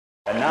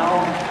And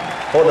now,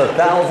 for the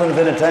thousands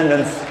in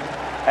attendance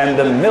and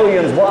the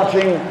millions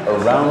watching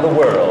around the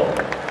world.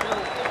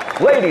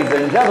 Ladies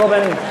and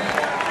gentlemen,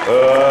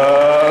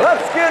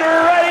 let's get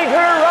ready to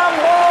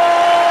rumble!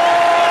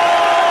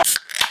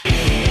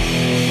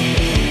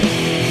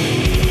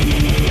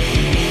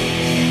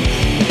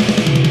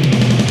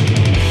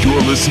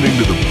 You're listening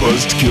to the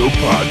Buzzkill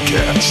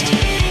Podcast.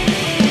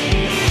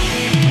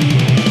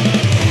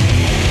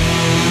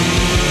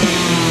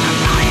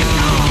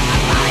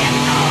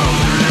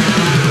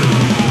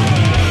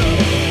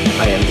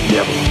 I am the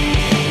devil,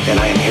 and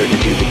I am here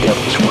to do the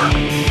devil's work.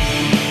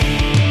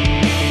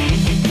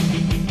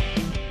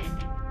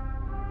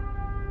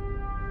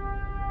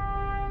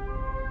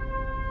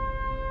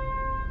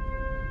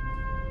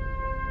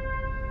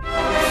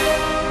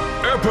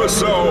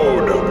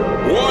 Episode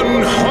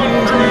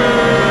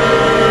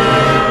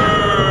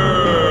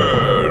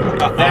 100!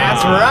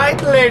 That's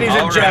right, ladies and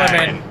All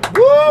gentlemen. right.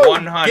 Woo!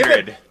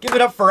 100. Give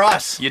it up for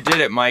us. You did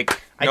it,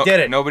 Mike. I did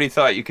it. Nobody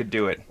thought you could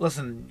do it.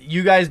 Listen,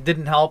 you guys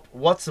didn't help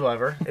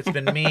whatsoever. It's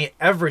been me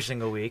every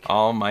single week.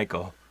 All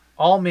Michael.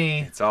 All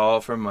me. It's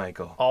all from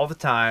Michael. All the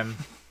time.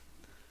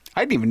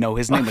 I didn't even know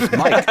his name was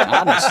Mike,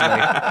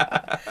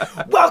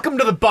 honestly. Welcome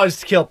to the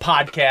Buzzkill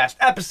Podcast,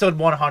 episode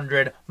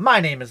 100. My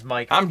name is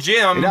Mike. I'm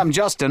Jim. And I'm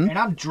Justin. And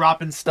I'm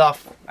dropping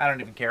stuff. I don't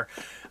even care.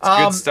 It's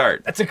a good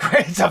start. It's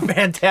a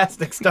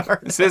fantastic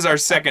start. This is our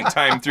second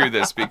time through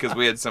this because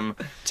we had some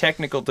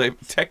technical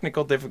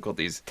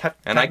difficulties.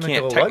 And I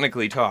can't what?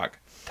 technically talk.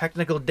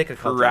 Technical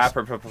difficulties.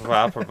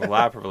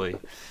 Properly.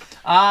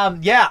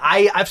 Yeah,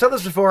 I've said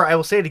this before. I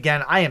will say it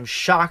again. I am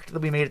shocked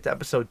that we made it to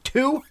episode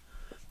 2,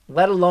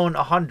 let alone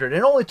 100.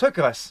 It only took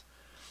us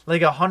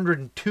like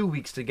 102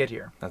 weeks to get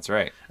here. That's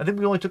right. I think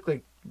we only took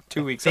like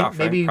 2 weeks think off,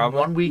 maybe right? Probably.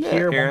 1 week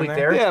here, 1 and week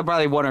there. there. Yeah,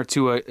 probably one or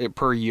two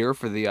per year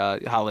for the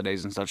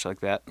holidays and such like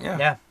that.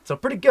 Yeah, so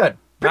pretty good.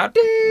 Not-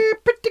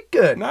 Pretty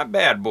good. Not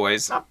bad,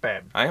 boys. Not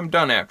bad. I am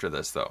done after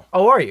this, though.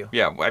 Oh, are you?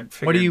 Yeah, I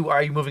figured.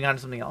 Are you moving on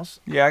to something else?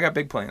 Yeah, I got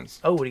big plans.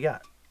 Oh, what do you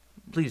got?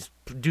 Please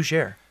do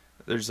share.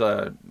 There's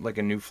a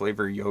new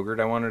flavor yogurt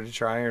I wanted to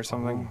try or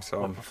something.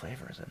 So What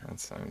flavor is it?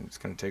 it's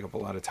gonna take up a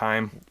lot of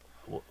time.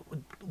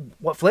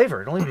 What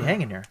flavor? It only be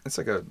hanging here. It's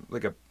like a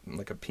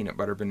peanut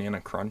butter banana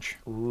crunch.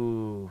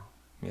 Ooh.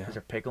 Yeah, Is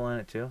there pickle in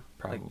it too?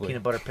 Like Probably.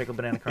 peanut butter pickle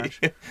banana crunch?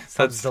 Sounds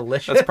that's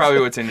delicious. That's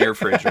probably what's in your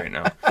fridge right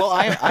now. Well,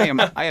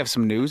 I have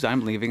some news.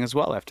 I'm leaving as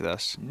well after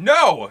this.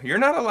 No, you're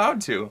not allowed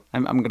to.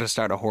 I'm going to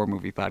start a horror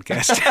movie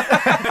podcast.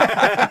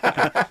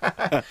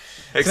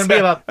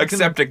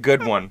 Except a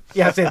good one.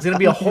 Yeah, it's going to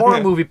be a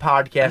horror movie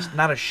podcast,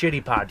 not a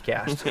shitty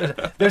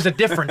podcast. There's a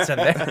difference in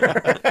there.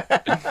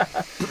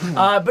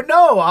 But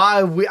no,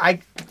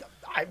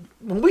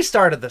 when we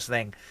started this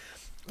thing,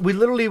 we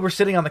literally were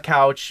sitting on the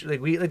couch.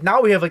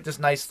 Now we have like this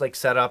nice like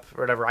setup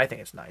or whatever. I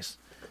think it's nice.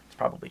 It's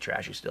probably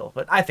trashy still,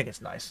 but I think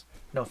it's nice.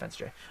 No offense,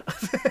 Jay.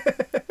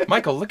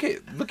 Michael, look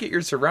at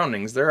your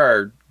surroundings. There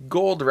are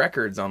gold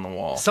records on the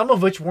wall. Some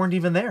of which weren't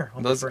even there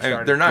when we Those first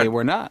started. they're not. They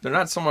were not. They're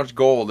not so much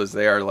gold as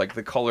they are like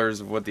the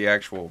colors of what the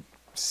actual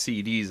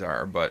CDs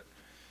are, but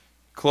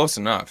close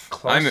enough.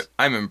 Close.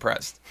 I'm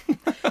impressed.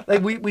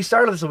 Like we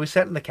started this, so we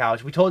sat on the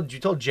couch. You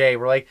told Jay,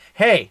 we're like,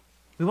 hey,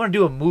 we want to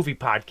do a movie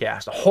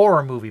podcast, a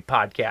horror movie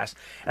podcast.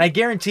 And I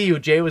guarantee you,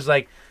 Jay was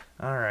like,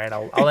 all right,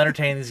 I'll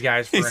entertain these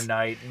guys for a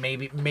night,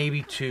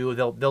 maybe two.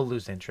 They'll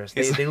lose interest.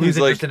 They lose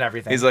interest in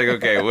everything. He's like,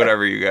 okay,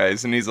 whatever, you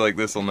guys. And he's like,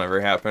 this will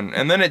never happen.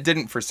 And then it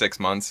didn't for 6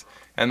 months.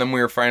 And then we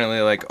were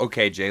finally like,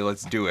 okay, Jay,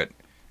 let's do it.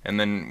 And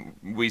then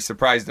we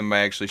surprised him by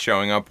actually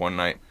showing up one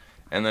night.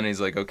 And then he's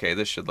like, okay,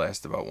 this should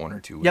last about 1 or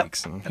 2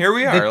 weeks. And here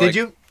we are. Did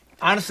you?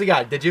 Honestly,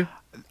 God, did you?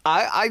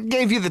 I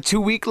gave you the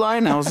 2-week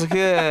line. I was like,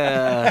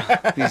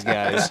 yeah, these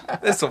guys.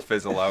 This will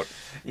fizzle out.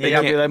 Mike's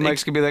going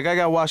to be like, I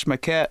got to wash my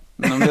cat.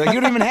 And I'm gonna be like,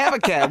 you don't even have a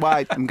cat.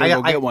 Why? I'm going to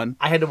go get one.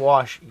 I had to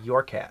wash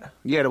your cat.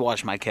 You had to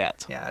wash my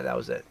cat. Yeah, that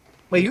was it.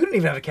 Wait, you didn't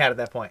even have a cat at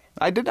that point.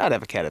 I did not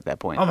have a cat at that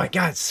point. Oh my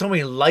God, so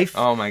many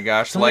Oh my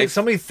gosh, so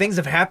many things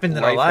have happened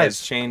in our life lives.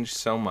 has changed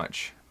so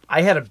much.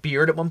 I had a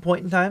beard at one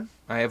point in time.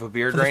 I have a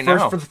beard For the right first,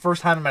 now. For the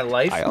first time in my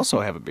life. I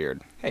also have a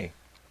beard. Hey.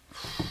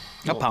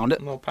 I'll pound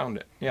it. We'll pound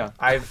it. Yeah.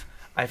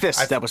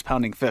 Fists. That was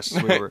pounding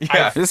fists. We were,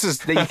 Yeah. This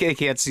is you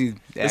can't see.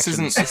 This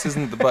actions.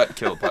 isn't the Butt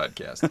Kill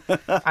podcast.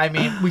 I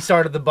mean, we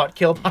started the Butt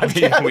Kill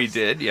podcast. We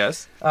did,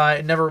 yes.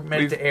 It never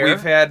made it to air.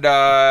 We've had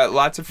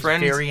lots of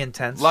friends. Very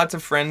intense. Lots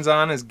of friends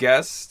on as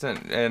guests,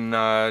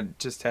 and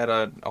just had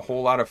a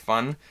whole lot of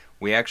fun.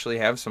 We actually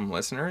have some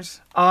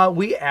listeners.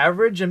 We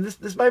average, and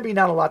this might be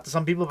not a lot to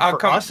some people, but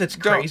for us, it's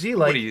crazy.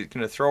 What are you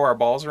gonna throw our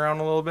balls around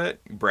a little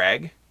bit?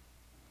 Brag?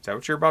 Is that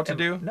what you're about to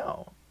do?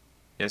 No.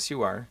 Yes,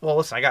 you are. Well,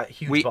 listen, I got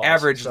huge We balls.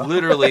 average so.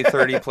 literally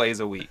 30 plays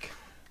a week.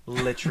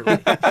 Literally.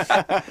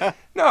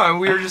 No, and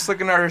we were just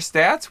looking at our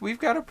stats. We've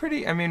got a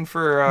pretty. I mean,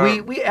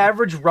 for we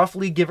average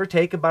roughly, give or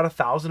take, about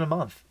 1,000 a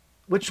month.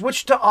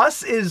 Which to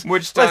us is...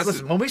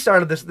 Listen, when we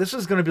started this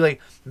was going to be like,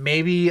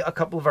 maybe a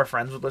couple of our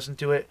friends would listen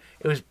to it.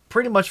 It was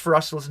pretty much for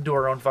us to listen to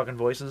our own fucking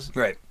voices.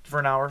 Right. For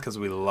an hour. Because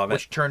we love it.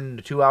 Which turned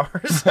into 2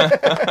 hours.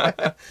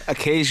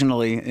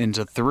 Occasionally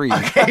into 3.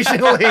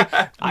 Occasionally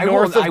I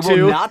north of 2.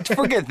 will not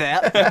forget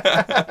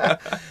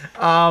that.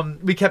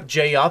 We kept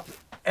Jay up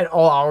at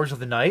all hours of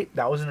the night.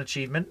 That was an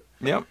achievement.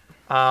 Yep.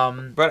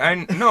 But I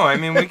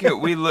mean, we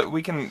can,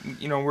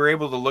 we're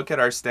able to look at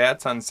our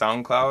stats on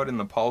SoundCloud and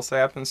the Pulse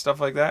app and stuff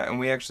like that, and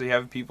we actually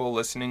have people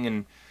listening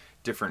in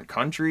different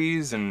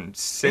countries and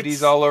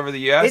cities all over the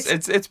U.S.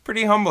 It's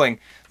pretty humbling.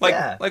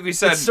 Like we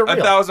said,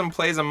 1,000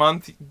 plays a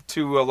month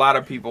to a lot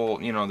of people.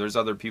 There's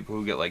other people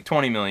who get like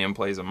 20 million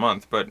plays a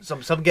month, but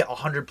some get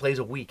 100 plays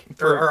a week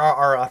or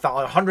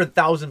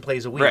 100,000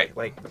 plays a week. Right.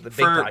 Like the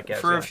big podcast.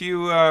 For a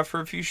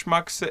few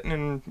schmucks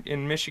sitting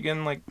in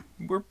Michigan, like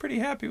we're pretty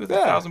happy with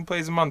 1,000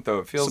 plays a month. Though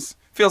it feels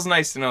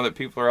nice to know that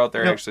people are out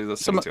there actually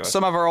listening to us.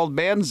 Some of our old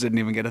bands didn't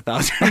even get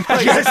 1,000.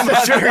 Yes,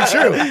 that's very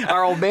true.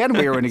 Our old band,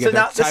 we were going to get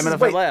that time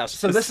enough at last.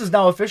 So this is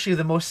now officially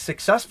the most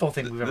successful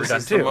thing we've ever done, too.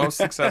 This is the most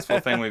successful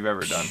thing we've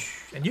ever done.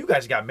 And you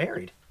guys got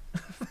married.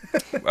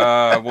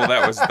 Well,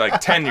 that was like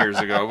 10 years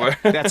ago.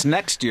 But that's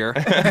next year.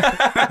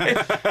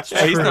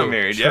 He's not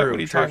married yet. What are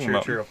you talking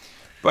about? True.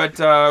 But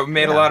we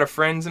made a lot of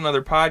friends in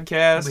other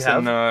podcasts. We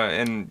have.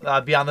 And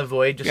Beyond the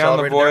Void just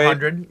celebrated their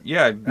 100.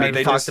 Yeah.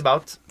 They talked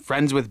about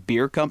friends with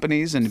beer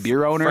companies and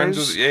beer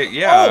owners.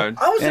 Yeah.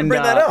 Oh, I was going to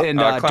bring that up.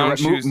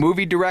 And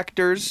movie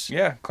directors.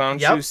 Yeah. Clown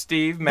Shoes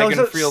Steve, Megan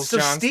Friels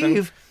Johnson.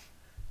 Steve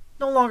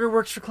no longer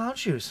works for Clown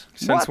Shoes.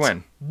 Since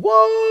when?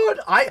 What?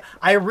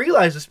 I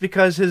realized this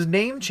because his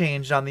name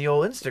changed on the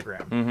old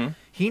Instagram. Mm-hmm.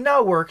 He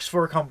now works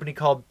for a company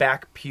called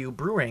Back Pew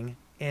Brewing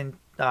in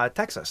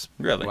Texas.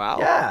 Really? Wow.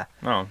 Yeah.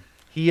 Oh.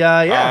 So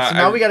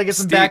now we got to get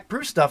some Back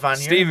Brew stuff on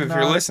here. Steve, if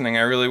you're listening,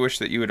 I really wish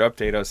that you would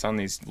update us on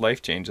these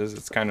life changes.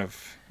 It's kind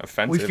of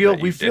offensive.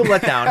 We feel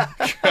let down.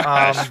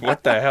 Gosh,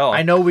 what the hell?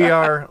 I know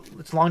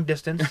it's long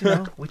distance.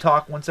 We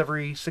talk once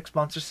every 6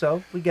 months or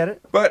so. We get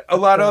it. But a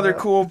lot of other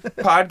cool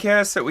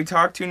podcasts that we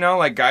talk to now,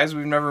 like guys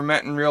we've never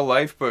met in real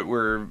life, but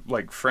we're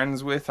like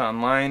friends with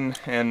online,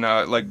 and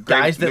like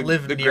guys that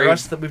live near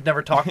us that we've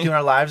never talked to in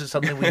our lives, is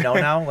something we know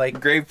now.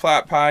 Like Grave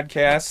Plot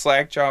Podcast,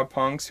 Slackjaw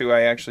Punks, who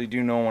I actually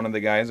do know one of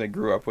the guys. I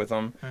grew up with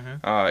them.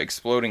 Mm-hmm.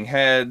 Exploding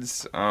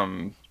Heads.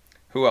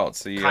 Who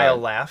else? Kyle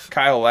Laugh.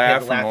 Kyle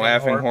Laugh from the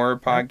Laughing Horror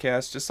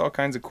Podcast. Just all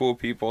kinds of cool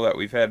people that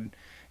we've had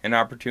an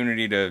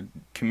opportunity to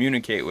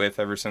communicate with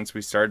ever since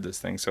we started this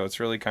thing. So it's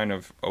really kind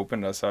of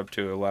opened us up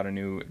to a lot of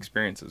new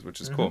experiences,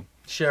 which is cool.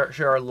 Share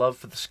our love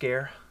for the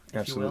scare.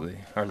 Absolutely.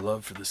 Our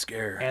love for the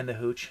scare. And the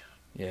hooch.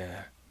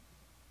 Yeah.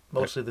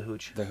 Mostly the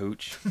hooch. The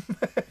hooch.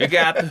 You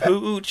got the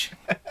hooch,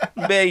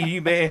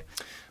 baby.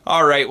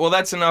 All right, well,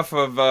 that's enough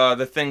of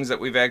the things that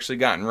we've actually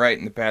gotten right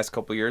in the past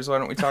couple of years. Why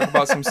don't we talk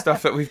about some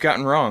stuff that we've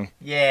gotten wrong?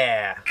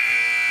 Yeah.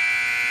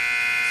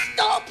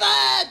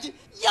 Stupid!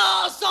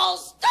 You're so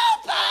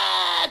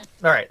stupid!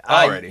 All right.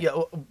 Alrighty.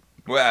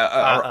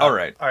 All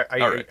right.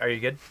 Are you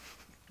good?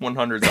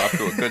 100's off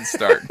to a good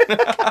start.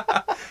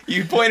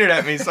 You pointed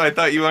at me, so I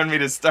thought you wanted me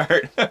to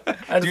start.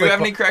 Do you have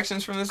any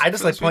corrections from this? I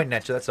just like pointing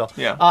at you, that's all.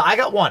 Yeah. I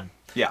got one.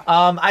 Yeah.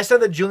 I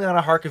said that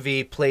Juliana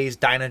Harkavy plays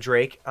Dinah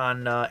Drake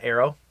on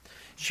Arrow.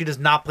 She does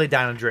not play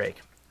Dinah Drake.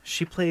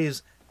 She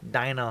plays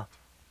Dinah.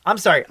 I'm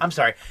sorry.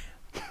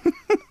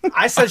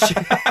 I said she...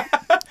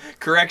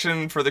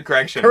 Correction for the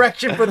correction.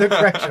 Correction for the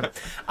correction.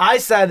 I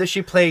said that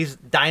she plays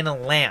Dinah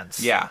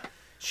Lance. Yeah.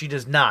 She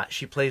does not.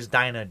 She plays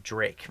Dinah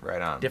Drake.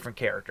 Right on. Different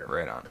character.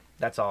 Right on.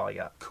 That's all I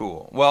got.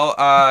 Cool. Well,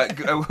 I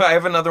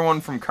have another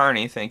one from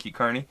Carney. Thank you,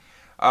 Carney.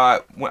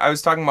 I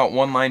was talking about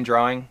one-line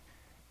drawing,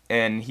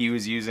 and he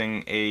was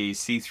using a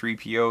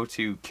C-3PO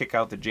to kick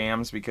out the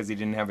jams because he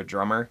didn't have a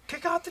drummer.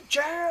 Kick out the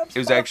jams, It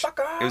was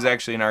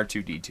actually an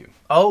R2-D2.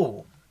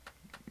 Oh.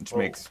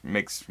 Which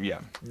makes yeah.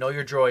 Know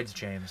your droids,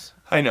 James.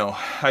 I know.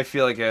 I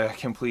feel like a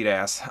complete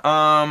ass.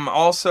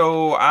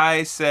 Also,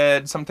 I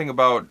said something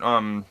about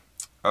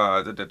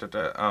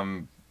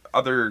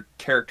other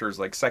characters,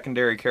 like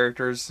secondary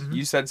characters. Mm-hmm.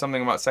 You said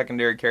something about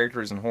secondary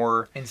characters in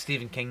horror. In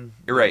Stephen King.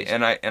 You're right,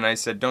 and I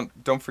said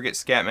don't forget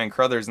Scatman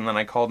Crothers, and then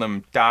I called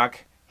him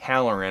Doc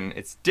Halloran.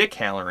 It's Dick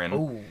Halloran.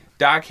 Ooh.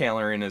 Doc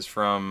Halloran is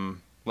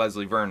from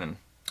Leslie Vernon.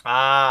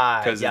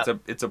 Because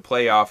it's a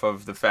play off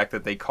of the fact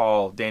that they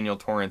call Daniel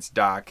Torrance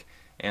Doc,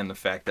 and the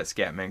fact that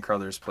Scatman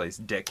Crothers plays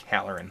Dick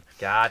Halloran.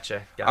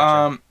 Gotcha.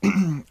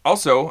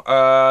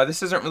 Also,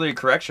 this isn't really a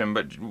correction,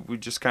 but we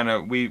just kind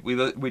of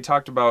we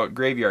talked about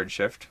Graveyard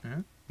Shift,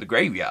 the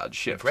Graveyard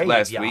Shift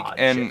last week,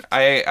 and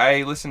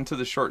I listened to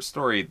the short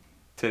story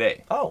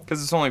today. Oh,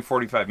 because it's only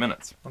 45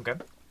 minutes. Okay.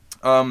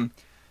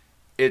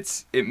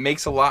 It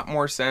makes a lot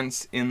more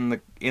sense in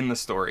the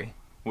story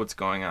what's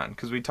going on,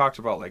 because we talked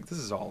about like this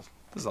is all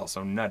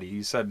so nutty.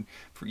 You said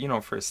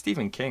for a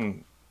Stephen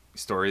King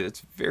story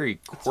that's very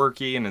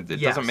quirky and it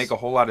Yes. doesn't make a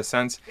whole lot of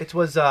sense. It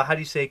was, how do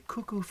you say,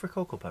 cuckoo for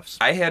Cocoa Puffs?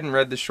 I hadn't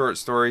read the short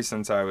story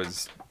since I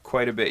was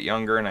quite a bit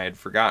younger, and I had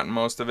forgotten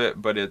most of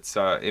it. But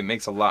it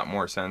makes a lot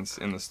more sense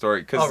in the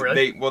story because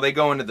really? they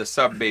go into the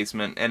sub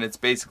basement, and it's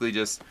basically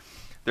just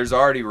there's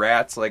already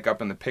rats like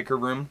up in the picker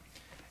room,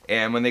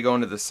 and when they go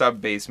into the sub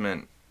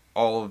basement,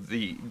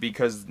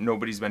 because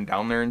nobody's been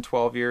down there in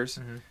 12 years.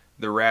 Mm-hmm.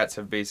 The rats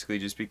have basically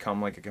just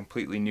become like a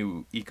completely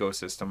new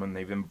ecosystem, and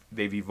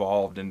they've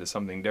evolved into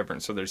something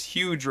different. So there's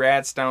huge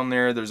rats down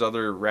there. There's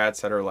other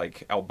rats that are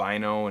like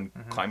albino and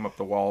climb up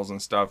the walls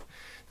and stuff.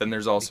 Then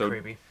there's also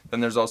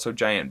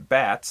giant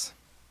bats.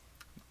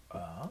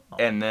 Oh.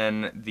 And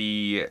then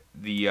they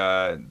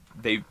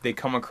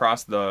come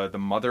across the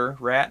mother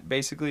rat,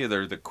 basically.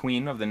 They're the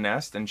queen of the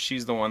nest, and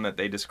she's the one that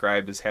they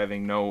described as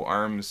having no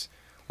arms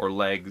or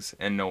legs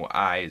and no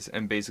eyes,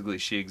 and basically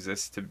she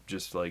exists to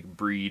just like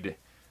breed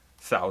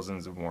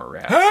thousands of more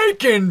rats. I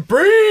can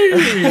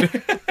breathe!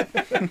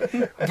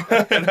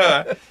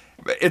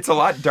 but it's a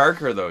lot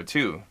darker though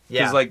too,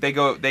 because Yeah. like they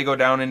go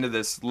down into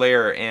this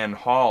lair, and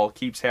Hall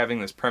keeps having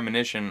this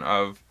premonition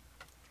of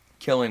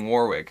killing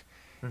Warwick,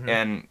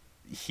 and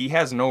he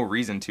has no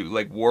reason to.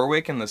 Like,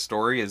 Warwick in the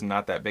story is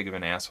not that big of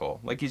an asshole.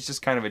 Like, he's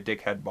just kind of a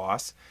dickhead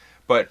boss.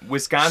 But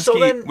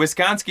Wisconsin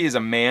is a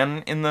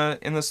man in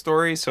the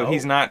story, so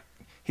he's not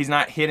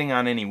hitting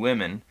on any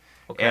women.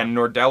 Okay. And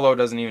Nordello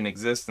doesn't even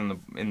exist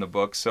in the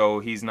book, so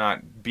he's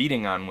not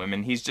beating on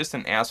women. He's just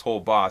an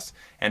asshole boss,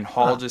 and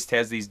Hall just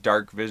has these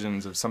dark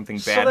visions of something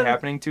bad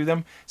happening to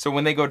them. So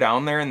when they go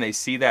down there and they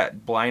see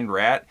that blind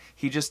rat,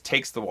 he just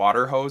takes the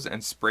water hose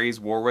and sprays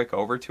Warwick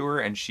over to her,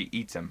 and she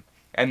eats him.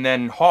 And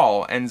then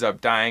Hall ends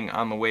up dying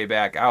on the way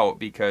back out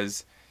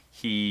because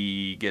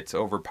he gets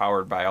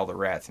overpowered by all the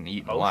rats and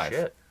eaten alive.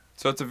 Shit.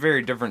 So it's a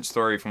very different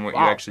story from what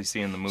you actually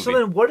see in the movie. So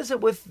then what is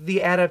it with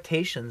the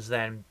adaptations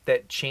then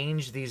that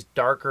change these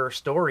darker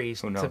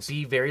stories to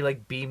be very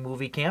like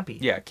B-movie campy?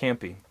 Yeah,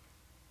 campy.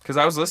 Because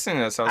I was listening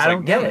to this, I was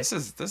like, man, this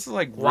is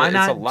like, it's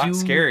a lot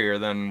scarier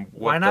than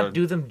what why not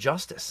do them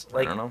justice?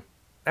 Like, I don't know.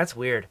 That's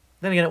weird.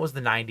 Then again, it was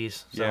the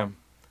 90s. So yeah.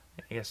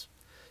 I guess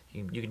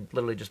you can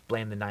literally just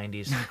blame the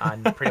 90s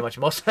on pretty much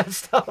most of that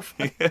stuff.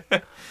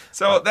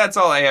 So that's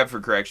all I have for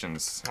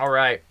corrections. All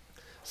right.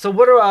 So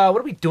what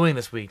are we doing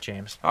this week,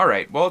 James? All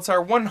right. Well, it's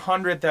our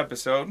 100th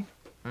episode.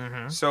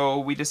 Mm-hmm. So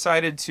we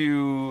decided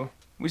to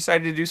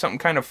do something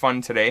kind of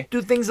fun today.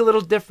 Do things a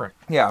little different.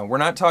 Yeah, we're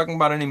not talking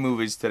about any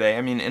movies today.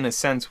 I mean, in a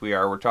sense we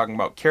are. We're talking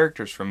about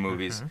characters from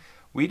movies. Mm-hmm.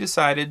 We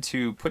decided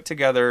to put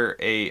together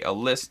a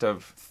list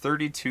of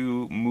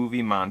 32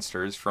 movie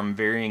monsters from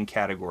varying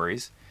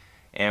categories.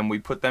 And we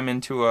put them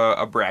into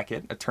a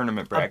bracket, a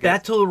tournament bracket. A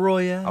battle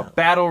royale. A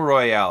battle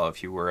royale,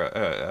 if you were,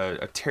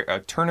 a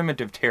tournament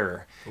of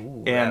terror.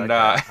 Ooh, and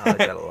I like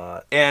that a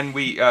lot. And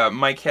we,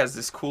 Mike has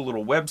this cool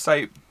little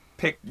website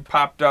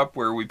popped up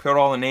where we put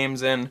all the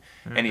names in,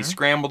 and he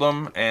scrambled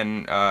them,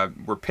 and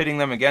we're pitting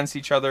them against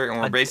each other,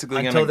 and we're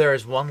basically until there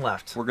is one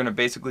left. We're gonna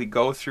basically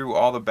go through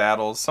all the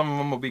battles. Some of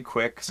them will be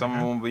quick. Some of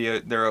them will be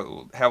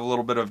have a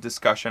little bit of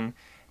discussion.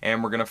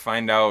 And we're going to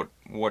find out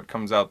what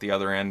comes out the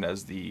other end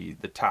as the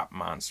top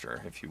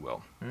monster, if you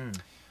will. Mm.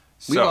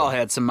 We've all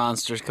had some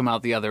monsters come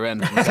out the other end.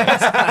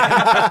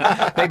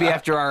 Maybe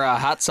after our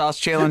hot sauce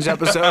challenge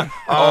episode.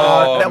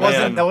 That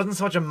wasn't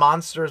so much a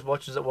monster as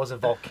much as it was a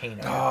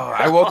volcano.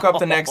 I woke up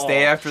the next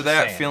day after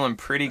that feeling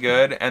pretty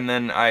good, and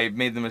then I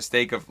made the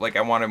mistake of I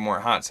wanted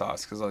more hot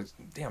sauce because I was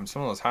like, damn,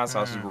 some of those hot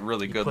sauces were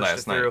really good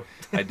last night.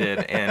 I did,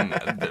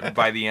 and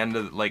by the end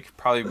of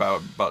probably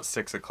about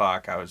 6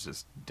 o'clock, I was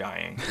just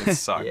dying. It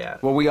sucked. Yeah.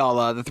 Well, we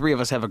all the three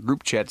of us have a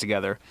group chat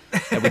together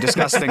that we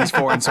discuss things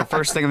for, and so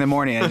first thing in the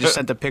morning, I just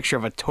sent a picture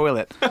of a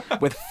toilet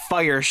with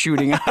fire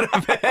shooting out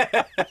of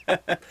it.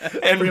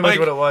 And pretty much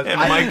what it was.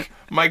 And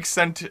Mike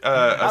sent a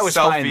selfie.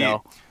 Fine,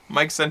 though.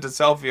 Mike sent a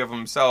selfie of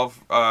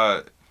himself.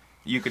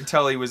 You could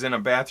tell he was in a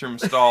bathroom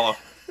stall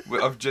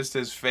of just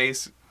his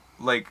face,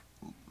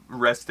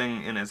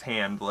 resting in his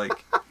hand,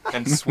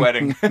 and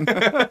sweating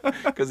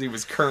because he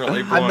was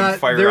currently blowing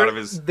fire out of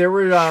his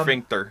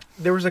sphincter.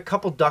 There was a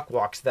couple duck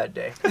walks that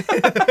day.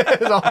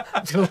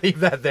 I'm going to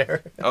leave that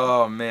there.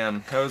 Oh,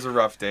 man. That was a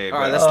rough day. All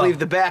right, let's leave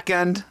the back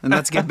end, and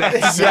let's get back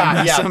to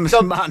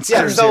some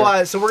monsters.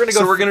 Yeah, so we're going to go...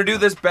 So we're going to do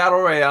this battle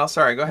royale.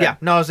 Sorry, go ahead. Yeah,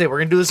 no, I was saying, we're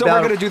going to do this battle...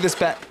 So we're going to do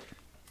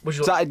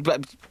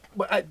this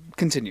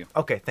continue.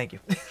 Okay, thank you.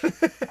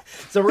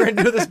 So we're going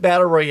to do this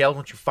battle royale.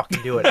 Don't you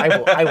fucking do it.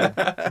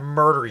 I will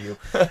murder you.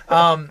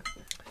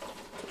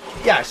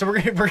 Yeah, so we're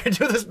gonna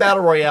do this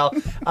battle royale.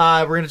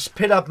 We're gonna just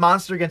pit up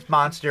monster against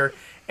monster,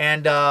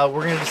 and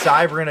we're gonna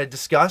decide. We're gonna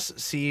discuss,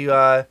 see,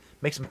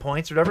 make some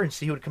points or whatever, and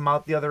see who would come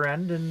out the other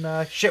end. And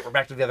we're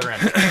back to the other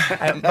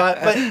end.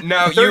 But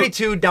now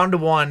 32 down to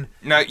 1.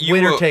 Now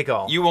winner take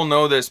all. You will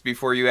know this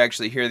before you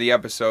actually hear the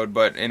episode,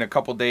 but in a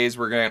couple days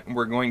we're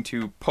going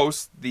to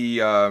post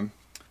the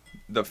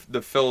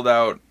filled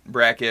out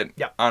bracket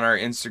on our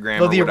Instagram.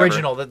 So the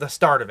original, the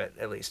start of it,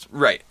 at least.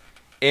 Right.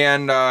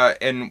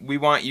 And we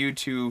want you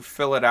to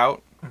fill it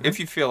out if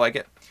you feel like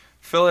it.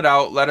 Fill it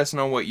out. Let us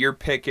know what your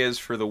pick is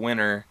for the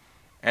winner,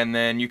 and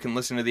then you can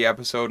listen to the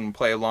episode and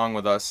play along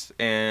with us,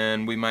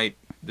 and we might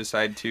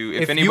decide to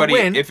if anybody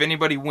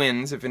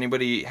wins, if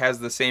anybody has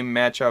the same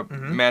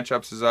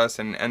matchups as us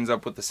and ends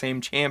up with the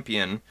same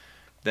champion,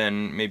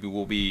 then maybe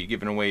we'll be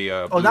giving away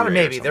a Blu-ray not a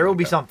maybe. There will like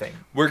be that. something.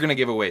 We're going to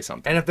give away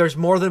something. And if there's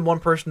more than one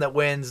person that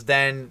wins,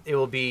 then it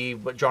will be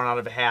drawn out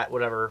of a hat,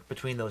 whatever,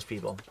 between those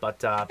people.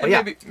 But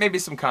yeah. Maybe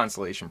some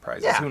consolation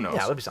prizes. Yeah, Who knows?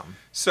 Yeah, it'll be something.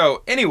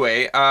 So,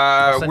 anyway,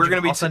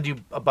 I'll send you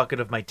a bucket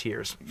of my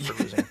tears for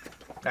losing.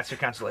 That's your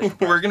consolation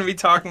prize. We're going to be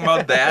talking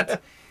about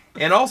that.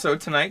 And also,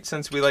 tonight,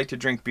 since we like to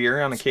drink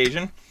beer on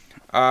occasion,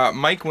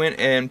 Mike went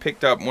and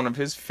picked up one of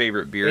his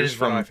favorite beers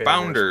from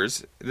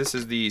Founders. This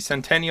is the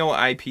Centennial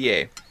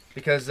IPA.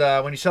 Because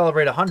when you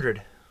celebrate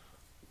 100,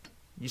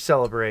 you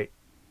celebrate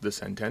The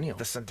Centennial.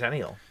 the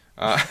Centennial.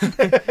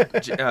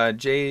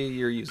 Jay,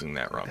 you're using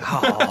that wrong.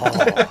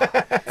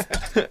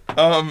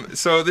 Oh.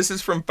 So this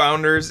is from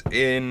Founders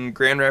in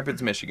Grand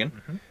Rapids,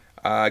 Michigan.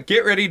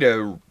 Get ready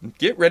to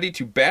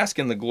bask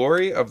in the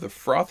glory of the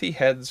Frothy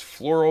Heads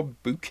floral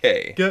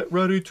bouquet. Get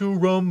ready to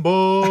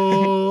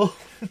rumble.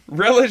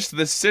 Relish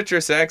the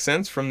citrus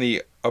accents from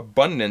the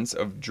abundance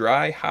of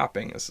dry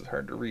hopping. This is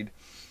hard to read.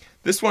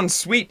 This one's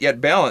sweet yet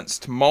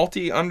balanced.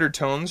 Malty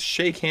undertones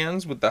shake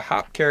hands with the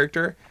hop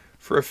character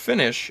for a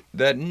finish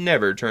that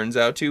never turns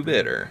out too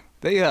bitter.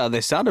 They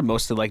sounded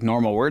mostly like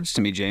normal words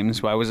to me,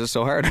 James. Why was it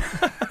so hard?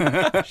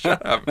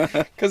 Shut up.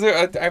 Because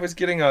I was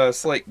getting a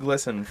slight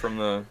glisten from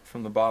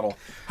the bottle.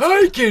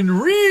 I can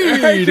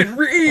read. I can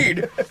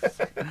read.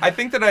 I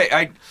think that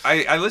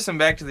I listen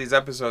back to these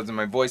episodes and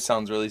my voice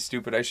sounds really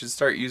stupid. I should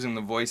start using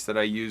the voice that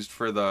I used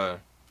for the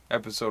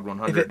episode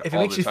 100. If it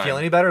makes you feel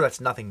any better, that's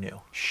nothing new.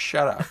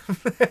 Shut up.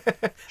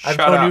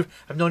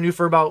 I've known you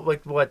for about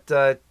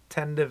 10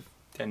 years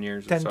 10,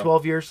 or so.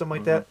 12 years, something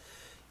like that.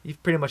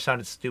 You've pretty much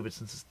sounded stupid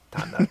since the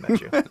time that I've met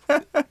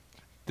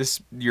you.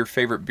 Your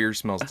favorite beer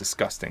smells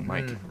disgusting,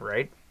 Mike.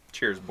 Right?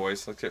 Cheers,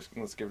 boys. Let's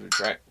give it a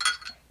try.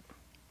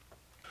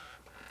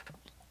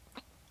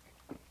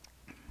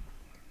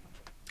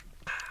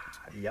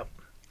 Yep.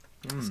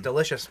 It's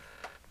delicious.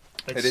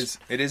 It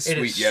is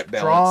sweet yet balanced.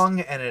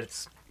 Strong, and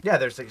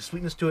there's like a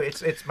sweetness to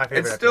it. It's my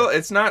favorite.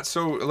 It's not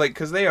so like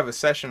because they have a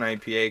session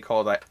IPA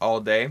called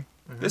All Day.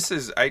 This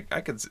is I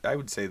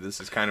would say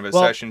this is kind of a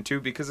session too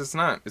because it's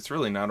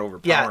really not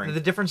overpowering. Yeah, the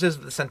difference is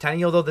the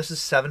Centennial though. This is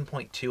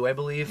 7.2, I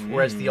believe,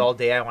 whereas the All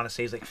Day I want to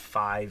say is like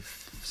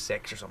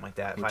 5.6 or something like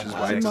that. Which is 5.6.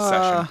 why it's a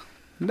session.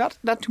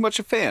 Not too much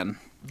a fan.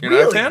 You're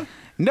not a fan?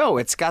 No,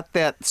 it's got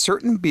that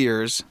certain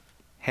beers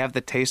have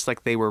the taste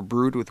like they were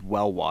brewed with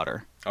well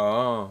water.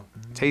 Oh.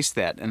 Taste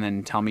that, and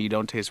then tell me you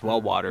don't taste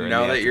well water.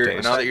 Now that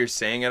you're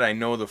saying it, I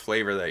know the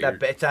flavor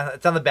it's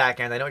on the back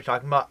end. I know what you're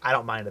talking about. I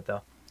don't mind it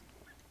though.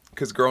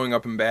 Because growing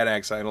up in Bad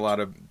Axe, I had a lot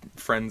of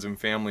friends and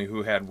family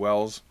who had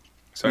wells,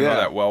 so I know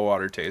that well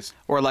water taste.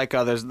 Or like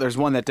there's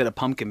one that did a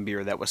pumpkin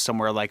beer that was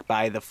somewhere like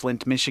by the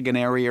Flint, Michigan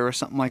area or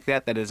something like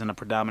that. That is in a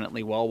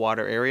predominantly well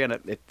water area, and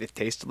it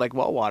tasted like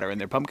well water in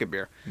their pumpkin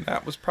beer.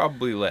 That was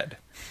probably lead.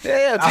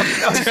 Yeah,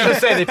 I was going to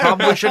say they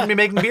probably shouldn't be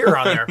making beer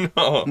on there.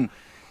 No.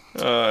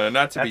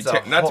 Not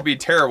to be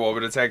terrible,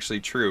 but it's actually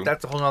true.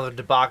 That's a whole other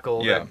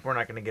debacle that we're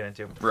not going to get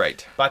into.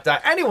 Right. But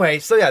anyway,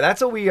 so yeah,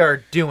 that's what we are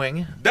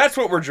doing. That's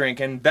what we're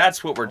drinking.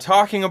 That's what we're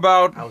talking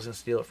about. I was going to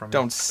steal it from you.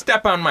 Don't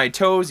step on my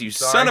toes, you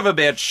son of a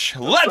bitch.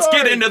 Let's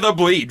get into the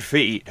bleed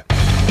feed.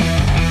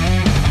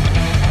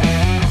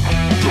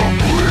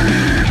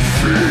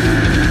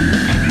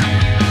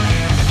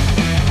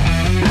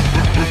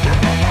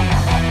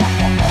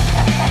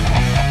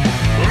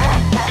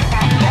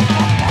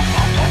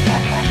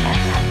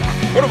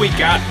 What do we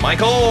got,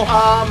 Michael?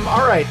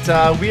 All right,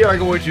 we are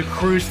going to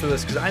cruise through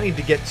this because I need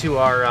to get to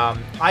our.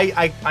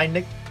 I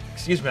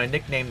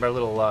nicknamed our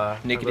little.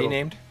 Nickety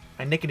named?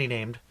 I nickety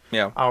named.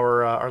 Yeah.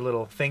 Our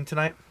little thing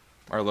tonight.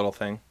 Our little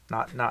thing.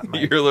 Not my.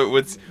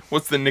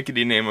 What's the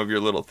nickety name of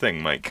your little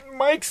thing, Mike?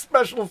 Mike's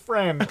special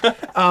friend.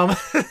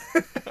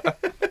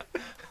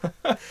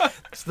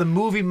 It's the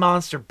Movie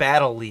Monster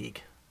Battle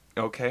League.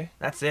 Okay.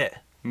 That's it.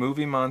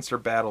 Movie Monster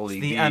Battle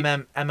League. The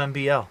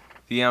MMBL.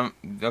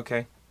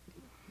 Okay.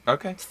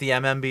 Okay. It's the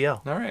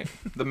MMBL. All right.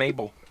 The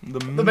Mabel.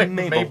 The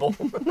Mabel.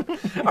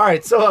 All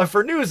right. So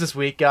for news this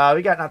week,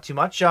 we got not too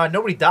much.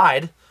 Nobody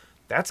died.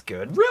 That's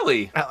good.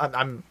 Really?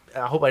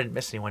 I hope I didn't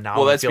miss anyone now.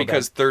 Well, that's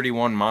because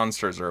 31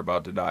 monsters are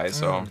about to die,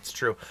 so. It's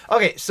true.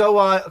 Okay, so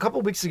a couple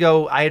of weeks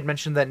ago, I had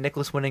mentioned that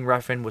Nicholas Winding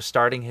Refn was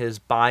starting his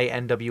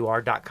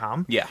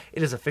buynwr.com. Yeah.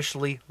 It is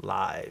officially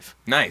live.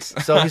 Nice.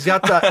 So he's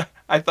got the...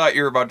 I thought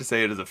you were about to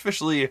say it is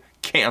officially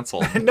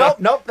canceled. Nope.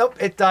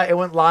 It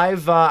went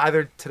live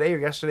either today or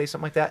yesterday,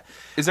 something like that.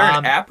 Is there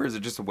an app or is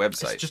it just a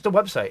website? It's just a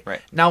website.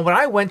 Right. Now, when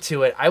I went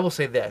to it, I will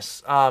say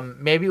this.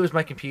 Maybe it was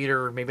my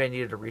computer, maybe I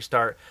needed to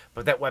restart,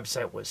 but that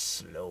website was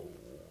slow.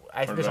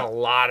 I think there's a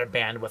lot of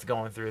bandwidth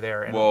going through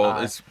there. And,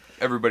 it's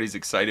everybody's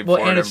excited for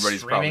it. And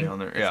Everybody's probably on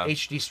there. Yeah.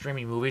 It's HD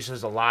streaming movies. So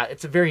there's a lot.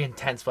 It's a very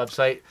intense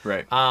website.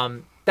 Right.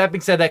 That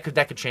being said, that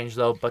could change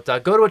though. But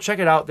go to it, check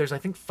it out. There's I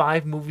think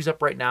 5 movies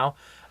up right now.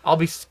 I'll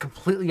be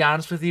completely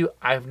honest with you.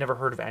 I've never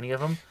heard of any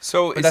of them.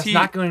 So but is that's he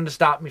not going to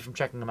stop me from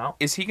checking them out.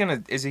 Is he gonna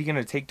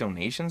take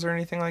donations or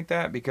anything like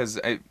that? Because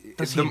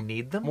Does he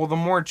need them? Well, the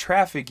more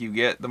traffic you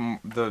get,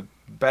 the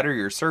better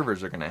your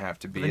servers are gonna have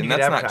to be, Then you and get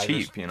that's not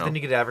advertisers. cheap, you know. Then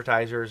you get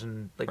advertisers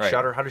and like Right.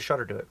 Shudder. How does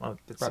Shudder do it? Well,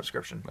 it's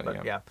subscription. But, But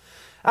yeah. yeah.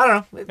 I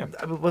don't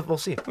know. We'll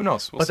see. Who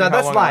knows? We'll But see how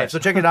that's long it live. lasts. So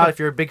check it out if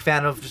you're a big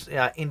fan of just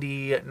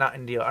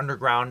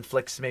underground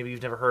flicks. Maybe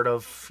you've never heard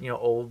of,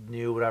 old,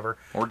 new, whatever.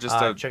 Or just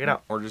check it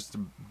out. Or just a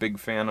big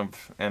fan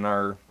of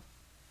NR.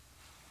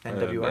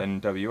 NWR. And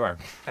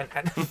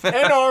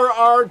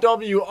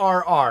NRRWRR.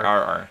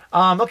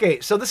 RR.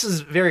 Okay, so this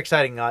is very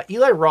exciting.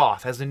 Eli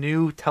Roth has a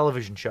new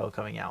television show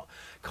coming out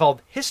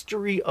called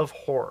History of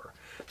Horror.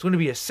 It's going to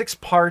be a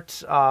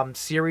 6-part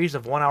series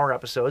of 1-hour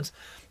episodes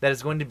that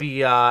is going to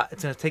be,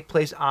 it's going to take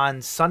place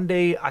on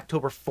Sunday,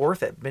 October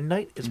 4th at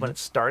midnight is when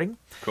it's starting.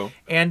 Cool.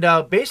 And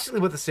basically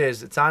what this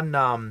is, it's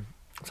on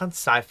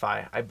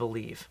Sci-Fi, I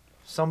believe.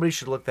 Somebody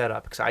should look that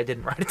up because I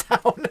didn't write it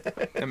down.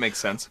 That makes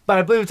sense. But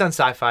I believe it's on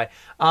Sci-Fi.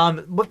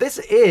 What this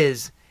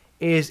is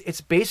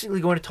it's basically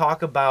going to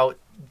talk about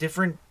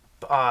different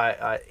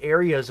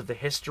areas of the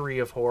history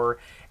of horror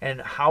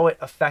and how it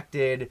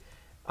affected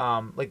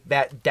like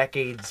that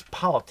decade's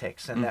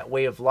politics and that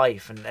way of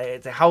life, and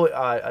it's how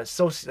the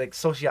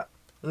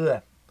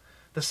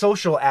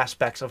social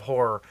aspects of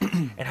horror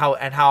and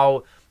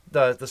how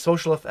the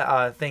social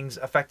things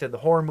affected the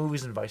horror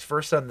movies and vice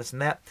versa and this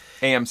and that.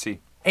 AMC.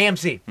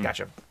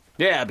 Gotcha.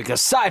 Yeah, because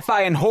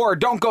sci-fi and horror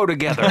don't go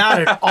together.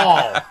 Not at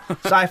all.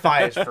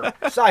 Sci-fi is for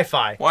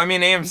sci-fi. Well, I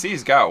mean,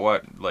 AMC's got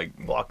what, like,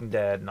 Walking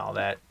Dead and all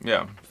that.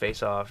 yeah.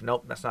 Face Off.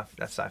 Nope, that's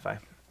sci-fi.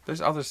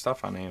 There's other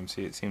stuff on AMC.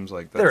 It seems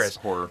like There that's is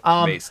horror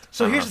based.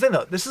 So here's the thing,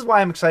 though. This is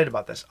why I'm excited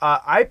about this.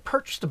 I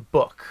purchased a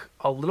book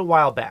a little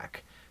while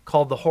back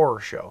called The Horror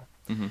Show.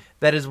 Mm-hmm.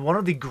 That is one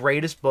of the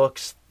greatest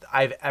books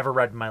I've ever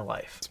read in my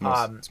life.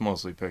 It's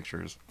mostly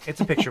pictures.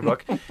 It's a picture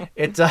book.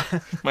 It's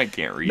Mike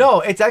can't read.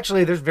 no, it's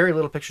actually there's very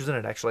little pictures in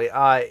it. Actually,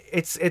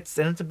 it's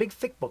a big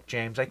thick book,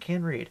 James. I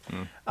can read.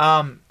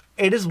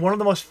 It is one of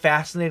the most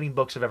fascinating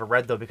books I've ever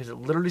read, though, because it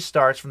literally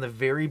starts from the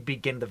very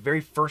beginning, the very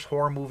first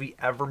horror movie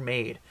ever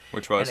made.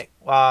 Which was?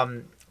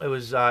 And it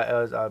was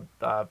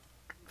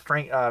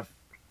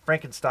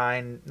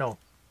Frankenstein. No,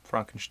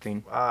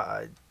 Frankenstein.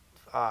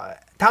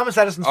 Thomas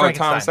Edison's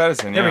Frankenstein. Thomas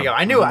Edison, There we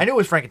yeah. go. I knew it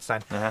was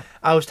Frankenstein. Uh-huh.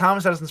 It was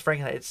Thomas Edison's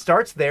Frankenstein. It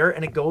starts there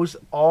and it goes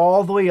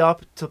all the way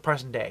up to the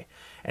present day,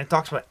 and it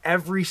talks about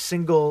every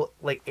single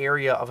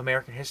area of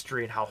American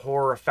history and how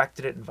horror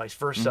affected it and vice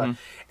versa. Mm-hmm.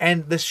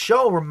 And this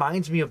show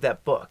reminds me of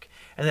that book,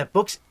 and that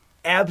book's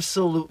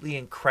absolutely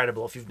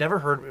incredible. If you've never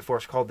heard it before,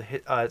 it's called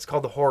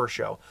The Horror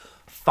Show.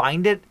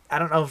 Find it. I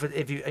don't know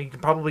if you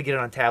can probably get it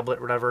on tablet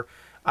or whatever.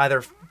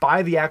 Either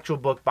buy the actual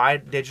book, buy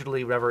it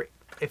digitally, whatever.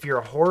 If you're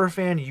a horror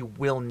fan, you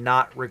will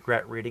not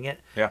regret reading it.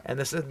 Yeah. And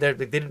they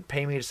didn't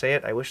pay me to say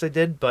it. I wish they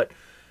did, but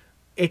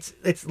it's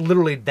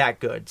literally that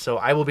good. So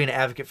I will be an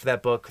advocate for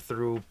that book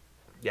through,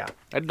 yeah.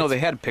 I didn't know they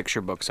had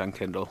picture books on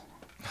Kindle.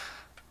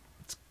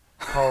 It's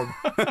called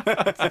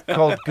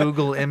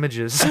Google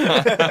Images.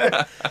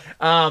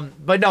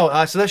 But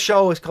no, so this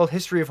show is called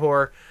History of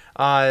Horror.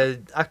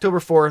 October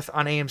 4th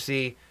on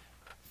AMC.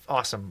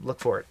 Awesome. Look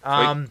for it.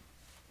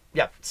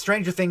 Yeah.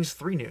 Stranger Things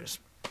 3 news.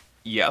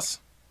 Yes.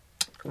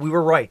 We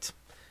were right.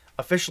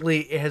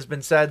 Officially, it has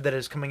been said that it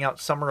is coming out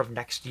summer of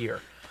next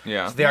year.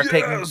 Yeah. So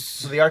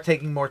they are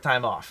taking more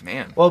time off.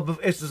 Man. Well,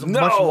 it's a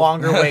much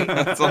longer wait.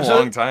 That's a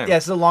long time. Yeah,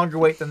 it's a longer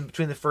wait than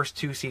between the first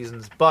 2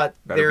 seasons. But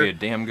Better be a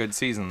damn good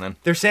season then.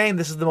 they're saying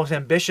this is the most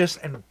ambitious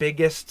and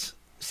biggest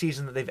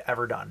season that they've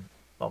ever done.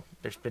 Well,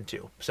 there's been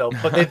 2. So,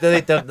 but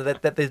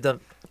they've done.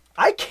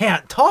 I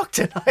can't talk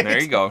tonight.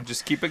 There you go.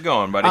 Just keep it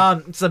going, buddy.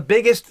 It's the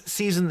biggest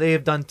season they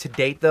have done to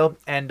date, though,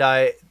 and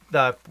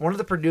one of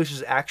the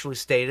producers actually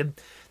stated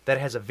that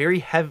it has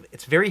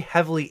it's very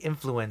heavily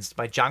influenced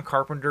by John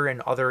Carpenter and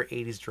other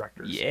 80s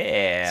directors.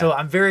 Yeah. So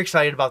I'm very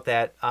excited about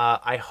that.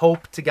 I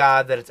hope to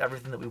God that it's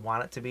everything that we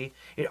want it to be.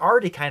 It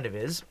already kind of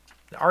is.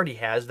 It already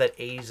has that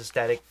 80s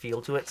aesthetic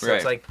feel to it. So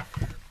It's Right.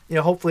 like,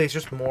 hopefully it's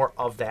just more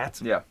of that.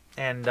 Yeah.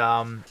 And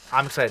I'm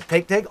excited.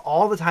 Take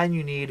all the time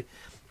you need.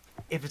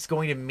 If it's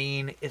going to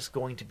mean it's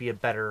going to be a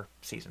better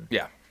season.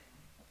 Yeah.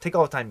 Take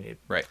all the time you need.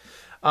 Right.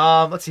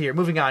 Let's see here.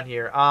 Moving on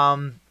here.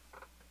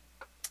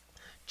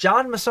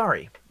 John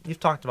Massari. You've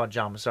talked about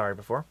John Massari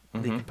before,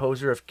 the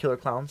composer of Killer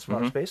Clowns from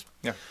Outer Space.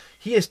 Yeah.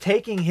 He is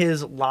taking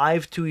his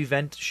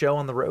live-to-event show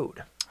on the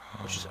road,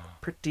 which is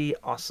pretty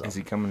awesome. Is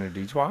he coming to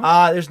Detroit?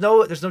 There's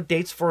no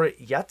dates for it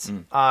yet.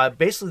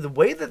 Basically, the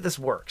way that this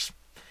works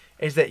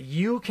is that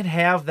you can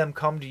have them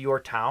come to your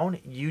town.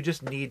 You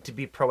just need to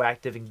be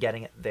proactive in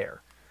getting it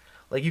there.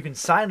 Like, you can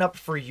sign up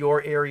for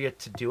your area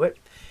to do it.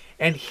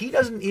 And he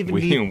doesn't even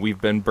need...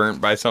 We've been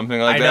burnt by something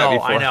like that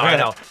before. I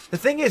know. The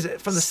thing is,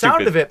 from the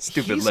sound of it,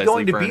 stupid he's Leslie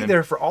going to be Vernon.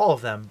 there for all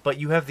of them, but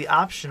you have the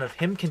option of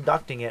him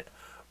conducting it,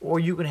 or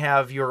you can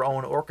have your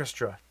own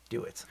orchestra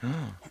do it,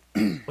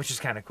 which is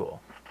kind of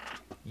cool.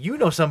 You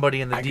know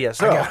somebody in the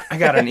DSO. I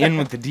got an in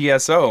with the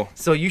DSO.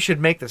 So you should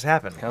make this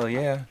happen. Hell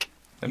yeah.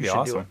 That'd You be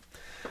should do awesome.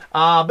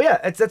 But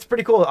yeah, that's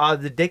pretty cool.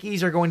 The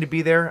Dickies are going to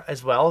be there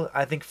as well,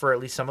 I think, for at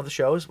least some of the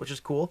shows, which is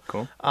cool.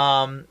 Cool.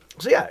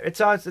 So yeah,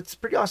 it's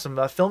pretty awesome.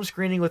 A film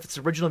screening with its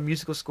original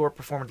musical score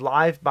performed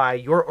live by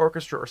your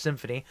orchestra or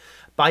symphony,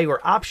 by your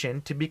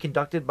option, to be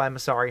conducted by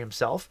Masari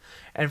himself.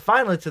 And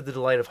finally, to the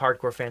delight of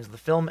hardcore fans of the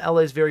film,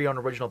 LA's very own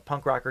original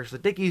punk rockers, the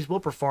Dickies, will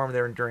perform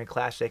their enduring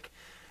classic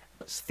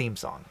theme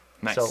song.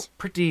 Nice. So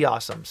pretty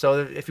awesome. So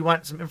if you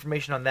want some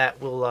information on that,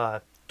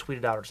 we'll tweet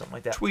it out or something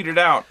like that. Tweet it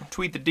out.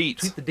 Tweet the deets.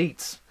 Tweet the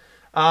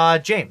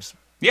deets. James,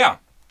 Yeah.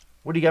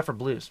 what do you got for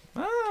blues?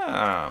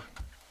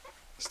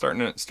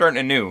 Starting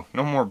anew.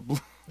 No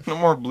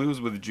more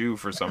blues with Jew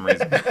for some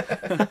reason.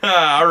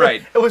 All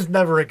right. It was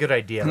never a good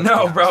idea. let's be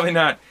No, honest. probably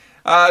not.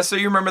 So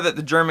you remember that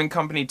the German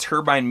company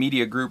Turbine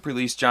Media Group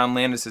released John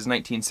Landis's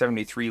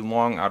 1973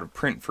 long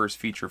out-of-print first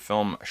feature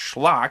film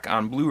Schlock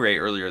on Blu-ray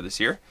earlier this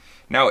year.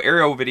 Now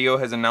Arrow Video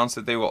has announced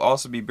that they will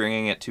also be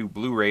bringing it to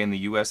Blu-ray in the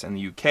US and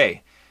the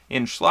UK.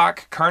 In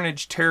Schlock,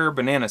 Carnage Terror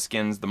Banana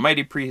Skins, the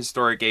mighty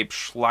prehistoric ape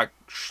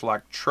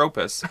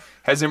Schlockopithecus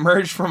has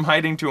emerged from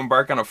hiding to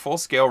embark on a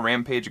full-scale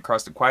rampage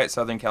across the quiet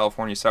Southern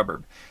California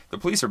suburb. The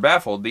police are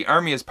baffled, the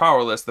army is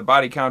powerless, the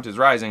body count is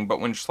rising, but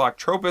when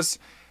Schlockopithecus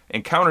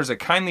encounters a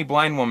kindly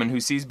blind woman who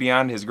sees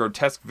beyond his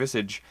grotesque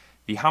visage,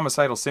 the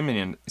homicidal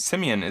Simeon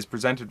is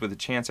presented with a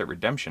chance at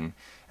redemption.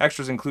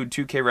 Extras include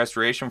 2K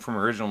restoration from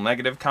original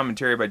negative,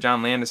 commentary by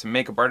John Landis and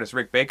makeup artist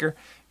Rick Baker,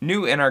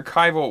 new and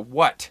archival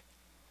What?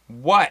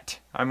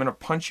 I'm going to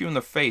punch you in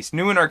the face.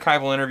 New and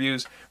archival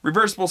interviews,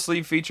 reversible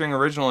sleeve featuring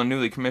original and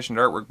newly commissioned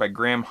artwork by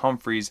Graham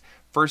Humphreys,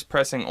 first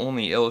pressing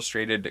only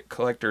illustrated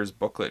collector's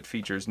booklet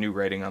features new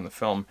writing on the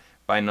film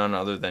by none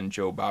other than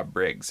Joe Bob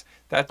Briggs.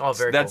 That's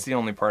very cool. the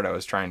only part I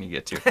was trying to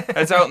get to.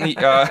 That's out in the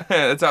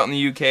that's out in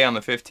the UK on the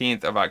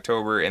 15th of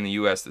October, and the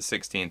US the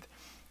 16th.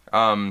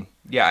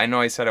 Yeah, I know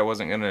I said I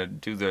wasn't gonna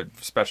do the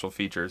special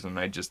features, and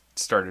I just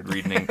started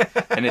reading,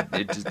 and it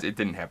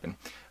didn't happen.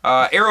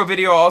 Arrow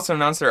Video also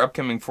announced their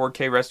upcoming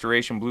 4K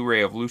restoration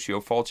Blu-ray of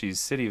Lucio Fulci's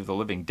City of the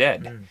Living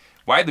Dead.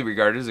 Widely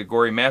regarded as a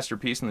gory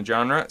masterpiece in the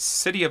genre,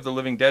 City of the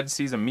Living Dead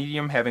sees a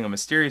medium having a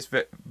mysterious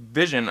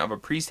vision of a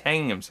priest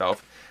hanging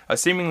himself, a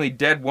seemingly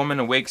dead woman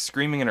awakes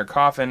screaming in her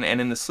coffin,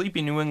 and in the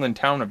sleepy New England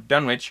town of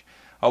Dunwich,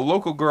 a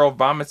local girl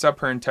vomits up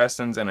her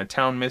intestines, and a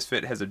town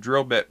misfit has a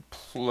drill bit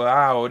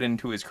plowed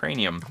into his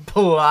cranium.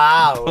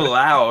 Wow.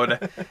 Plowed.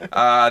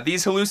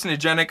 These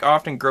hallucinogenic,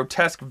 often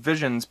grotesque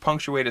visions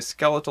punctuate a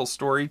skeletal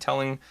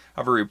storytelling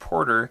of a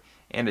reporter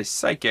and a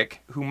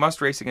psychic who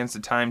must race against the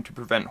time to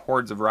prevent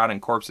hordes of rotting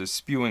corpses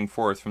spewing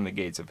forth from the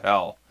gates of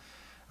hell.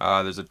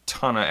 There's a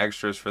ton of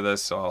extras for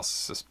this, so I'll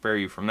spare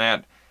you from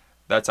that.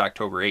 That's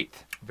October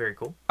 8th. Very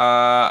cool.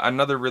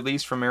 Another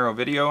release from Arrow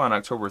Video on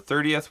October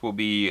 30th will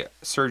be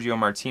Sergio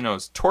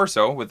Martino's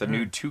Torso with a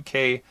new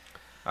 2K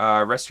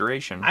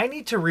restoration. I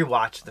need to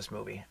rewatch this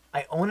movie.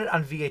 I own it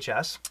on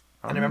VHS,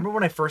 and I remember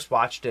when I first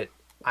watched it,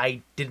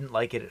 I didn't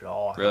like it at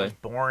all. Really? It was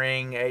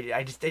boring.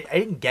 I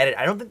didn't get it.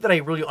 I don't think that I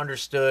really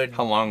understood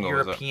How long ago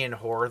was it? European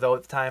horror, though,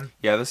 at the time.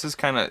 Yeah, this is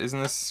kind of,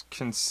 isn't this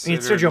considered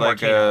Sergio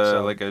like Martino,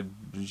 so- like a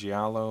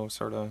giallo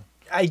sort of?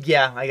 I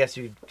guess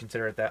you'd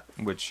consider it that.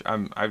 Which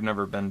I've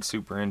never been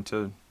super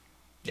into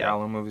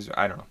giallo movies.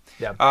 I don't know.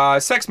 Yeah.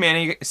 Sex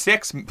maniac.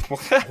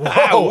 Whoa.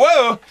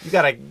 Whoa. You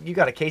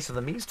got a case of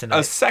the memes tonight.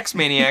 A sex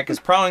maniac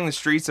is prowling the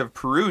streets of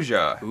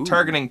Perugia,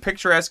 targeting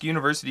picturesque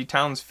university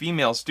town's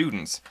female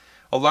students.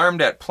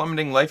 Alarmed at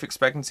plummeting life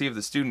expectancy of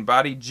the student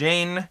body,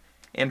 Jane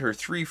and her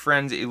 3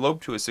 friends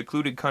elope to a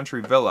secluded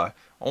country villa,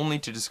 only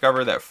to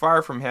discover that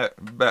far from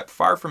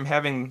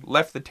having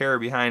left the terror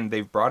behind,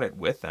 they've brought it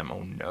with them.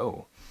 Oh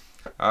no.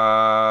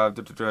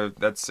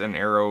 That's an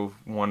Arrow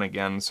one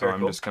again, so Very I'm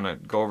cool. just gonna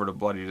go over to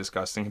Bloody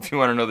Disgusting if you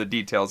want to know the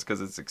details, because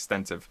it's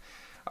extensive.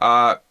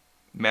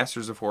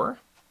 Masters of Horror.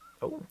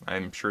 Oh.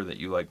 I'm sure that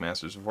you like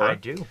Masters of Horror. I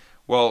do.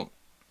 Well,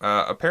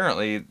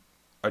 apparently,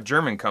 a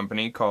German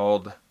company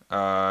called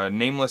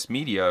Nameless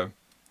Media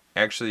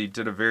actually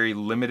did a very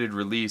limited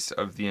release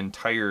of the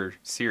entire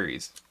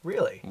series,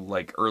 Really?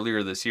 like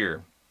earlier this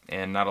year,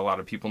 and not a lot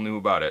of people knew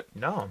about it.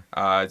 No.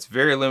 It's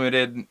very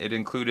limited. It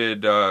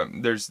included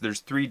there's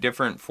 3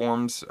 different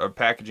forms of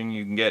packaging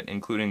you can get,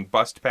 including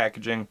bust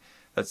packaging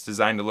that's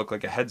designed to look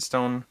like a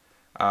headstone,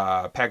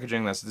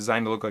 packaging that's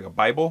designed to look like a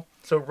Bible,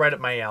 So right up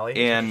my alley. is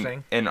what you're and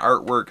saying? an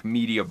artwork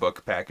media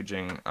book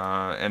packaging.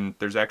 And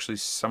there's actually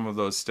some of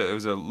those. It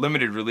was a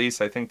limited release.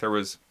 I think there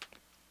was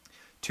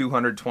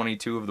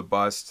 222 of the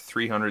bust,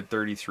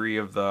 333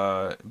 of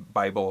the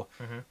Bible,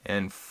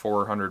 and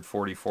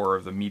 444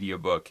 of the media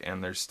book,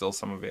 and there's still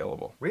some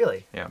available.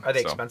 Really? Yeah, Are they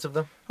so- expensive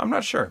though? I'm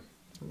not sure.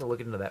 I'm gonna look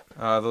into that.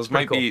 Those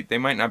pretty might be. They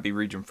might not be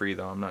region free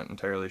though. I'm not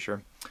entirely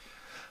sure.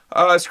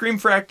 Scream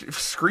Factory.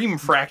 Scream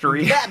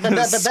Factory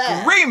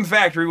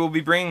will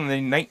be bringing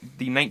the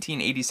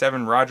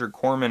 1987 Roger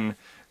Corman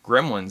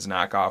Gremlins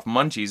knockoff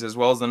Munchies, as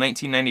well as the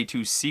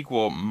 1992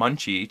 sequel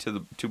Munchie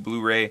to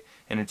Blu-ray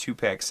in a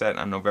 2-pack set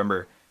on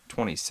November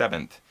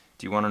 27th.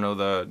 Do you want to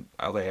know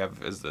all they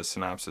have is the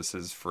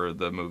synopsises for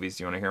the movies?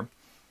 Do you want to hear?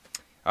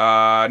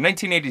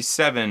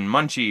 1987,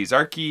 Munchies.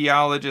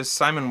 Archaeologist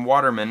Simon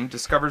Waterman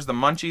discovers the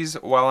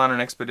Munchies while on an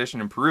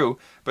expedition in Peru,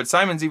 but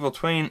Simon's evil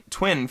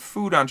twin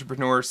food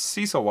entrepreneur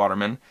Cecil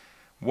Waterman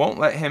won't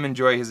let him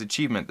enjoy his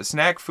achievement. The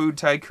snack food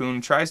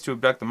tycoon tries to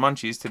abduct the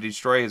Munchies to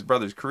destroy his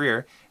brother's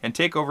career and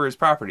take over his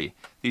property.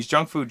 These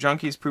junk food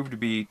junkies prove to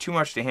be too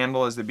much to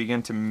handle as they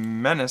begin to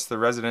menace the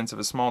residents of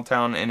a small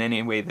town in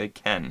any way they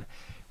can.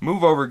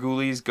 Move over,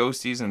 ghoulies,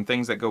 ghosties, and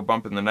things that go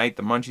bump in the night.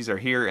 The Munchies are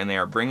here, and they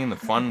are bringing the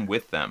fun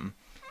with them.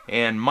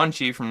 And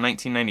Munchie from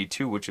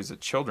 1992, which is a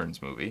children's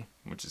movie,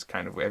 which is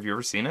kind of... Have you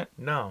ever seen it?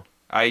 No.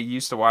 I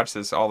used to watch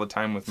this all the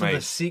time with my... So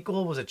the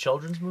sequel was a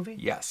children's movie?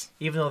 Yes.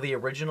 Even though the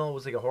original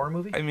was like a horror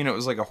movie? I mean, it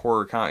was like a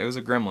horror it was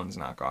a Gremlins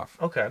knockoff.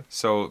 Okay.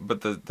 So, but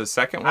the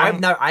second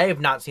one... I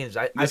have not seen this.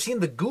 I've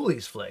seen the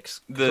Ghoulies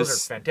flicks. Those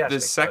are fantastic.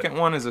 The second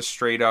one is a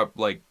straight up,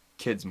 like,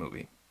 kids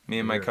movie. Me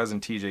and my cousin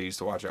TJ used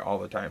to watch it all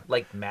the time.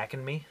 Like Mac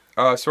and Me?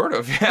 Sort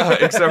of, yeah.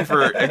 except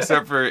for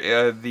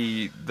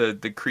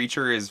the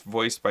creature is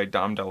voiced by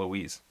Dom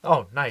DeLuise.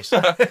 Oh, nice.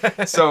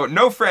 So,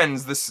 no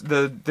friends.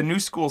 The new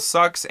school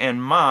sucks,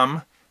 and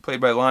Mom, played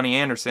by Lonnie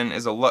Anderson,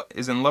 is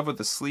in love with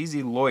a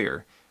sleazy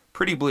lawyer.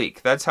 Pretty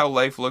bleak. That's how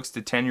life looks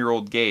to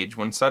 10-year-old Gage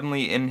when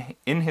suddenly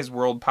in his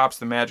world pops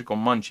the magical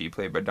Munchie,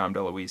 played by Dom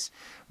DeLuise.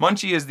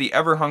 Munchie is the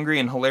ever-hungry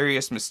and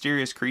hilarious,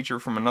 mysterious creature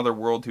from another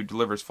world who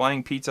delivers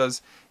flying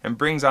pizzas and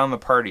brings on the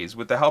parties.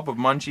 With the help of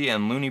Munchie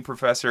and loony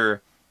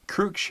Professor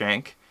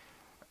Cruikshank,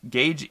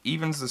 Gage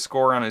evens the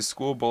score on his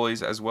school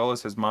bullies as well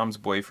as his mom's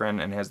boyfriend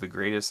and has the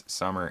greatest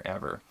summer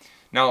ever.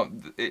 Now,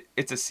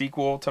 it's a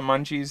sequel to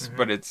Munchies,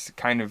 but it's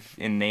kind of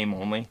in name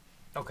only.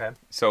 Okay.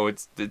 So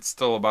it's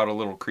still about a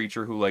little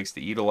creature who likes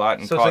to eat a lot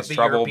and so cause it's like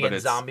trouble, European but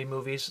it's zombie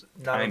movies.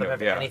 None kind of them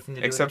of, have anything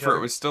to do except with each for other?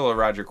 it was still a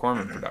Roger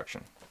Corman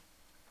production.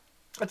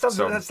 That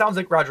sounds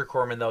like Roger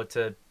Corman though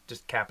to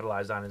just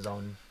capitalize on his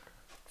own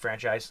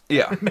franchise.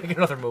 Yeah. Make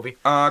another movie.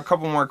 A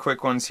couple more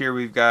quick ones here.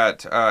 We've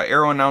got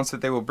Arrow announced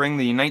that they will bring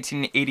the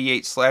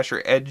 1988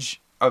 slasher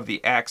Edge of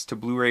the Axe to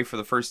Blu-ray for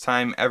the first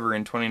time ever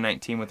in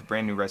 2019 with a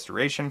brand new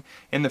restoration.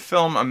 In the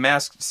film, a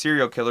masked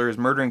serial killer is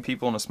murdering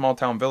people in a small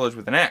town village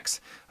with an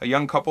axe. A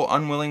young couple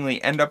unwillingly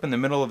end up in the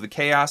middle of the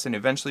chaos and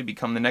eventually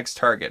become the next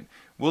target.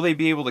 Will they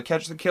be able to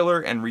catch the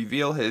killer and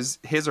reveal his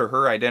or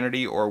her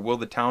identity, or will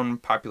the town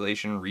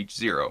population reach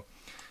zero?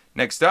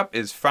 Next up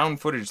is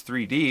Found Footage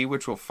 3D,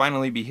 which will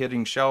finally be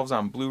hitting shelves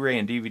on Blu-ray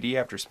and DVD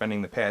after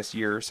spending the past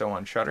year or so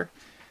on Shudder.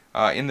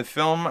 In the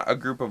film, a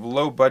group of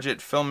low-budget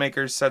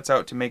filmmakers sets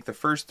out to make the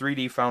first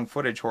 3D found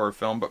footage horror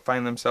film, but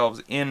find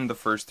themselves in the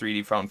first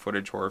 3D found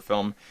footage horror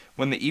film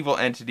when the evil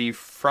entity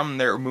from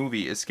their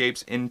movie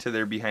escapes into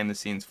their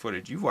behind-the-scenes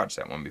footage. You've watched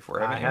that one before,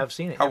 haven't you? I have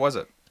seen it. How was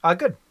it?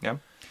 Good. Yeah.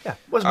 Yeah,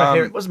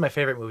 wasn't my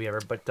favorite movie ever,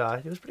 but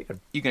it was pretty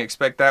good. You can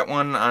expect that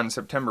one on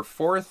September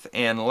 4th.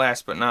 And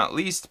last but not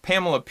least,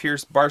 Pamela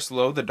Pierce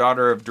Barcelow, the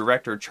daughter of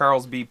director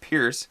Charles B.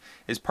 Pierce,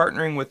 is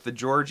partnering with the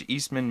George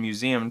Eastman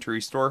Museum to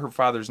restore her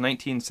father's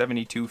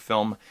 1972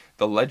 film,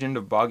 The Legend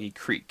of Boggy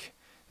Creek.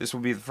 This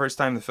will be the first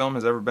time the film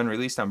has ever been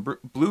released on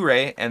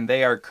Blu-ray, and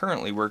they are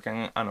currently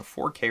working on a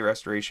 4K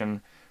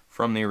restoration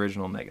from the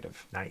original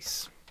negative.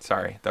 Nice.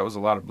 Sorry, that was a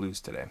lot of blues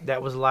today.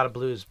 That was a lot of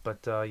blues,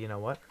 but you know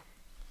what?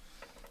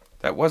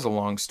 That was a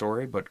long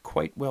story, but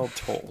quite well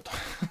told.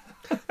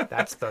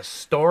 That's the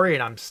story,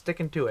 and I'm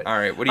sticking to it. All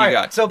right, what do you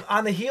got? So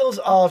on the heels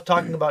of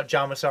talking about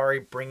John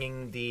Massari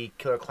bringing the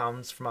Killer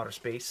Clowns from Outer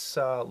Space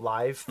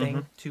live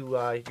thing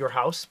to your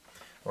house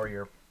or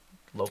your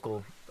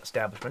local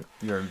establishment.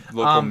 Your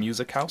local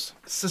music house?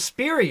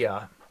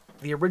 Suspiria,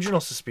 the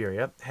original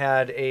Suspiria,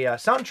 had a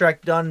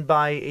soundtrack done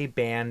by a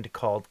band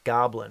called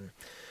Goblin.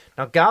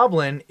 Now,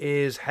 Goblin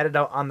is headed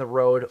out on the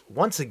road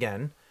once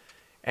again,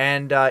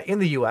 and in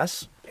the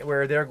U.S.,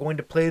 where they're going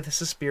to play the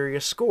Suspiria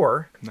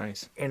score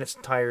in its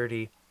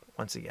entirety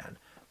once again.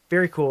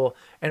 Very cool.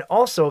 And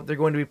also, they're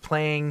going to be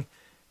playing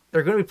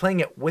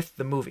it with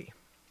the movie.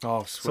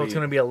 Oh, sweet. So it's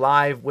going to be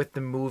alive with the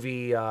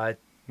movie. That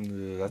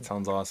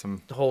sounds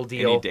awesome. The whole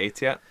deal. Any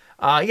dates yet?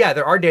 Yeah,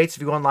 there are dates.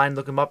 If you go online,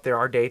 look them up. There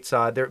are dates.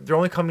 They're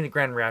only coming to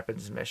Grand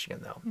Rapids,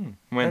 Michigan, though.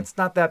 When? It's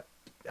not that.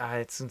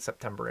 It's in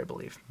September, I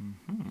believe.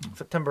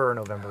 September or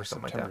November, or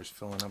something September's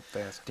like that. filling up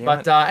fast. Damn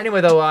But anyway,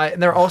 though, and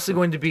they're also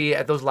going to be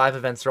at those live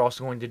events. They're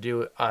also going to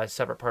do a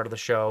separate part of the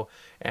show,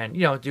 and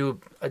do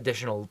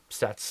additional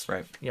sets,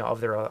 right?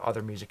 Of their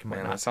other music and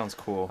whatnot. Man, that sounds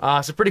cool.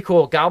 So pretty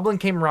cool. Goblin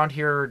came around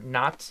here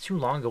not too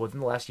long ago, within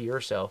the last year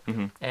or so,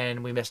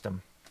 and we missed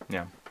him.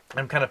 Yeah.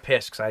 I'm kind of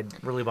pissed because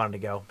I really wanted to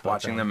go.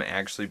 Watching them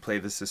actually play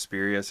the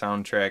Suspiria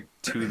soundtrack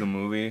to the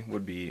movie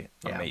would be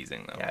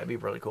amazing, though. Yeah, it'd be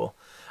really cool.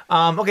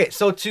 Okay,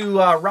 so to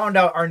round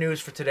out our news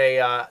for today,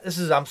 I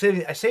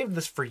saved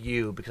this for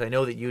you because I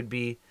know that you'd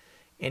be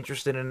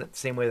interested in it the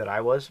same way that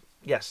I was.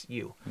 Yes,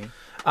 you.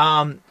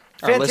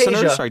 Our Fantasia.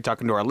 listeners? Are you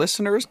talking to our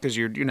listeners? Because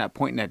you're not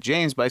pointing at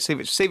James, but I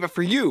save it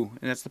for you,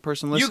 and that's the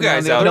person listening. You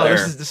guys on the out other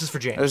there. This is for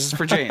James. This is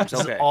for James.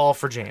 This Okay. is all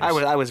for James.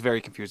 I was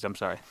very confused. I'm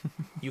sorry.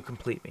 You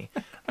complete me.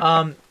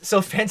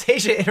 So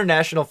Fantasia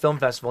International Film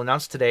Festival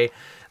announced today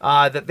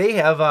that they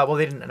have, well,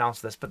 they didn't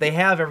announce this, but they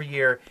have every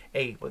year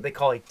what they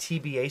call a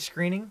TBA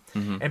screening.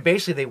 And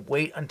basically they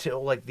wait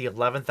until like the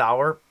 11th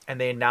hour and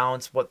they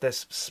announce what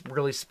this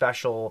really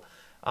special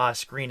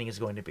screening is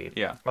going to be.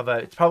 Yeah.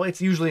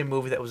 It's usually a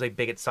movie that was like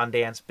big at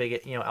Sundance, big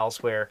at,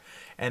 elsewhere,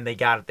 and they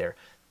got it there.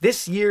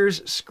 This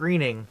year's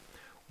screening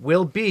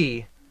will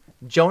be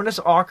Jonas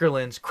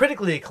Åkerlund's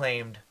critically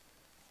acclaimed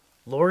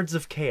Lords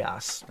of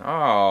Chaos.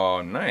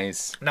 Oh,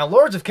 nice. Now,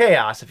 Lords of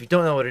Chaos, if you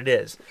don't know what it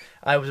is,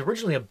 it was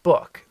originally a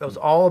book that was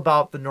all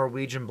about the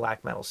Norwegian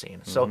black metal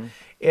scene. So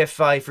if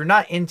you're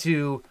not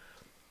into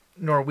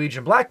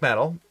Norwegian black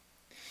metal,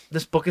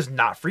 this book is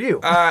not for you.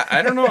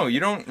 I don't know. You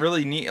don't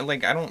really need,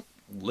 I don't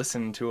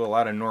listen to a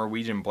lot of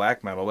Norwegian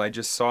black metal. I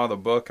just saw the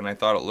book and I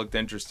thought it looked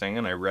interesting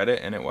and I read it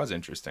and it was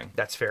interesting.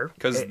 That's fair.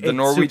 Because the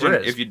Norwegian,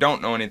 if you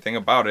don't know anything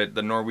about it,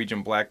 the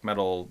Norwegian black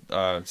metal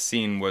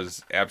scene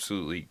was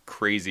absolutely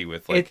crazy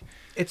with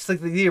it's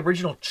like the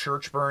original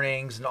church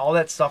burnings and all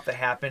that stuff that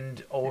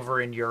happened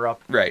over in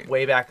Europe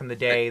way back in the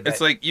day.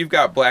 It's like you've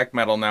got black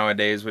metal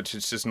nowadays, which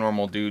is just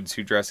normal dudes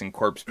who dress in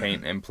corpse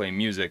paint and play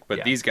music.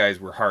 But these guys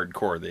were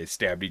hardcore. They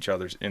stabbed each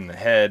other in the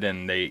head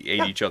and they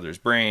ate each other's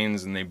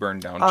brains and they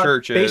burned down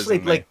churches.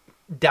 Basically,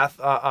 death,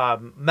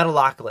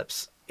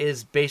 Metalocalypse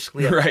is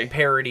basically a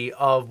parody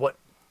of what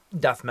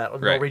death metal,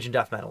 Norwegian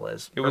death metal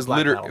is. It was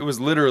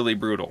literally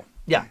brutal.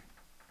 Yeah.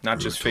 Not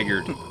just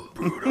figured.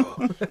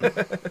 Brutal.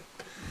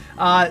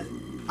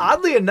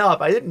 Oddly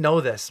enough, I didn't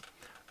know this.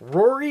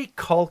 Rory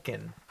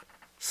Culkin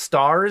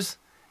stars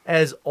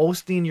as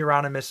Osteen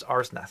Euronymous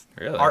Arseth.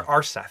 Really?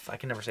 Arseth. I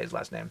can never say his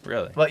last name.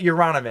 Really? But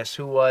Euronymous,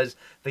 who was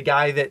the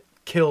guy that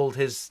killed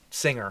his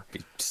singer.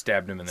 He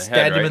stabbed him in the head.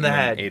 Stabbed him in the and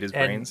head. Ate his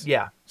brains.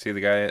 Yeah. See the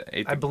guy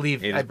ate I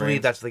believe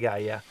that's the guy.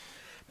 Yeah.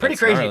 Pretty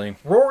That's crazy. gnarly.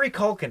 Rory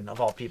Culkin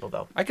of all people,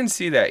 though. I can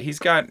see that. He's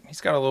got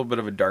a little bit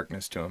of a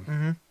darkness to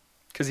him.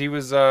 Because he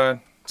was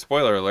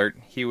spoiler alert.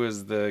 He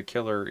was the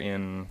killer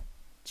in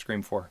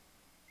Scream 4.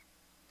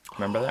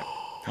 Remember that?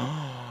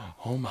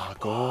 Oh my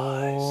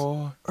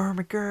god.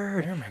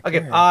 Ermagerd. Okay,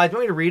 do you want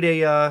me to read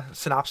a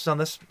synopsis on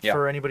this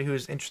for anybody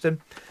who's interested?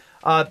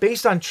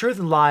 Based on truth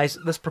and lies,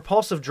 this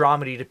propulsive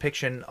dramedy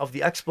depiction of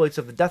the exploits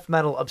of the death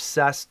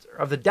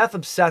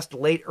obsessed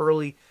late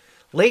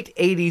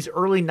 80s,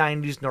 early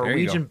 90s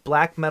Norwegian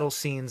black metal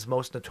scene's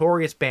most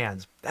notorious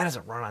bands. That is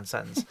a run-on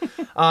sentence.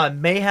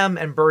 Mayhem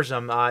and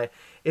Burzum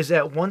is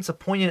at once a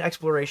poignant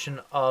exploration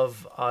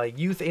of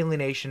youth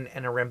alienation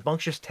and a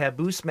rambunctious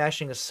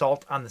taboo-smashing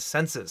assault on the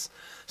senses.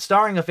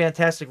 Starring a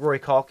fantastic Rory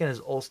Culkin as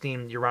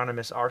Osteen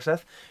Euronymous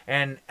Arseth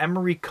and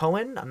Emery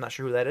Cohen, I'm not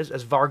sure who that is,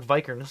 as Varg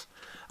Vikernes.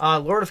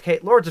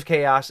 Lords of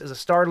Chaos is a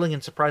startling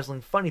and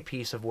surprisingly funny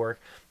piece of work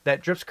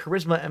that drips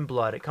charisma and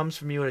blood. It comes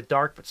from you in a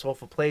dark but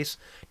soulful place,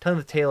 telling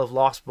the tale of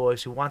lost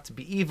boys who want to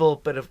be evil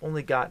but have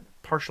only got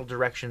partial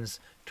directions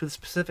to the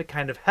specific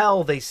kind of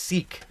hell they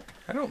seek.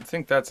 I don't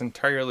think that's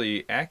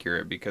entirely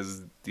accurate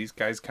because these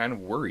guys kind of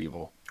were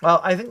evil.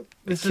 Well, I think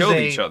this killed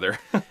each other.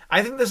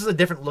 I think this is a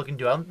different look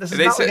into it. This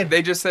is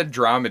they just said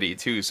dramedy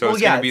too, so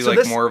it's going to be so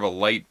more of a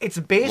light. It's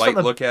based light on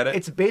the look at it.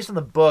 It's based on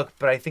the book,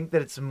 but I think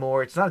that it's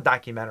not a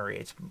documentary.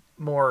 It's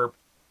more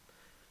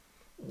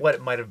what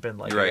it might have been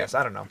like. Right. I guess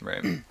I don't know.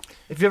 Right.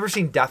 If you've ever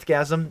seen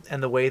Deathgasm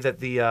and the way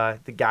that the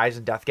guys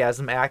in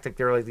Deathgasm act, like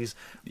they're like these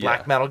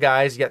black metal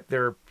guys, yet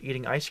they're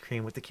eating ice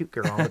cream with the cute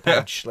girl on the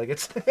bench. Like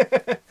it's.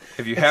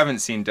 If you haven't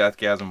seen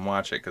Deathgasm,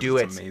 watch it because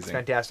it's amazing. It's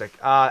fantastic.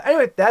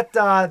 Anyway,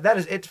 that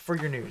is it for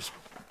your news.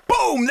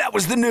 Boom! That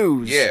was the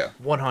news. Yeah.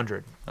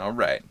 100. All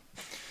right.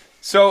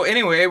 So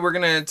anyway, we're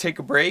gonna take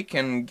a break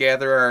and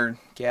gather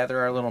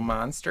our little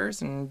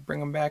monsters and bring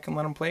them back and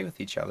let them play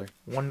with each other.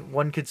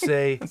 One could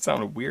say that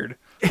sounded weird.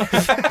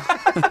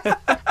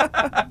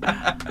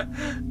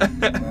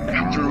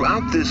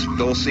 Throughout this,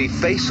 they'll see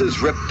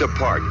faces ripped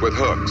apart with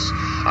hooks,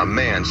 a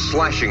man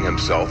slashing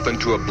himself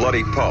into a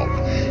bloody pulp,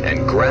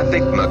 and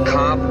graphic,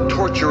 macabre,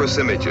 torturous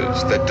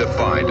images that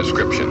defy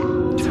description.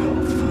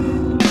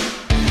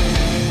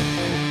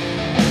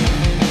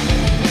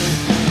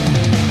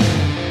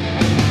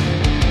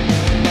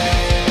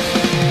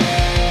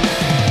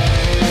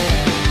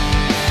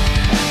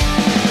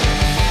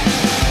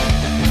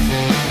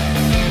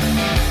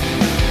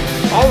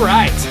 All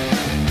right,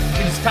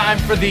 it's time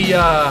for the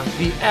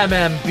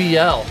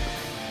MMBL.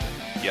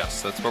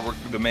 Yes, that's what we're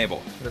the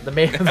Mabel. The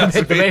Mabel.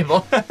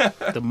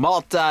 The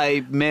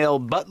multi-male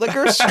butt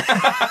lickers.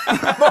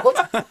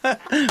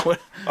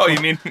 Oh,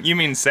 you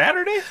mean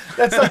Saturday?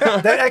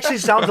 That actually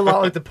sounds a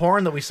lot like the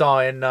porn that we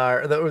saw in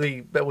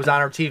that was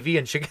on our TV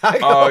in Chicago.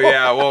 Oh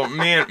yeah, well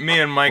me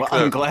and Mike.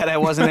 Well, I'm glad I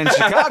wasn't in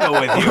Chicago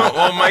with you.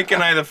 Well, Mike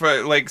and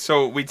I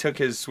so we took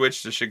his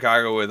Switch to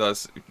Chicago with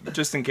us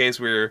just in case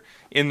we were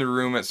in the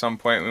room at some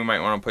point. We might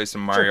want to play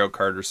some Mario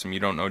Kart or some You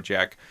Don't Know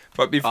Jack.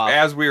 But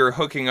as we were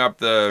hooking up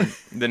the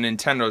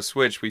Nintendo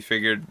Switch, we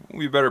figured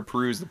we better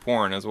peruse the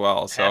porn as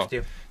well. So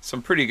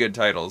some pretty good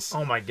titles.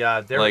 Oh my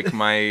God! Like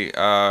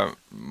my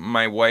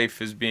my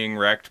wife is being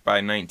wrecked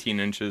by 19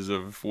 inches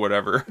of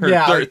whatever.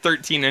 Yeah.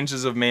 13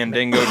 inches of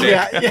Mandingo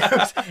dick.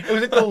 Yeah. It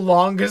was like the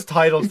longest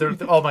titles.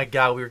 Oh my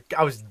god,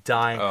 I was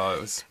dying. Oh,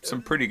 it was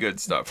some pretty good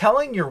stuff.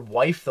 Telling your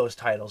wife those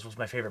titles was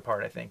my favorite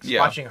part, I think. Yeah.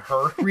 Watching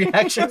her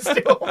reactions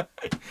to them.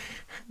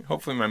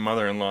 Hopefully my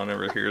mother-in-law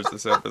never hears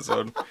this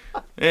episode.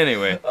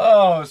 Anyway.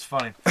 Oh, it was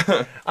funny.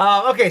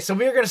 Okay, so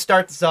we are going to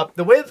start this up.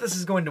 The way that this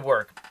is going to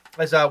work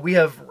is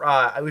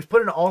we've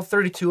put in all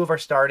 32 of our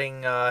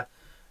starting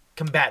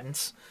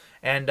combatants,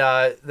 and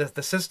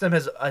the system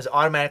has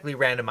automatically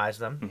randomized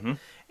them. Mm-hmm.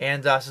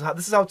 And so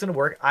this is how it's going to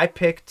work.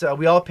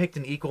 We all picked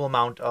an equal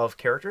amount of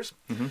characters.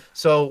 Mm-hmm.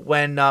 So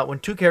when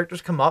 2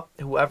 characters come up,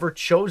 whoever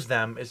chose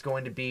them is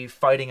going to be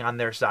fighting on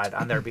their side,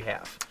 on their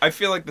behalf. I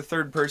feel like the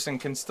third person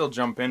can still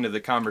jump into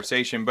the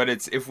conversation, but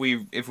it's if we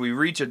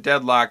reach a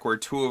deadlock where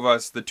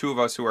the two of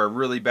us who are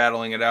really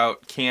battling it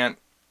out can't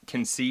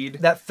concede,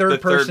 That the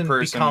third person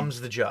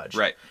becomes the judge.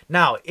 Right.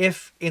 Now,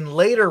 if in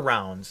later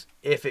rounds,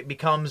 if it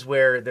becomes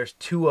where there's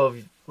 2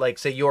 of, like,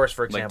 say yours,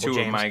 for example, two of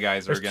James, my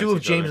guys are there's against 2 of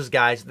each other. James's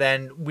guys,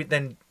 then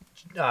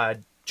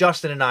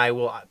Justin and I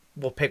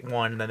will pick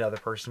one, and then the other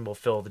person will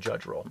fill the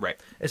judge role. Right.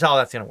 Is how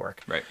that's going to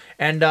work. Right.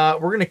 And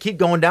we're going to keep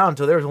going down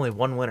until there's only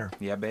one winner.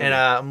 Yeah, baby. And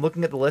I'm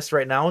looking at the list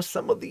right now.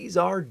 Some of these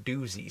are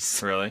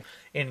doozies. Really?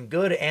 In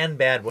good and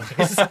bad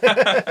ways.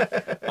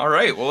 All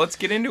right, well, let's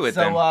get into it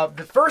then. So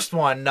the first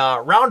one,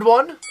 round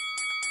 1,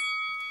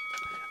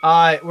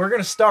 we're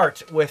going to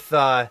start with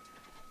a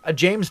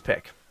James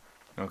pick.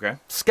 Okay.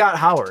 Scott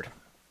Howard.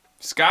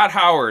 Scott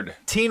Howard.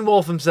 Teen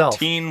Wolf himself.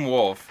 Teen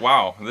Wolf.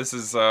 Wow, this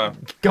is...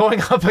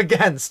 Going up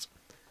against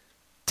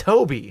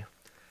Toby,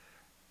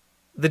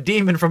 the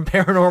demon from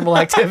Paranormal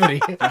Activity.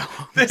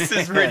 This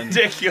is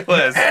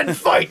ridiculous. And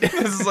fight.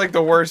 This is like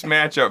the worst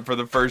matchup for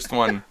the first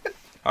one.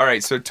 All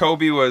right, so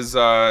Toby was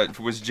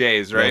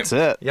Jay's, right? That's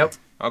it. Yep.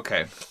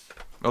 Okay.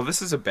 Well,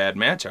 this is a bad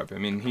matchup. I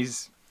mean,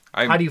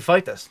 How do you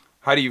fight this?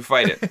 How do you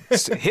fight it?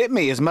 Hit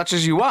me as much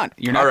as you want.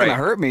 You're not All right. going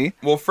to hurt me.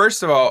 Well,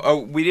 first of all, are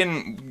we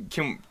going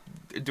to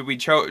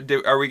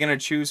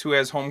choose who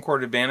has home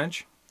court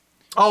advantage?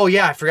 Oh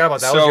yeah, I forgot about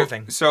that. That was your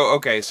thing.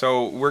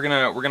 So we're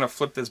gonna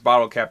flip this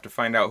bottle cap to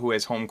find out who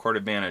has home court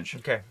advantage.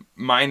 Okay.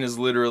 Mine is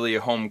literally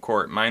a home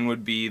court. Mine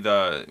would be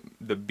the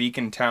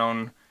Beacon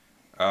Town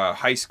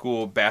high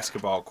school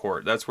basketball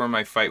court. That's where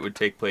my fight would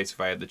take place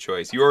if I had the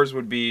choice. Yours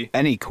would be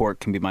Any court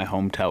can be my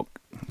home court.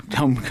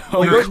 yours would be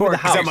the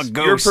Because I'm a house.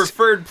 ghost. Your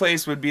preferred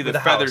place would be The the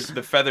house.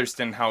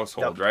 Featherston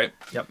household, Yep. right?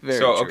 Yep. Very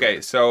so true.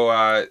 okay,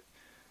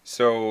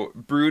 so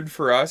Brood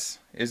for us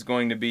is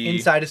going to be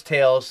Inside his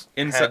tails,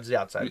 Inside- heads the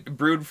outside.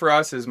 Brood for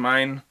us is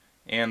mine,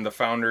 and the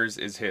Founders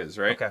is his,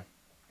 right? Okay.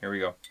 Here we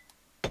go.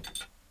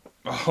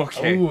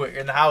 Okay. Ooh,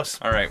 in the house.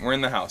 All right, we're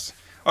in the house.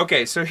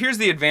 Okay, so here's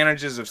the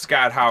advantages of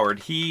Scott Howard.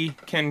 He's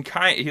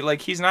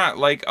not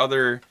like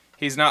other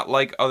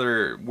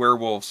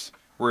werewolves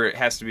where it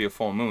has to be a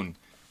full moon.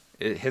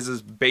 His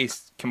is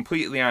based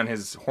completely on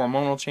his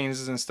hormonal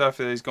changes and stuff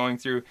that he's going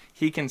through.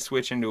 He can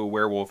switch into a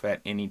werewolf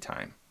at any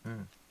time.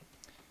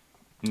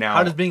 Now,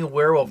 How does being a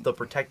werewolf though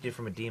protect you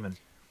from a demon?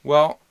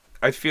 well,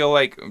 I feel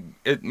like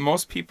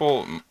most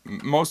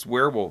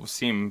werewolves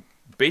seem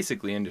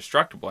basically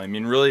indestructible. I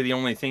mean, really, the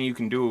only thing you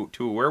can do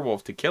to a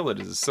werewolf to kill it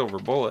is a silver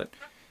bullet.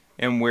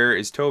 And where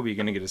is Toby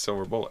going to get a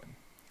silver bullet?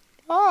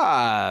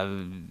 I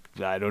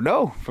don't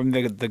know. From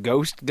the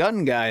ghost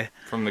gun guy.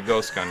 From the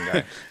ghost gun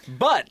guy.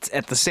 But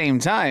at the same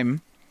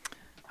time,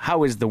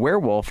 how is the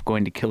werewolf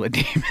going to kill a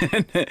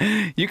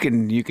demon? you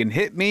can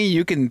hit me.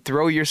 You can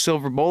throw your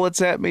silver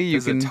bullets at me.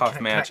 This is a tough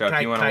matchup.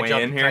 You want to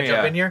weigh in here? Can I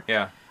jump in here?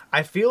 Yeah.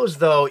 I feel as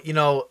though,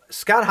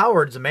 Scott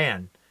Howard's a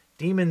man.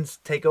 Demons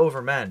take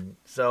over men.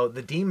 So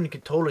the demon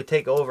could totally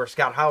take over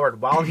Scott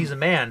Howard while he's a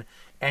man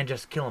and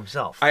just kill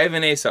himself. I have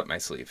an ace up my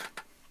sleeve.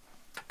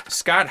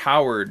 Scott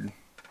Howard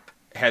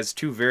has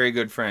 2 very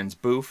good friends,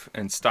 Boof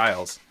and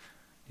Styles.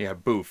 Yeah,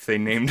 Boof. They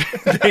named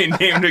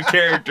a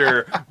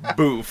character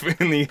Boof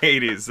in the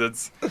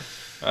 80s.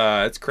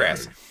 That's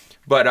crass.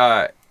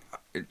 But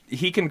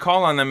he can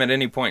call on them at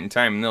any point in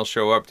time, and they'll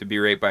show up to be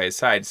right by his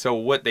side. So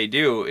what they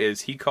do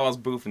is he calls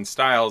Boof and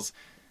Styles.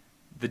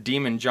 The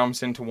demon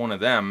jumps into one of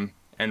them,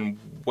 and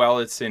while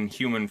it's in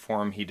human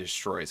form, he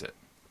destroys it.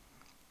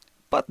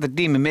 But the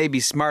demon may be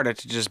smarter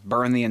to just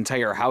burn the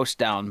entire house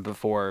down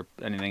before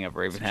anything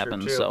ever even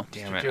happens. too. So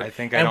Damn it! I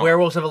think and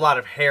werewolves have a lot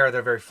of hair.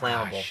 They're very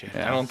flammable.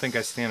 I don't think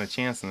I stand a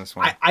chance in this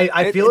one.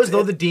 I feel as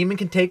though the demon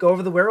can take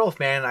over the werewolf,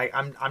 man.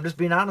 I'm just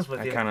being honest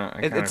with you.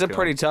 it's a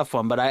pretty tough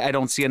one. But I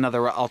don't see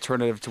another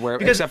alternative to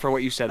Because except for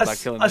what you said about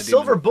killing the a demon.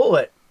 silver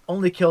bullet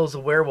only kills a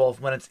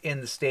werewolf when it's in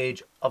the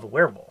stage of a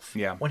werewolf.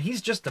 Yeah. When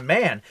he's just a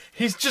man,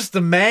 he's just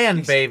a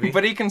man, baby.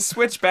 But he can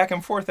switch back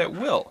and forth at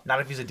will. Not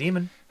if he's a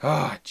demon.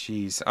 Oh,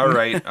 jeez. All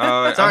right.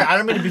 Sorry, I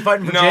don't mean to be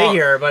fighting for Jay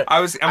here, but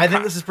I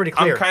think this is pretty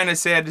clear. I'm kind of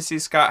sad to see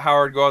Scott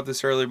Howard go out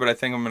this early, but I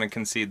think I'm going to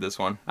concede this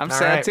one. I'm All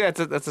sad right.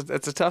 too. It's a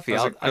toughie.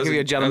 I'll give you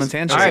a gentleman's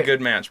handshake. That's a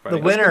good match, buddy.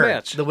 The That's a good winner,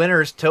 match. the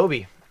winner is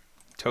Toby.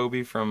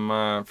 Toby from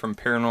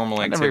Paranormal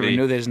I Activity. never even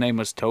knew that his name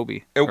was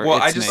Toby.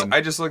 Well, its name.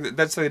 I just looked at,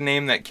 that's the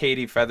name that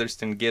Katie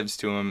Featherston gives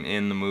to him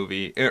in the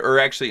movie, or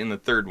actually in the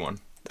third one.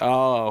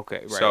 Oh,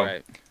 okay,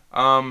 right.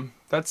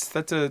 That's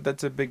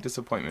a big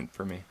disappointment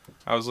for me.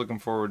 I was looking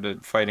forward to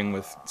fighting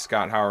with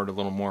Scott Howard a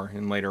little more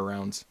in later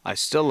rounds. I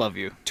still love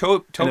you.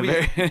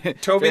 Toby's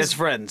Best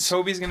friends.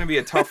 Toby's gonna be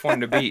a tough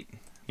one to beat.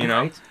 You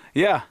know? Right.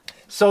 Yeah.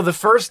 So the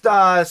first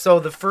battle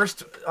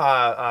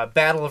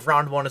of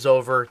round 1 is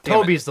over.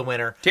 Toby's the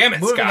winner. Damn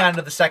it, Moving Scott. on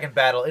to the second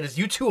battle, it is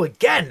you two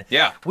again.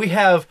 Yeah. We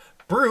have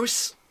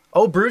Bruce,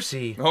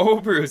 Brucey,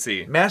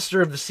 Brucey.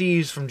 Master of the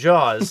Seas from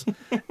Jaws,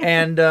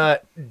 and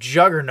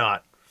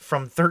Juggernaut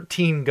from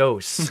 13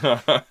 Ghosts.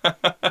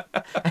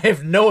 I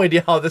have no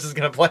idea how this is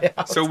going to play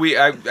out. So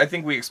I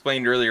think we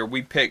explained earlier,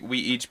 we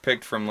each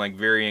picked from like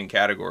varying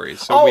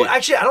categories. So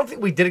actually, I don't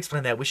think we did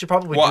explain that. We should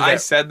probably do that. I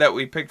said that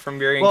we picked from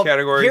varying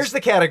categories. Here's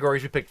the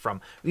categories we picked from.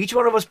 Each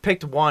one of us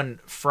picked one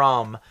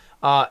from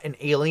an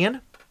alien,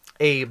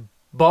 a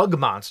bug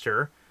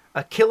monster,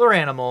 a killer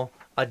animal,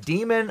 a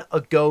demon,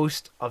 a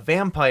ghost, a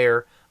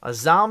vampire, a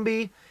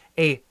zombie,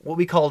 what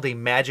we called a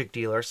magic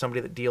dealer,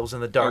 somebody that deals in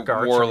the dark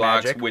arts,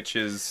 warlocks, or magic.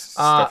 witches,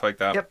 stuff like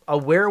that. Yep, a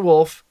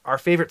werewolf, our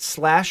favorite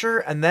slasher,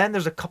 and then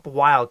there's a couple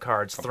wild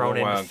cards thrown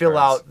in to fill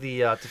out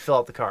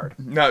the card.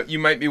 Now you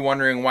might be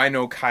wondering why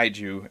no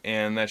kaiju,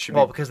 and that should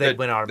because they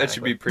win automatically. That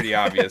should be pretty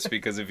obvious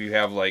because if you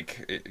have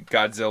like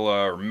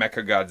Godzilla or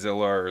Mecha Godzilla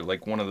or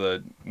like one of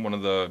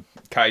the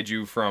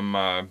kaiju from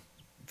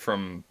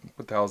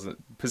what the hell is it?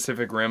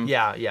 Pacific Rim.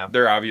 Yeah.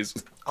 They're obvious.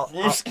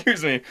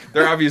 Excuse me.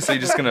 They're obviously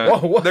just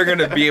they're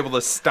gonna be able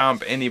to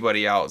stomp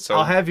anybody out. So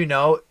I'll have you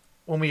know,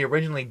 when we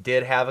originally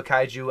did have a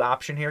kaiju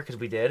option here, because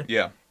we did.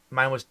 Yeah.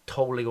 Mine was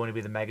totally going to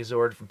be the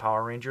Megazord from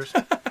Power Rangers.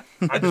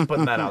 I'm just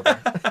putting that out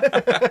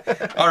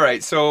there. All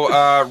right. So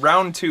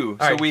round 2.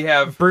 So we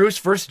have Bruce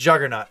versus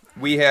Juggernaut.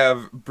 We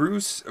have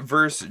Bruce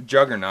versus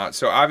Juggernaut.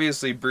 So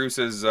obviously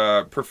Bruce's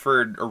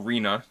preferred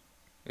arena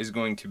is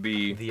going to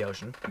be the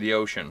ocean. The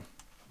ocean.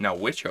 Now,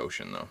 which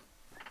ocean though?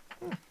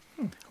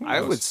 I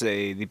would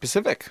say the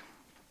Pacific.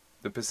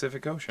 The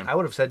Pacific Ocean. I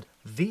would have said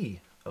the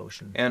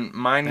ocean. And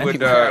mine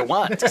would. Anywhere I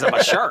want, because I'm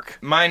a shark.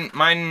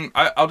 Mine.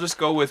 I'll just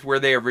go with where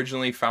they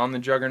originally found the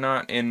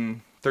Juggernaut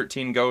in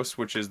 13 Ghosts,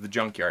 which is the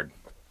junkyard.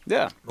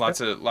 Yeah. Lots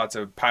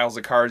of piles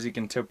of cars he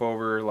can tip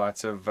over.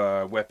 Lots of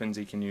weapons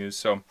he can use.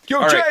 So.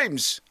 Yo,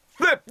 James,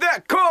 flip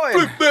that coin.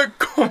 Flip that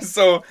coin.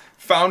 So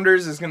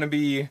Founders is going to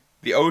be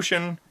the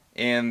ocean,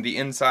 and the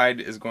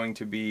inside is going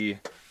to be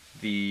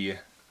the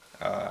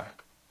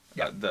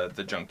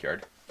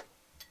junkyard.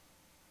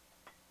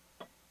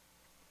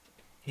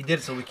 He did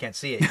it so we can't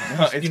see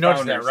it. You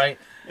noticed that, right?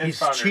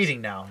 He's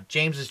cheating now.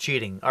 James is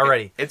cheating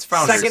already. It's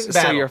Founders. Second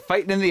battle. So you're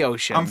fighting in the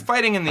ocean. I'm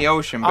fighting in the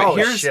ocean, but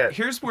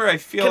here's where I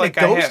feel like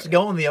a ghost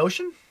go in the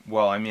ocean?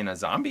 Well, I mean, a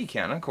zombie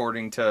can,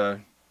 according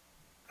to.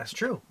 That's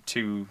true.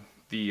 To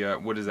the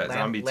what is that?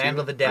 Zombie 2? Land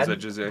of the Dead.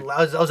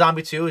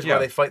 Zombie 2 is where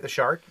they fight the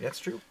shark. That's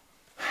true.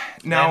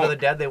 Now, Land of the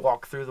Dead, they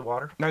walk through the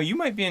water. Now, you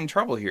might be in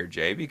trouble here,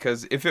 Jay,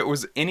 because if it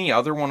was any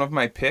other one of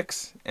my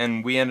picks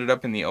and we ended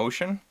up in the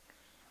ocean,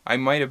 I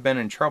might have been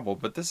in trouble.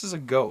 But this is a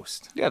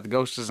ghost. Yeah, the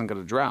ghost isn't going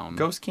to drown.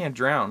 Ghost can't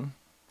drown.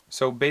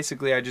 So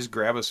basically, I just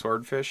grab a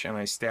swordfish and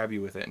I stab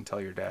you with it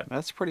until you're dead.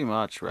 That's pretty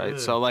much right.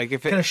 So like,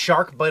 if can a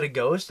shark bite a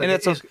ghost?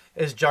 Like, and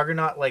is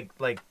Juggernaut like?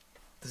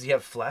 Does he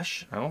have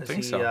flesh? I don't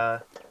think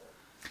so.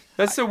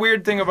 That's the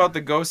weird thing about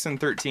the ghosts in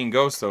 13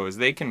 Ghosts, though, is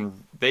they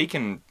can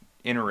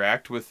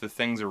interact with the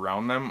things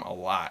around them a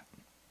lot.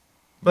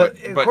 But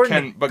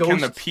can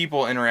the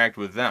people interact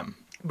with them?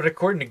 But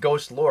according to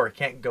ghost lore,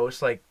 can't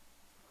ghosts like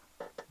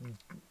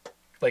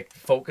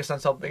focus on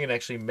something and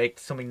actually make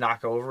something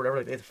knock over or whatever?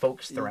 Like, they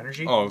focus their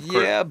energy. Oh,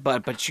 yeah,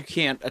 but you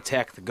can't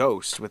attack the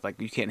ghost with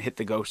you can't hit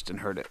the ghost and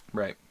hurt it.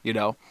 Right. You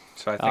know.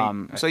 So I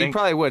think. You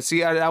probably would.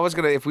 See, I was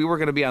gonna, if we were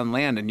gonna be on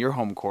land in your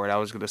home court, I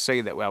was gonna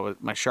say that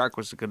my shark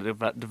was gonna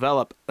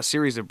develop a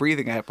series of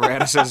breathing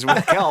apparatuses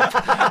with kelp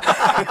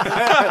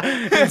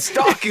and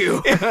stalk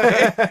you.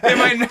 It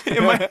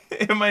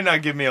might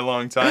not give me a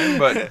long time,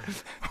 but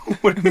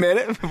what, a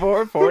minute,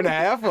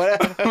 4.5,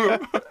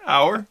 what?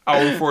 hour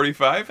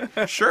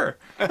 45, sure.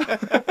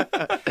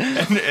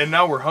 and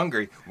now we're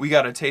hungry. We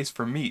got a taste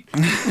for meat.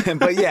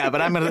 I'm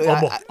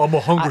a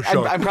hungry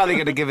shark. I'm probably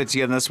gonna give it to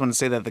you on this one and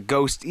say that the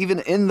ghost, even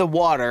in the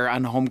water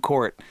on home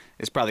court,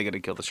 is probably gonna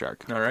kill the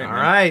shark. All right. All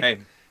right. Hey,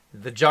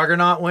 the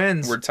Juggernaut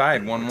wins. we're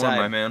tied 1-1,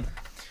 my man.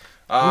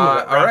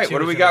 All right, what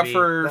do we got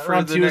for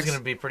round the 2 next? is going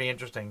to be pretty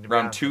interesting.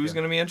 Round 2 is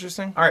going to be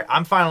interesting? All right,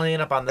 I'm finally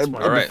in up on this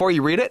one. And before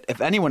you read it, if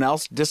anyone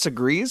else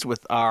disagrees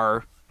with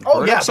our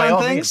verdicts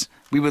on things,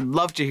 we would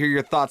love to hear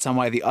your thoughts on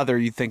why the other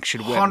you think should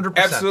win. 100%.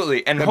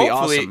 Absolutely, and That'd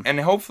hopefully, be awesome. and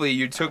hopefully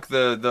you took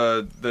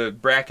the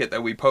bracket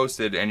that we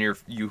posted and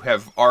you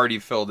have already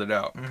filled it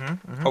out.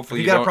 Hopefully,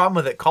 if you got a problem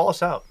with it, call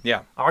us out.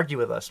 Yeah, argue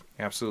with us.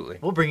 Absolutely,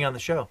 we'll bring you on the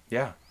show.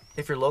 Yeah,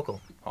 if you're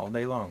local, all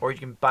day long, or you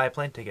can buy a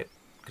plane ticket.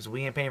 Because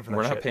we ain't paying for that.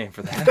 We're not paying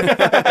for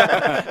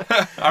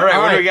that. All right,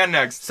 what do we got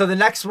next? So the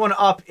next one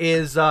up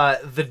is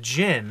the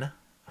Djinn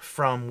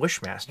from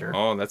Wishmaster.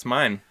 Oh, that's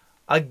mine.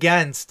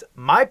 against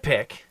my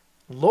pick,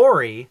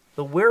 Lori,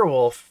 the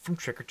werewolf from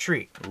Trick or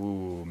Treat.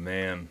 Ooh,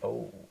 man.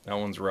 Oh. That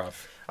one's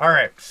rough. All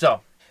right,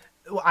 so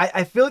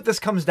I feel like this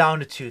comes down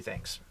to two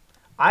things.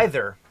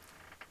 Either,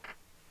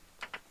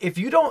 if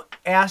you don't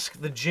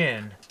ask the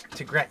djinn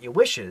to grant you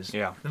wishes,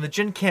 Yeah. then the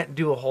djinn can't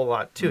do a whole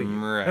lot to you.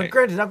 Right.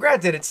 Now,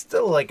 granted, it's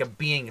still like a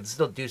being and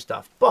still do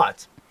stuff,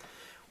 but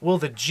will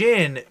the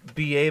djinn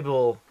be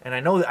able, and I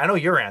know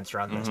your answer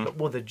on this, but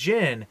will the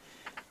djinn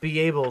be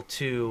able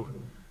to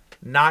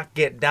not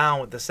get down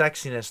with the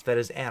sexiness that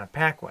is Anna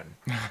Paquin?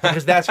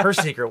 Because that's her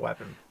secret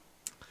weapon.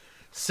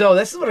 So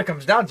this is what it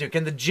comes down to.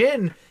 Can the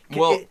djinn...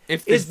 Well,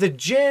 if the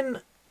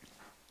djinn...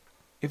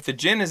 If the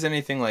djinn is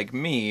anything like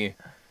me,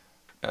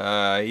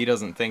 he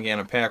doesn't think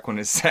Anna Paquin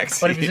is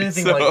sexy. But if he's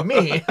anything like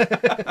me,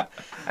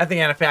 I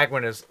think Anna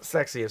Paquin is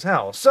sexy as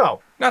hell.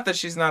 So... Not that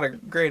she's not a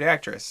great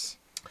actress.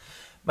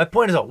 My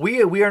point is,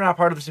 we are not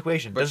part of this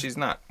equation. But she's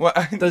not. What?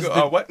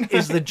 What?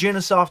 Is the djinn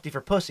a softie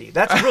for pussy?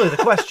 That's really the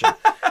question.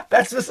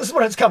 This is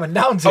what it's coming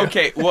down to.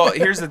 Okay, well,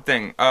 here's the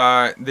thing.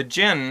 The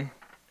djinn,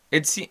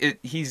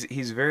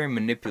 he's very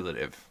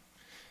manipulative.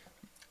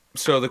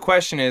 So the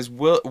question is,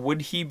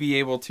 would he be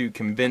able to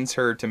convince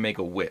her to make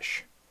a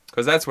wish?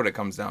 Because that's what it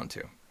comes down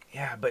to.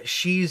 Yeah, but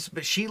she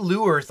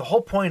lures. The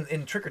whole point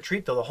in Trick or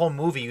Treat, though, the whole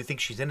movie, you think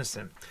she's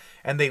innocent,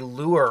 and they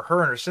lure her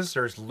and her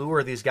sisters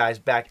lure these guys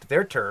back to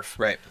their turf,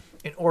 Right.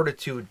 in order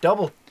to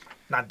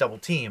not double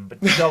team,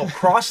 but double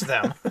cross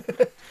them,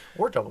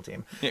 or double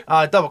team,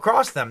 double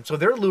cross them. So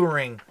they're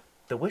luring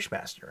the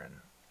Wishmaster in.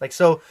 Like,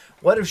 so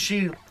what if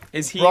she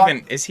is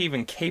he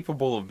even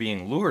capable of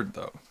being lured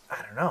though?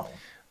 I don't know.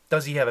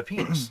 Does he have a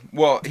penis?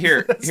 Well,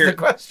 here the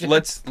question.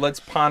 Let's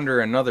ponder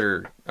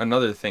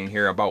another thing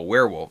here about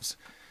werewolves.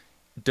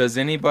 Does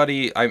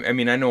anybody? I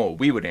mean, I know what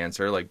we would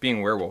answer. Like, being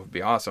a werewolf would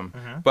be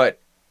awesome, but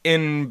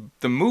in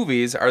the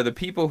movies, are the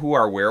people who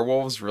are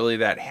werewolves really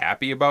that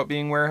happy about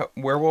being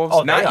werewolves?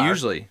 Oh, not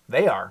usually.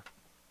 They are.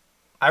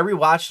 I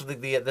rewatched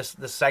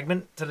this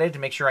segment today to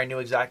make sure I knew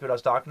exactly what I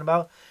was talking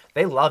about.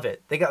 They love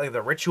it. They got like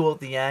the ritual at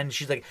the end.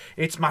 She's like,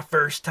 "It's my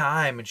first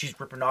time," and she's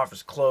ripping off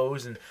his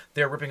clothes, and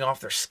they're ripping off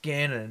their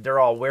skin, and they're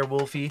all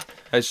werewolfy.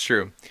 That's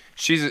true.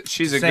 She's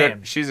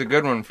a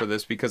good one for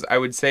this, because I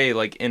would say,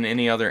 like, in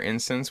any other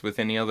instance with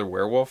any other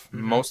werewolf,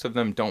 most of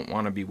them don't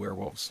want to be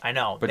werewolves. I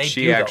know, but they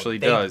she do, actually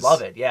does. They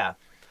love it, yeah.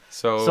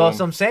 So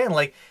I'm saying,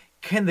 like,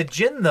 can the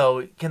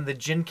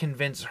djinn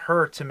convince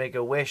her to make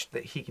a wish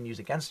that he can use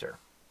against her?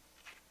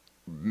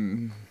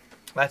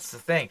 That's the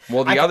thing.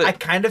 Well, I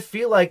kind of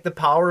feel like the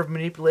power of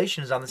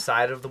manipulation is on the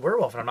side of the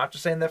werewolf, and I'm not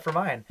just saying that for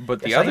mine.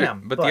 But yes,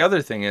 the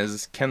other thing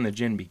is, can the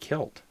djinn be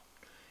killed?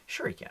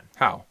 Sure he can.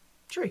 How?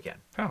 Sure he can.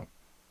 How?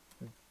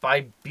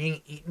 By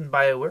being eaten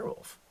by a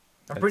werewolf.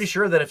 I'm pretty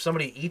sure that if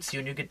somebody eats you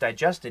and you get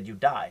digested, you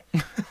die.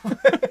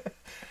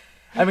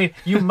 I mean,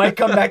 you might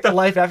come back to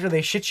life after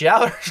they shit you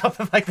out or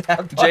something like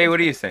that. But... Jay, what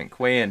do you think?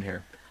 Weigh in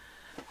here.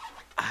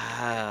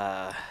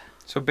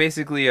 So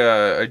basically,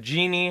 a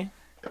genie,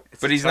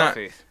 but he's not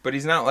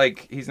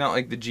like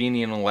the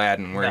genie in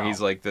Aladdin, where he's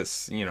like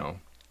this,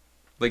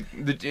 like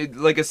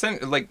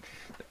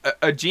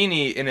a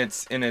genie in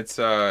its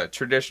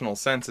traditional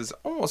sense is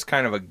almost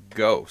kind of a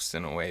ghost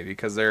in a way,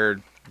 because they're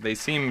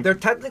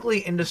technically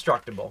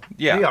indestructible.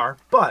 Yeah, they are.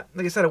 But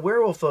like I said, a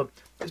werewolf, though,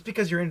 just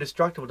because you're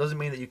indestructible doesn't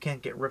mean that you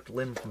can't get ripped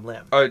limb from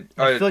limb. I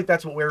feel like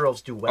that's what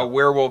werewolves do well. A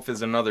werewolf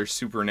is another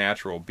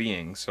supernatural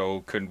being. So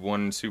could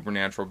one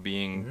supernatural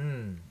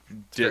being,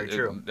 very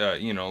true.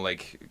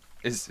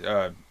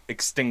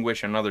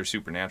 Extinguish another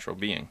supernatural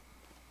being?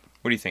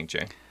 What do you think,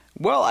 Jay?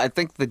 Well, I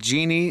think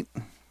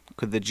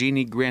could the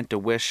genie grant a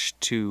wish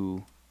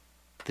to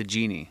the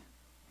genie?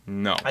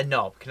 No. I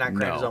know. Cannot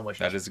grant his own wishes.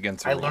 That is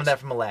against the rules. rules. I learned that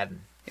from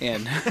Aladdin.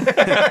 And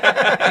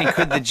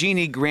could the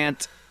genie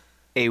grant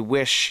a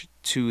wish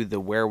to the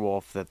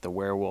werewolf that the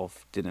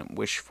werewolf didn't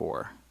wish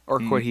for? Or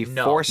could he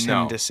force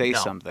him to say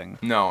something?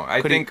 No,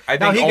 I think he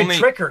only could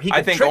trick her.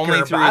 I think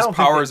only through his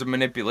powers of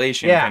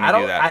manipulation can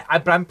he do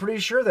that. But I'm pretty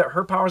sure that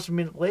her powers of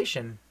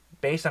manipulation,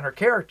 based on her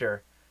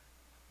character,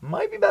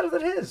 might be better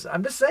than his.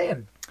 I'm just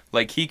saying.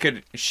 Like she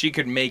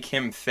could make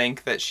him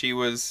think that she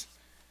was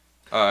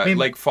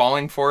like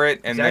falling for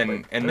it, and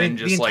then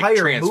just like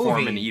transform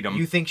movie, and eat him.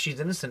 You think she's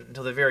innocent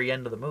until the very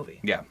end of the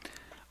movie. Yeah.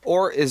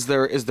 Or is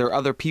there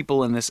other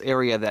people in this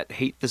area that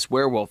hate this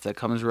werewolf that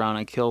comes around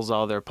and kills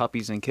all their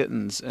puppies and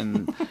kittens,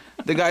 and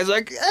the guy's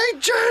like, "Hey,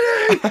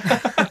 Jenny,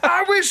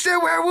 I wish that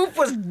werewolf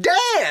was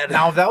dead."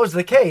 Now, if that was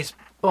the case,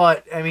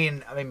 but I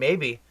mean,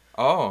 maybe.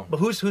 Oh. But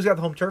who's got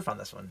the home turf on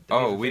this one?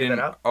 We didn't.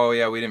 That out? Oh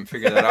yeah, we didn't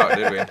figure that out,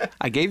 did we?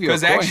 I gave you a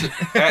coin.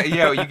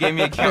 Actually, you gave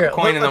me a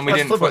coin, and then we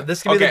didn't. Flip it.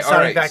 This could be the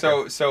deciding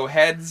factor. So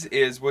heads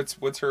is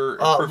what's her?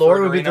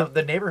 Laura would be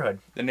the neighborhood.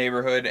 The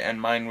neighborhood,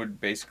 and mine would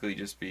basically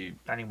just be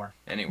anywhere.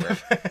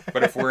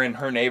 But if we're in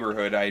her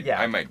neighborhood,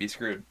 I might be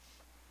screwed.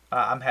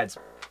 I'm heads.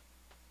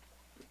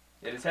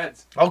 It is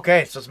heads.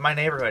 Okay, so it's my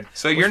neighborhood.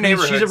 So your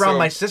neighborhood. She's around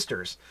my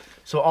sisters.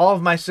 So all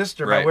of my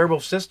my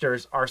werewolf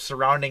sisters, are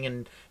surrounding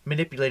and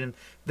manipulating.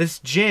 This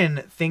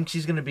djinn thinks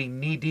she's going to be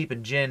knee deep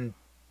in djinn.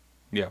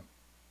 Yeah.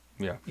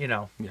 You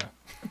know. Yeah.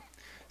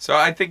 So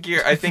I think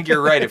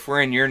you're right. If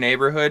we're in your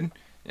neighborhood,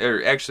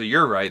 or actually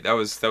you're right. That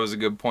was a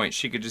good point.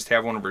 She could just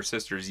have one of her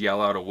sisters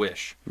yell out a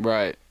wish.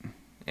 Right.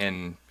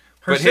 And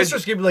Her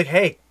sister's gonna be like,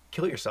 "Hey,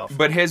 kill yourself."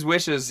 But his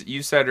wishes,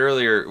 you said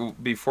earlier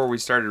before we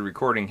started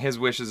recording, his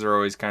wishes are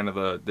always kind of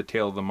the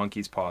tail of the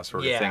monkey's paw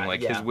sort of thing.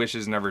 Like his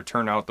wishes never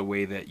turn out the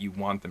way that you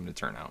want them to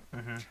turn out.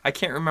 Mm-hmm. I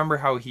can't remember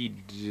how he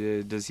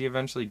did. Does he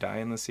eventually die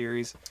in the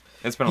series?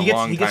 It's been a long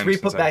time. He gets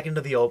re-put back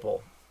into the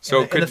opal.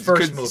 So in the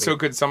first movie. So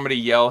could somebody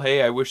yell,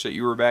 "Hey, I wish that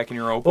you were back in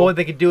your opal"? Well, what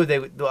they could do,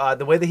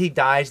 the way that he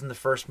dies in the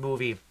first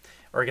movie,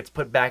 or gets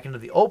put back into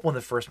the opal in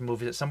the first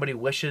movie, is that somebody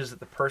wishes that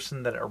the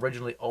person that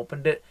originally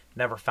opened it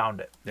never found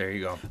it. There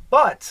you go.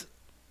 But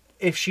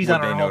if she's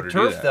Would on her home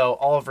turf, though,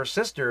 all of her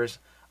sisters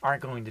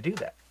aren't going to do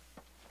that.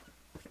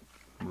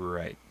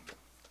 Right.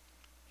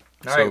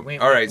 All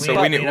right.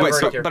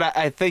 But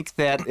I think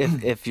that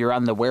if you're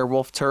on the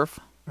werewolf turf,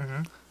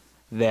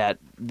 that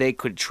they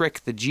could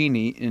trick the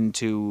genie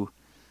into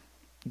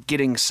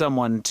getting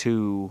someone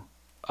to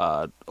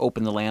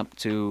open the lamp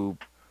to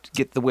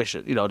get the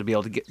wishes, to be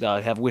able to get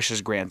have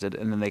wishes granted,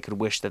 and then they could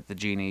wish that the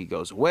genie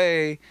goes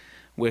away,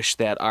 wish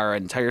that our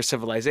entire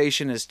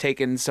civilization is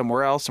taken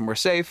somewhere else, somewhere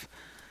safe,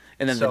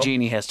 and then the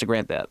genie has to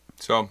grant that.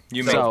 So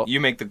you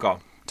make the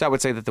call. So I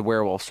would say that the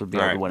werewolves would be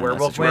able to win.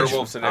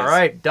 Werewolves it is. All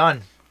right,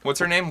 done. What's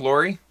her name?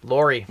 Lori.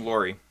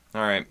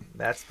 All right.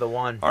 That's the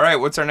one. All right.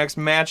 What's our next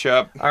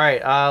matchup? All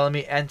right. Let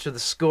me enter the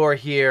score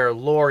here.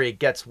 Lori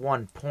gets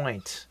 1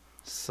 point.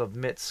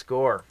 Submit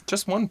score.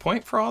 Just 1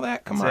 point for all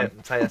that? Come on.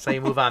 That's how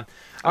you move on.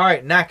 All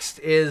right. Next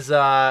is two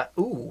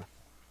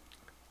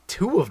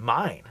of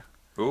mine.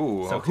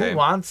 Ooh. So okay. who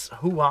wants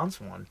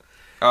one?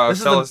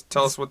 Tell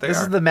us what they are.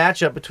 This is the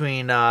matchup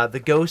between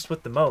the ghost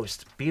with the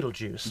most,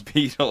 Beetlejuice,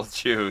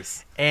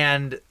 Beetlejuice,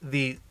 and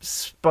the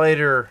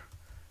spider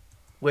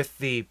with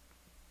the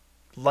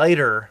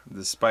lighter,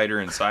 the spider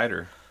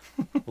insider,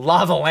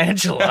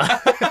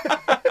 Lavalantula.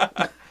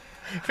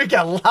 We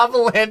got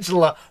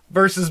Lavalantula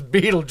versus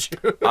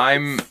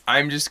Beetlejuice.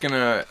 I'm just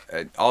gonna.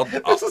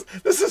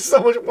 This is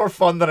so much more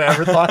fun than I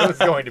ever thought it was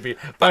going to be.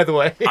 By the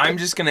way, I'm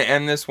just gonna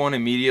end this one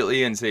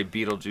immediately and say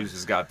Beetlejuice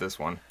has got this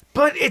one.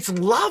 But it's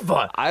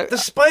lava. The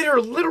spider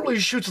literally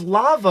shoots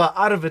lava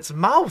out of its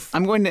mouth.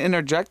 I'm going to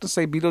interject and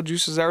say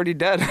Beetlejuice is already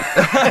dead.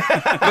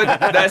 But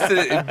that's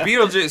the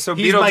Beetlejuice. So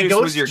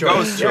Beetlejuice was your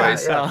ghost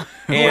choice. Yeah.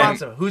 Who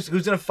wants him? Who's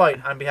going to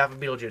fight on behalf of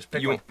Beetlejuice?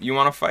 Pick one. You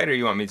want to fight or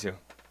you want me to?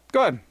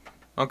 Go ahead.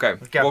 Okay.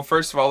 Well,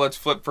 first of all, let's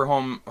flip for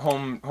home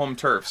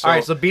turf. So, all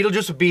right. So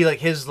Beetlejuice would be like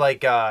his I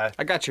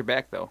got your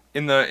back though.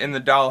 In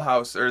the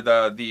dollhouse or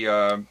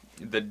the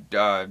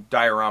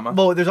diorama.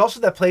 Well, there's also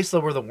that place though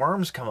where the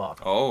worms come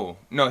up. Oh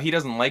no, he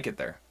doesn't like it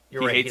there.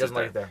 You're right. He doesn't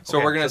like it there. So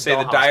we're gonna say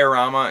the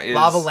diorama is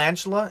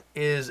Lavalantula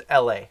is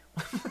L.A.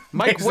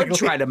 Mike would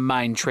try to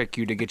mind trick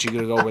you to get you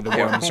to go where the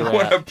worms are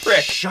What at. a prick!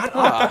 Shut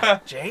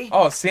up, Jay.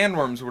 Oh,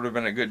 sandworms would have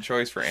been a good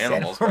choice for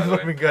animals. Sandworms would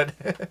have been good.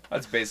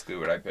 That's basically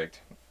what I picked.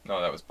 No,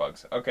 that was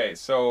bugs. Okay,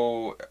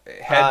 so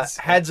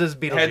heads is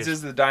Beetlejuice. Heads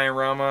is the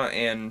diorama,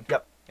 and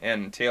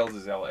tails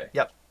is L.A.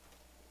 Yep.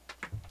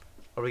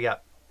 What do we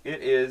got?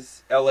 It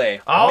is L.A.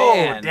 Oh,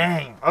 man.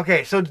 dang.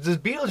 Okay, so does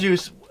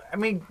Beetlejuice... I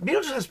mean,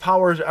 Beetlejuice has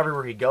powers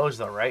everywhere he goes,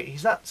 though, right?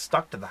 He's not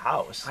stuck to the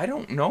house. I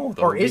don't know,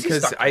 though. Or is he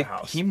stuck to the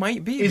house? He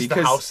might be. Is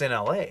the house in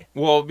L.A.?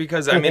 Well,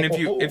 because, I mean,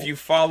 if you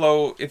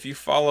follow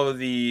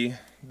the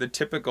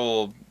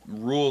typical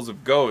rules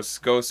of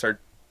ghosts are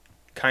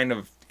kind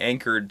of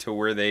anchored to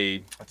where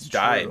they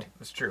died.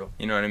 That's true.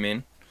 You know what I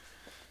mean?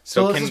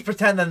 So let's just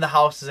pretend then the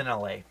house is in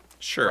L.A.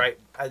 Sure. Right?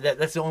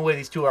 That's the only way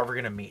these two are ever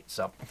going to meet,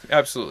 so...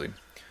 Absolutely.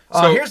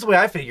 So here's the way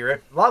I figure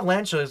it.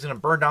 Lavalantula is going to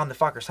burn down the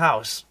fucker's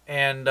house,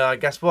 and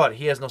guess what?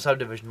 He has no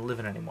subdivision to live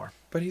in anymore.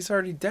 But he's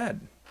already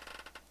dead.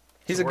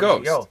 He's so a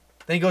ghost. Go?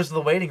 Then he goes to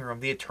the waiting room,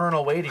 the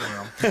eternal waiting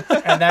room,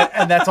 and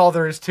that's all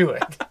there is to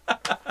it.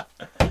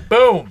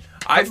 Boom.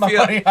 I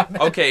feel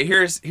okay.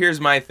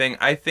 Here's my thing.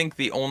 I think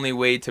the only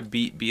way to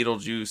beat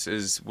Beetlejuice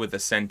is with a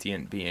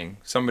sentient being,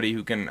 somebody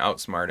who can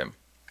outsmart him.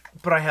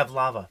 But I have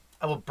lava.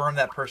 I will burn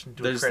that person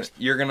to a crisp.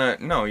 You're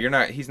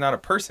not. He's not a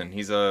person.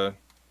 He's a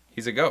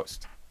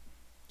ghost.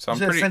 So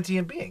He's a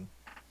sentient being.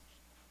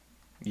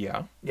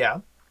 Yeah. Yeah.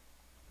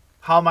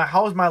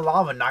 How is my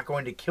lava not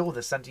going to kill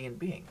the sentient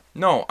being?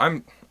 No,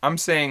 I'm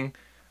saying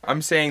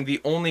the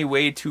only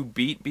way to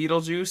beat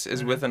Beetlejuice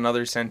is with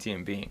another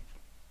sentient being.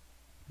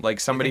 Like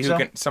somebody who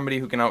can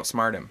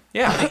outsmart him.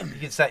 Yeah.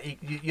 You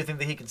think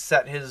that he could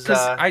set his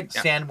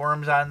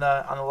sandworms on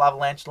the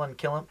Lavalantula and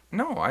kill him?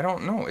 No, I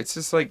don't know. It's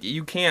just like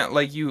you can't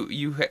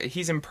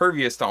he's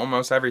impervious to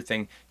almost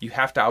everything. You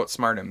have to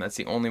outsmart him. That's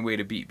the only way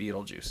to beat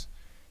Beetlejuice.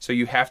 So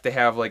you have to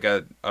have like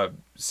a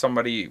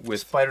somebody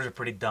with spiders are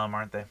pretty dumb,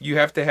 aren't they? You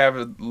have to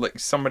have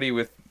somebody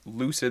with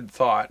lucid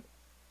thought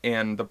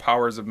and the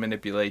powers of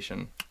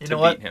manipulation to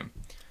beat him.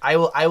 I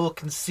will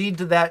concede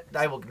to that.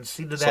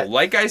 So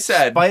like I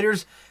said,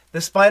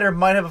 the spider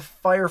might have a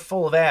fire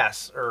full of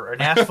ass, or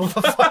an ass full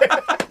of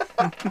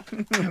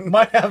fire.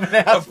 Might have an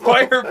ass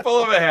fire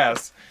full of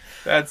ass.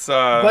 That's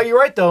But you're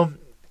right though.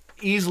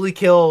 easily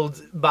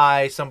killed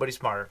by somebody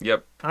smarter.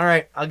 Yep. All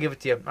right, I'll give it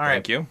to you. All right.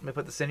 Thank you. Let me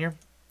put this in here.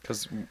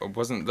 Because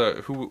wasn't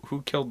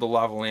who killed the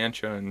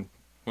Lavalancha, and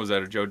was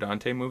that a Joe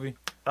Dante movie?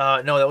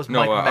 No, that was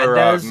No, Mike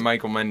Mendez.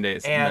 Michael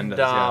Mendez. And Mendez,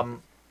 yeah.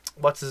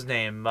 what's his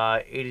name?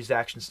 80s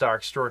action star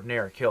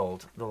extraordinaire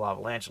killed the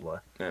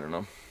Lavalantula. I don't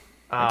know.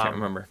 I can't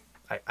remember.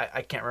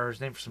 I can't remember his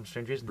name for some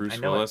strange reason. Bruce I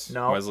know Willis, it.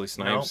 No, Wesley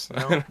Snipes.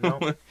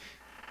 No.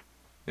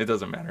 It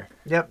doesn't matter.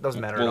 Yep, doesn't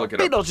matter. We'll at all. look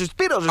it up.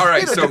 Beetlejuice. All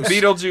right, so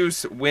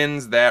Beetlejuice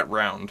wins that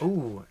round.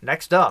 Ooh,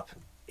 next up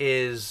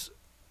is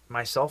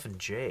myself and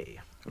Jay.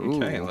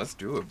 Okay, let's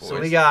do it, boys. So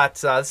we got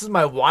this is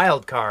my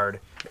wild card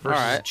versus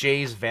right.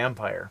 Jay's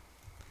vampire.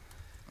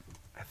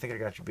 I think I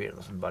got you beat on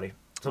this one, buddy.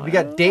 So we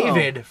got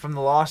David from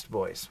the Lost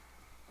Boys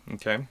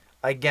Okay.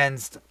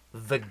 against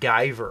the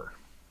Guyver.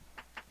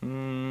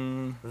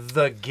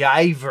 The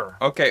Guyver.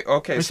 Okay.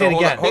 me So say it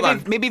again. hold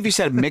on. Maybe if you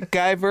said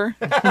MacGyver,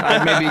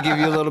 I'd maybe give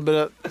you a little bit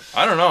of.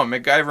 I don't know.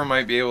 MacGyver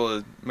might be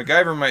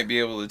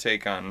able to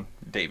take on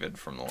David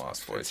from the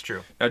Lost Boys. It's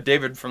true. Now,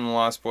 David from the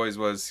Lost Boys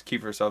was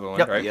Kiefer Sutherland,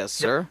 Yep. right? Yes,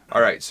 sir.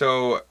 All right.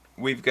 So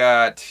we've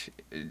got.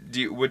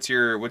 What's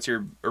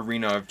your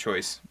arena of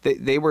choice?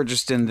 They were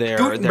just in their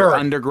Gutenberg.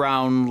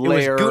 underground It was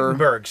lair.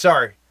 Gutenberg.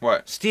 Sorry,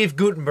 What? Steve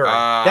Gutenberg.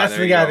 Ah, That's there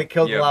the you guy go. that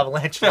killed Yep. the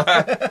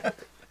Lavalantula.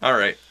 All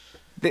right.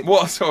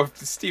 Well, so if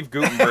Steve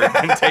Gutenberg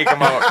can take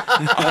him out,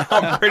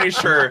 I'm pretty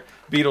sure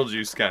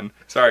Beetlejuice can.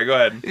 Sorry, go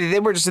ahead.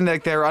 They were just in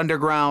like their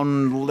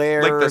underground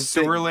lair. Like the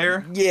sewer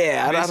lair?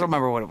 Yeah, I don't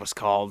remember what it was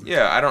called.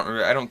 Yeah, I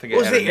don't think it What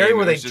was had a the area name.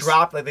 where It they was just-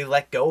 dropped, like they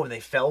let go and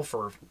they fell for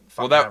Well,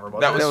 fucking that ever,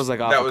 wasn't was it? was like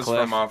off that a was cliff.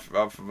 from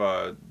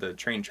off the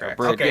train tracks.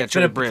 bridge. Okay, Yeah, it's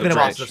been a bridge.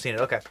 while since I've seen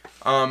it. Okay.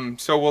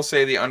 So we'll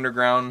say the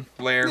underground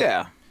lair.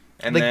 Yeah.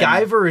 And The then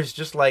Guyver is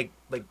just like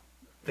the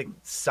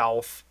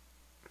south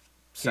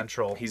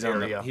central he's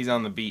area.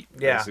 on the beat,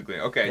 Yeah. basically.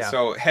 Okay, Yeah.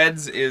 so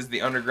heads is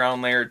the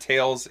underground lair,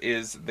 tails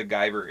is the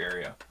Guyver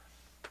area.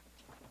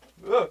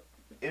 Look,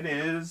 it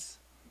is.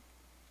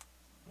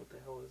 What the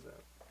hell is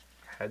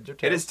that? Heads or It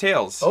tails? is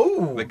tails.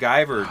 Oh. The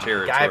Guyver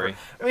territory. Guyver.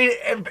 I mean,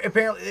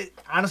 apparently,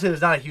 honestly,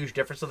 there's not a huge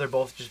difference. So they're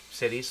both just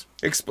cities.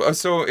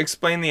 So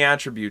explain the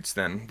attributes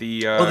then.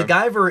 The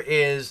Guyver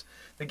is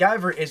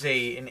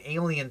an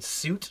alien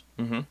suit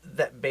Mm-hmm.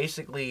 that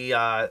basically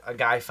a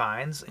guy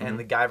finds, and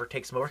the Guyver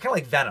takes him over. Kind of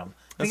like Venom.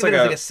 That's Think like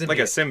of it as a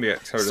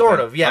symbiote sort of. Sort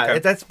thing. of, yeah. Okay.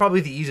 That's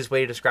probably the easiest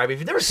way to describe it. If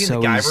you've never seen the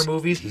Guyver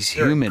movies, He's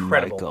they're human,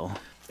 incredible. Michael.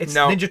 It's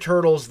Now- Ninja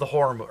Turtles, the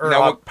horror movie, or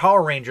Now what-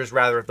 Power Rangers,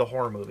 rather, the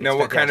horror movie. Now,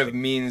 It's what kind of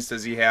fantastic. means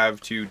does he have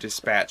to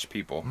dispatch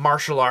people?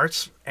 Martial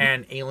arts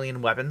and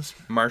alien weapons.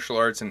 Martial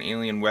arts and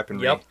alien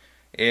weaponry.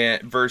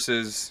 Yep.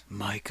 Versus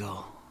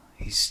Michael.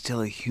 He's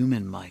still a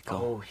human, Michael.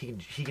 Oh, he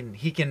can.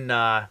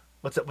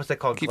 What's that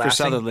called? Kiefer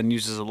Glassing? Sutherland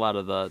uses a lot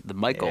of the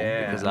Michael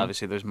Yeah. because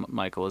obviously there's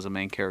Michael as a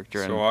main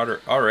character. so and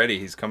already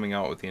he's coming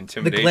out with the The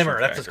intimidation. glimmer.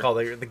 That's what's factor.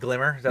 called. The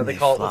glimmer. Is that what they They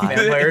call it with fly.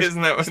 vampires?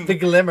 Isn't that what- the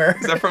glimmer?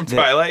 Is that from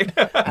Twilight?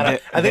 I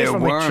think it's they're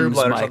from like True worms,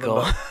 Blood or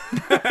Michael.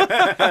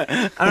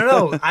 something. I don't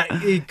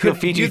know. Could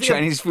feed do you think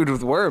Chinese food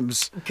with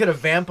worms. Could a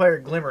vampire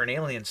glimmer an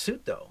alien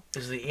suit though?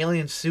 Is the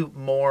alien suit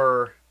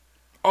more?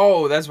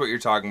 Oh, that's what you're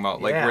talking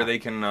about. Like Yeah. where they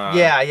can.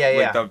 Yeah.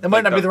 Like It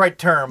might not be the right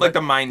term. Like but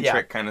the mind yeah.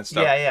 trick kind of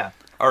stuff. Yeah.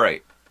 All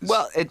right.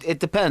 Well, it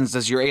depends.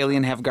 Does your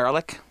alien have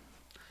garlic?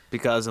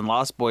 Because in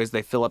Lost Boys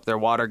they fill up their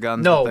water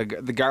guns No,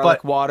 with the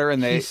garlic but water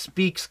and He they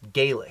speaks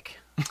Gaelic.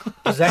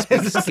 Is that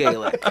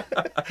Gaelic.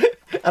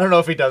 I don't know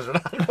if he does or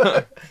not.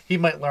 But he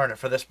might learn it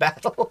for this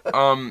battle.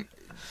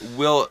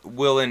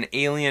 Will an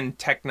alien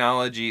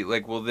technology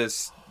will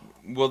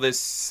this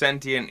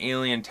sentient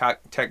alien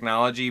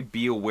technology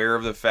be aware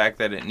of the fact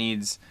that it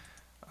needs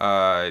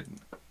a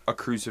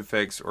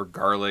crucifix or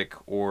garlic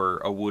or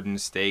a wooden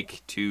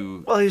stake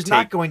to Well, he's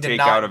not going to take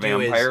not out a do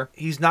vampire?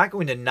 He's not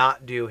going to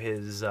not do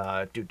his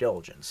due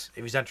diligence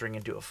if he's entering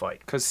into a fight.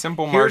 Because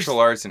simple Here's- martial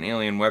arts and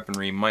alien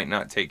weaponry might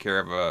not take care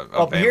of a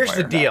Well, vampire. here's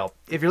the deal.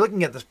 If you're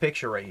looking at this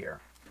picture right here,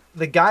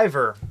 the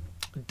Guyver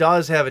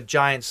does have a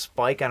giant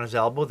spike on his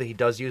elbow that he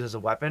does use as a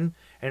weapon,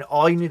 and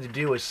all you need to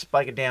do is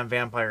spike a damn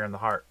vampire in the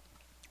heart.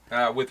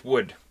 With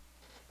wood.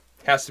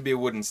 Has to be a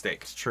wooden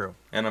stake. It's true.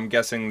 And I'm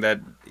guessing that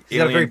He's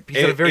got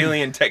a very-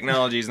 alien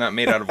technology is not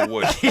made out of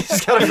wood.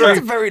 He's got a That's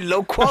a very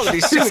low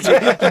quality suit.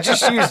 You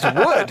just used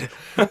wood.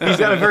 he's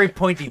got a very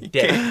pointy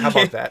dick. How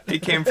about that? He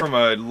came from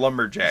a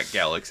lumberjack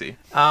galaxy.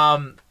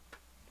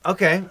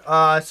 Okay,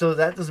 so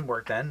that doesn't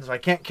work then. So I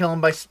can't kill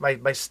him by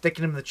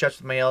sticking him in the chest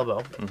with my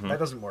elbow. Mm-hmm. That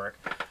doesn't work.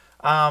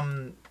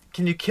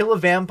 Can you kill a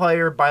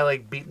vampire by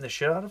beating the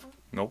shit out of him?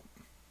 Nope.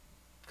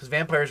 Because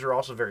vampires are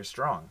also very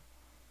strong.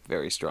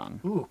 Very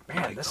strong. Ooh,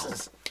 man, this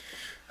is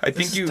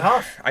This is is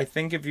tough. I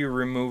think if you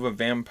remove a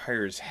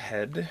vampire's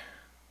head,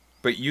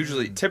 but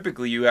usually, Hmm.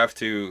 typically, you have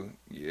to.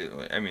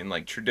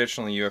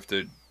 Traditionally, you have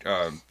to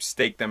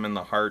stake them in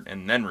the heart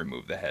and then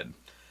remove the head.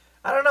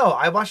 I don't know.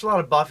 I watched a lot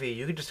of Buffy.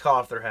 You could just cut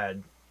off their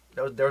head.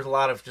 There was a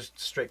lot of just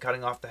straight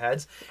cutting off the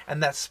heads,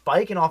 and that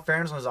spike, in all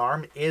fairness, on his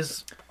arm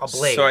is a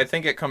blade. So I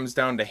think it comes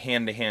down to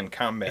hand-to-hand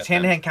combat. It's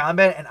hand-to-hand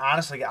combat, and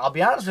honestly, I'll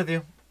be honest with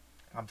you,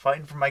 I'm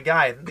fighting for my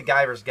guy. I think the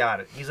Guyver's got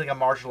it. He's like a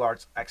martial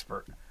arts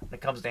expert. when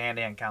it comes to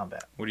hand-to-hand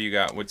combat. What do you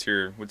got? What's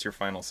your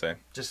final say?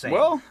 Just saying.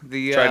 Well,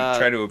 the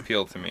Try to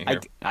appeal to me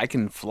here. I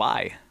can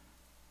fly.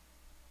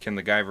 Can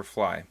the Guyver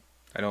fly?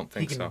 I don't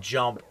think he can so.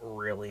 jump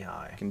really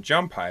high. He can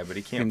jump high, but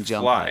he can't Can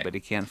jump fly. high, but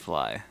he can't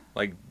fly.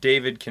 Like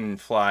David can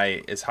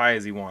fly as high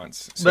as he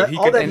wants, so But he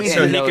all could. that means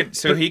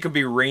He could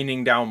be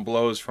raining down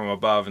blows from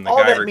above, and the All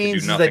Guyver that could means do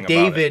is nothing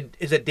that about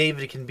it.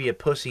 David can be a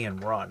pussy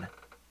and run.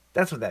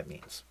 That's what that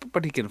means.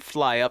 But he can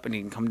fly up and he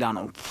can come down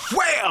and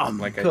wham!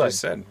 Like I Could. just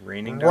said,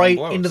 raining down Right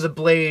blows. into the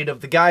blade of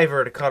the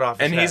Guyver to cut off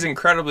his And he's head.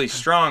 incredibly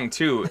strong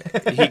too.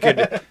 He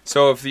could.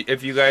 So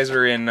if you guys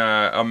are in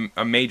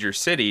a major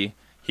city,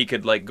 he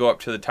could like go up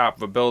to the top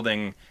of a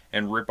building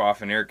and rip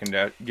off an air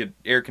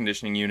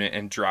conditioning unit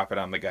and drop it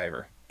on the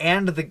Guyver.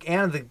 But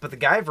the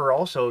Guyver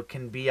also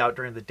can be out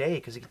during the day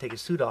because he can take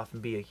his suit off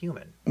and be a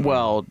human.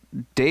 Well,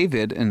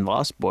 David in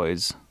Lost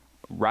Boys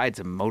rides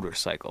a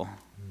motorcycle.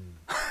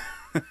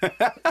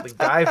 The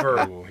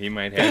Guyver, Ooh, he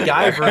might the have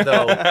Guyver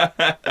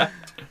though,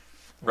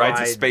 rides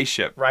a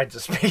spaceship. rides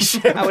a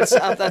spaceship.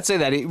 I'd say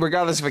that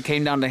regardless if it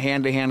came down to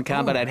hand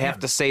combat, I'd have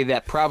to say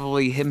that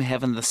probably him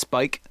having the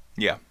spike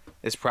Yeah,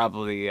 is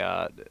probably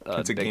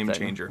it's a big game thing.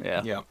 changer.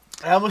 Yeah.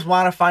 I almost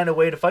want to find a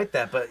way to fight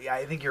that, but yeah,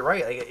 I think you're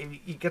right. Like, if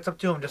he gets up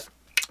to him, just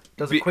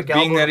does a quick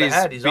elbow to the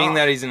head. He's off.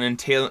 that he's an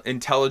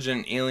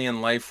intelligent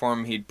alien life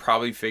form, he'd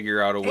probably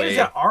figure out a And way. he's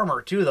got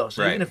armor too, though.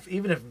 So Right.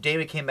 even if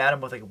David came at him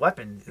with like a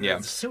weapon, Yeah.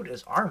 the suit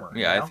is armor.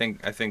 Yeah, you know?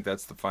 I think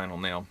that's the final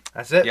nail.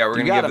 That's it. Yeah, we're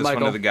You gonna got give it, this one to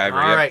Michael. the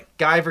Guyver. All Yep. right,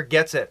 Guyver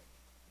gets it.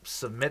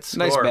 Submit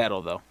score. Nice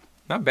battle though.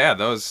 Not bad.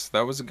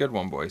 That was a good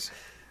one, boys.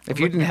 If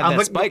you didn't have I'm that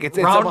looking- spike, it's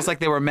round- almost like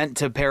they were meant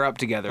to pair up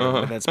together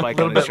with that spike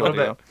Little on his bit, little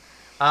shoulder. bit.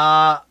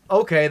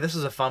 Okay, this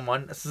is a fun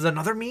one. This is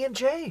another me and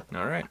Jay.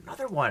 All right.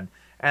 Another one.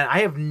 And I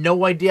have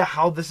no idea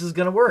how this is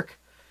going to work.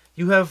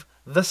 You have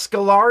the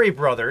Scolari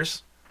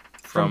brothers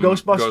from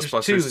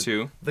Ghostbusters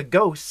 2, the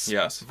ghosts,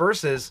 Yes.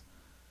 versus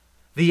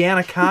the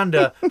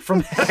Anaconda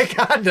from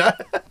Anaconda.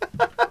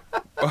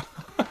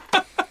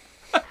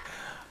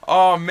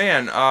 Oh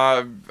man,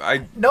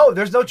 No,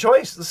 there's no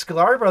choice. The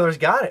Scolari brothers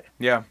got it.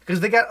 yeah. Because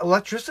they got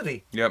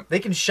electricity. Yep. They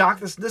can shock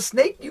the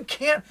snake. You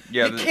can't.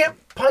 Yeah, You can't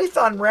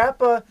Python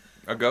wrap a.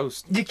 A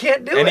ghost. You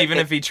can't do it. And even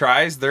if he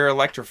tries, they're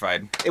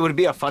electrified. It would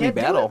be a funny Can't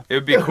do battle. It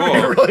would be cool.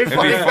 really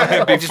funny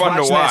It'd be fun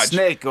to Watching that watch.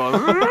 snake go.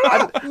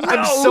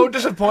 I'm so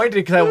disappointed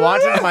because I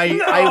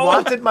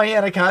wanted my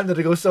Anaconda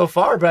to go so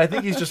far, but I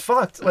think he's just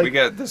fucked. Like, We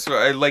got this.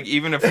 Like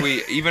even if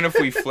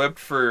we flipped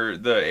for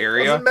the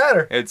area, Doesn't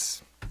matter.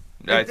 It's.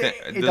 I It- think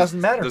it this,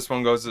 doesn't matter. This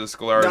one goes to the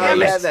Scolari Yeah,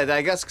 brothers.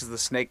 I guess because the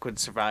snake would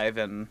survive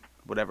in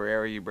whatever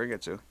area you bring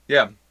it to.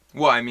 Yeah.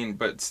 Well, I mean,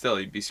 but still,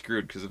 you'd be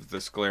screwed because if the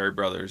Scolari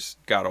brothers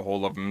got a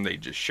hold of him, they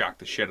just shock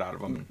the shit out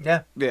of him.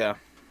 yeah. Yeah.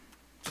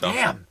 So,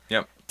 Damn.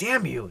 Yep.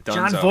 Damn you. Dunzo.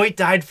 John Voight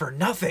died for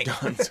nothing.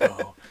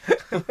 So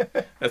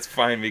that's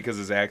fine because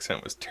his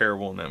accent was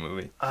terrible in that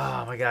movie.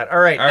 Oh my god. All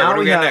right. All right, now what do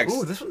we got have. next?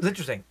 Ooh, this one's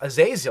interesting.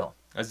 Azazel.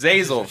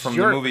 Azazel from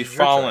the movie this is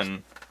your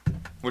Fallen,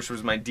 which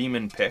was my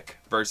demon pick,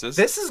 versus.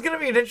 This is going to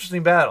be an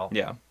interesting battle.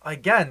 Yeah.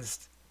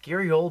 Against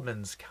Gary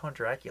Oldman's Count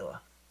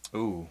Dracula.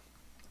 Ooh,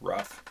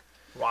 rough.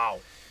 Wow.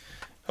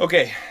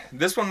 Okay,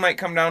 this one might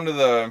come down to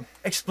the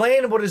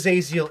Explain what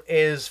Azazel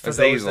is for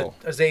Azazel.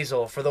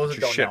 Azazel for those that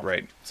Your don't shit know.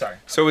 right. Sorry.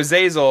 So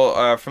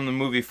Azazel from the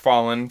movie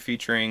Fallen,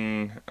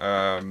 featuring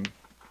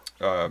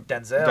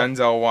Denzel.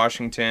 Denzel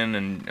Washington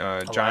and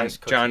John Elias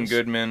Koteas.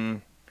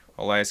 Goodman,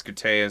 Elias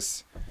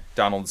Koteas,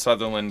 Donald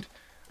Sutherland.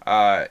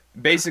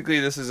 Basically,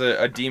 this is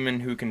a demon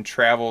who can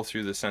travel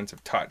through the sense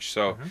of touch.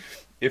 So,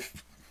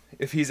 if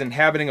he's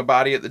inhabiting a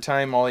body at the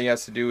time, all he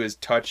has to do is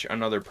touch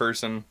another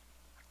person,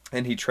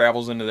 and he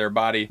travels into their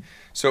body.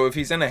 So, if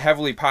he's in a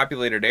heavily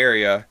populated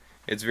area,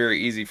 it's very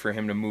easy for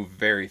him to move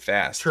very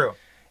fast. True.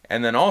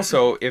 And then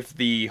also, if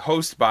the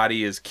host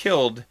body is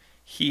killed,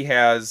 he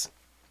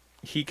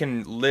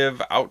can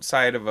live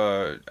outside of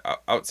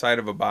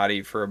a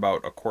body for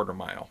about a quarter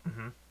mile.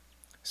 Mm-hmm.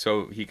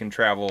 So he can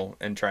travel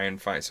and try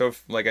and find. So,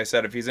 like I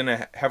said, if he's in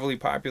a heavily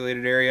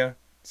populated area,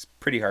 it's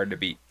pretty hard to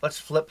beat. Let's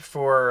flip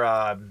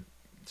for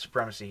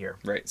supremacy here.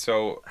 Right.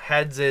 So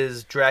Heads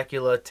is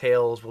Dracula,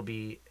 tails will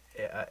be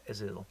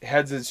Azazel.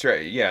 heads is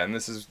yeah, and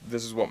this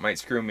is what might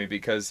screw me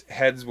because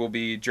heads will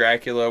be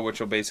Dracula, which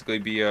will basically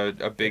be a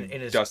big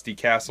in his- dusty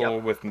castle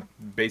Yep. with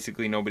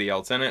basically nobody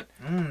else in it.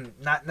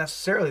 Not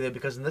necessarily though,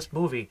 because in this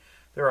movie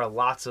there are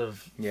lots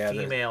of Yeah,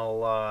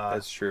 female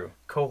That's true.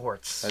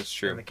 cohorts. That's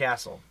true. In the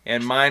castle.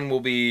 And mine will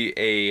be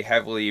a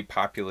heavily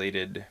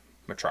populated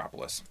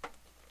metropolis.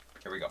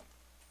 Here we go.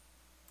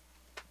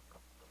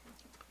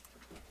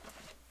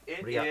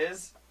 It do you got?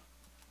 is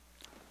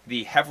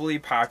the heavily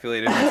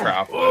populated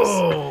metropolis.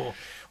 Oh,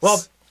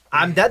 well,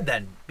 I'm dead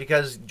then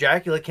because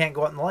Dracula can't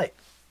go out in the light.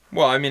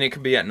 Well, I mean, it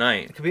could be at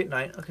night. It could be at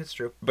night. Okay, it's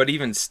true. But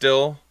even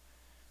still,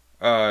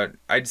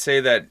 I'd say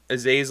that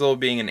Azazel,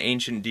 being an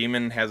ancient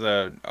demon, has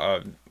a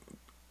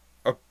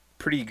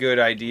pretty good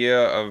idea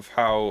of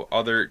how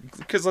other...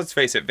 Because let's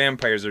face it,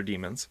 vampires are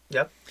demons.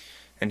 Yep.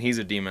 And he's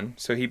a demon,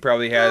 so he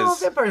probably has...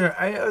 No, vampires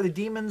are the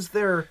demons.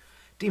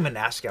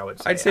 demon-esque, I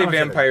would say. I'd say I don't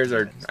vampires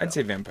they're are. demons, I'd though.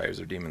 say vampires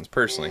are demons,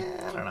 personally.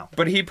 I don't know.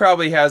 But he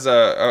probably has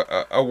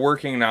a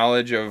working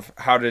knowledge of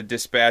how to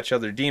dispatch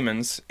other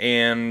demons,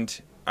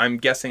 and I'm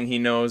guessing he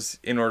knows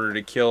in order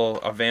to kill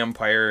a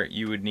vampire,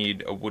 you would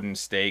need a wooden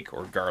stake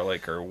or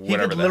garlic or He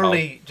whatever could the hell.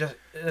 literally just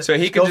So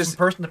he could go just-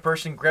 from person to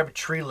person, grab a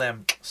tree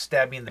limb,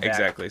 stab me in the back.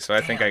 Exactly. So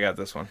I think I got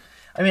this one.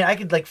 I mean, I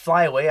could like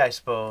fly away, I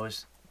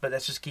suppose, but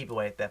let's just keep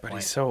away at that But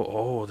point. he's so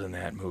old in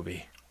that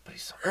movie. But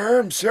he's so-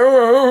 I'm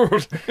so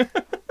old.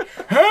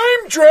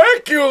 I'm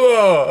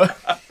Dracula.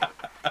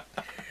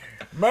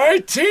 My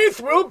teeth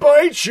will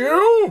bite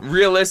you.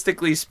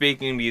 Realistically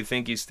speaking, do you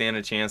think you stand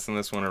a chance in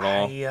this one at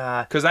all?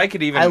 Because I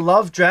could even. I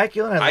love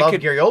Dracula, and I love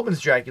could- Gary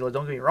Oldman's Dracula.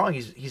 Don't get me wrong;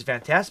 he's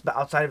fantastic. But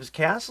outside of his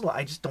castle,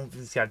 I just don't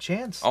think he's got a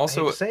chance. I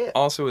Also, hate to say it.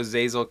 also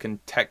Azazel can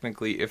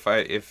technically, if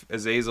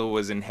Azazel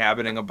was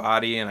inhabiting a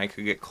body and I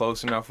could get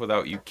close enough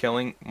without you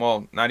killing,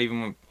 well, not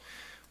even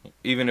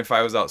if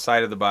I was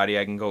outside of the body,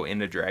 I can go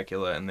into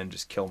Dracula and then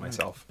just kill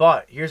myself.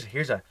 But here's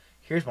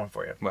one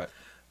for you. What?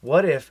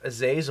 What if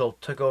Azazel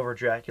took over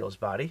Dracula's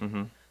body,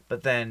 Mm-hmm.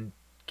 but then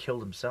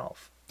killed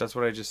himself? That's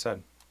what I just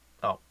said.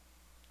 Oh.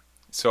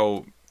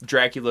 So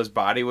Dracula's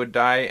body would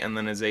die, and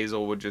then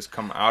Azazel would just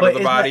come out of the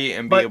isn't body that-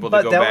 and be able to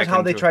go But that back was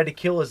how they into- tried to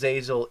kill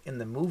Azazel in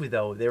the movie,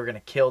 though. They were going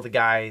to kill the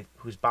guy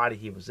whose body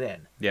he was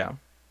in. Yeah.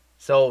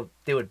 So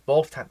they would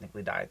both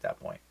technically die at that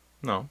point.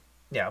 No.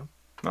 Yeah.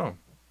 No.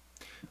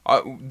 He's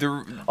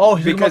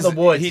talking because about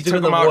the woods. he He's took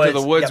talking him about out the to the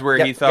woods. woods where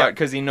Yep, he yep, thought, yep.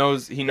 because he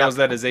knows Yep.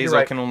 that Azazel You're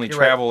right, can only you're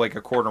travel like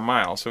a quarter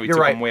mile, so he You're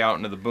took right. him way out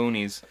into the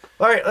boonies.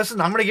 All right,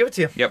 listen, I'm going to give it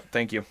to you. Yep,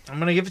 thank you. I'm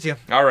going to give it to you.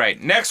 All right,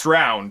 next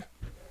round.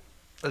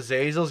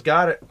 Azazel's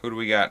got it. Who do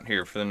we got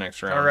here for the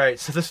next round? All right,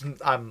 so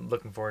I'm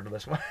looking forward to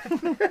this one.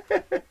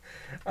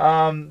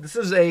 This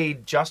is a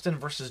Justin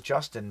versus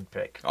Justin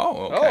pick.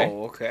 Oh, okay.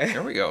 Oh, okay.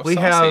 There we go. We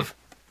Saucy. have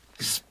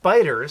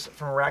spiders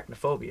from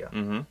Arachnophobia.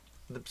 Mm-hmm.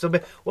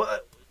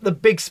 The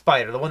big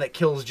spider, the one that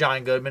kills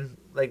John Goodman.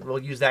 Like we'll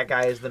use that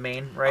guy as the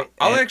main, right?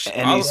 Any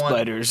I'll-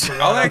 spiders.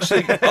 I'll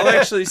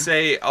actually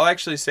say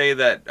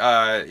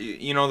that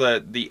you know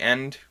the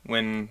end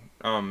when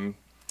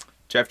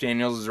Jeff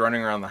Daniels is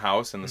running around the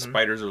house and the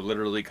spiders are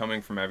literally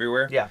coming from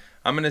everywhere. Yeah.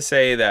 I'm gonna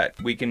say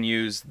that we can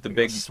use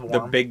the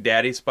swarm. big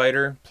daddy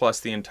spider plus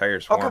the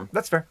entire swarm. Okay,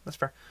 that's fair. That's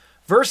fair.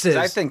 Versus,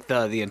 I think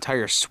the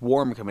entire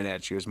swarm coming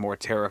at you is more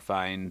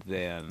terrifying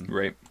than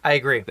Right. I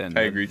agree.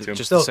 I agree, too.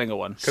 just So- a single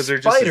one. Because they're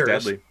just as Spiders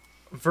deadly.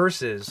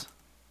 versus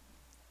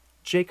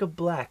Jacob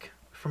Black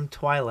from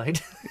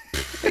Twilight.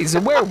 He's a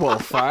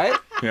werewolf, right?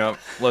 Yep.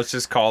 Let's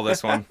just call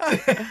this one.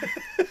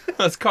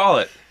 Let's call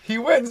it. He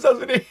wins,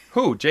 doesn't he?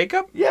 Who?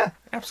 Jacob? Yeah.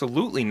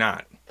 Absolutely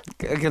not.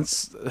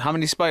 Against how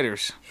many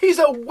spiders? He's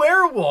a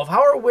werewolf.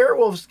 How are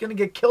werewolves going to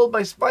get killed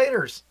by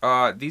spiders?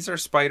 These are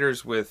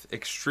spiders with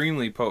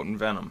extremely potent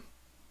venom.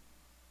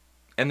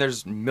 And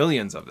there's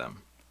millions of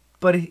them.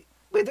 But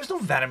wait, there's no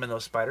venom in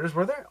those spiders,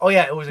 were there? Oh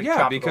yeah, it was a Yeah,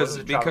 tropical, it because was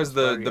a tropical the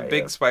spider, yeah,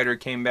 big yeah. spider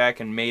came back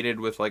and mated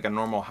with like a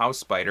normal house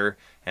spider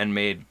and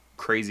made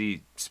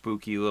crazy,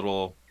 spooky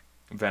little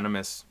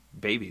venomous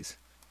babies.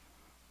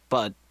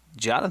 But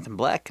Jonathan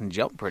Black can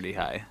jump pretty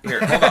high. Here,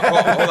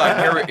 hold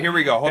on. Here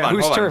we go. Hold on.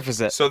 Whose hold on. turf is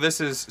it?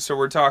 So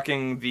we're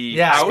talking the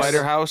Yeah, house,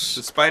 Spider house?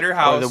 the spider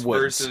house the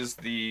woods? versus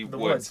the The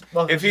woods.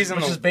 Well, If he's in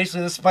which the is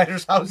basically the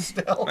spider's house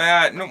still.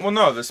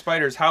 no, the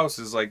spider's house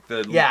is like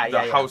the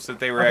Yeah. house that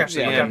they were Okay.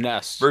 actually Yeah, in the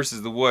nest.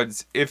 versus the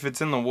woods. If it's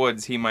in the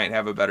woods, he might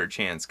have a better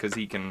chance because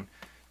he can,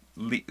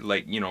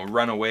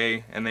 run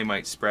away and they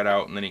might spread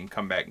out and then he can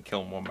come back and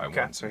kill them one by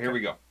Okay. one. So here we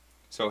go.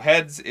 So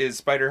heads is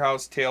spider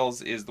house,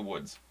 tails is the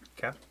woods.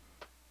 Okay.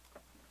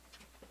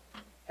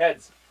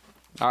 Heads.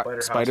 All right,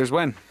 Spider spiders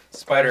win.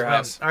 Spider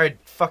house. All right,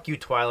 fuck you,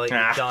 Twilight. You're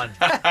Ah. done.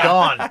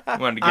 Gone. I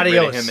wanted to get rid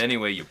of Adios. him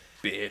anyway, you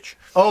bitch.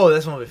 Oh,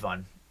 this one will be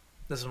fun.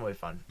 This one will be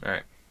fun. All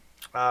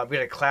right. We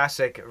got a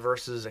classic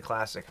versus a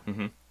classic.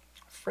 Mhm.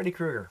 Freddy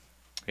Krueger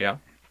Yeah.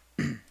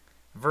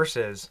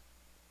 versus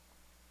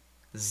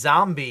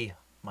zombie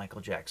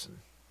Michael Jackson.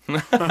 No,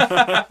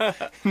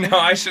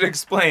 I should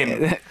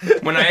explain.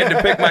 When I had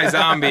to pick my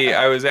zombie,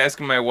 I was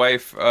asking my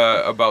wife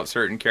about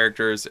certain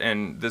characters,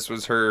 and this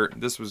was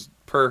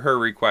per her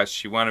request.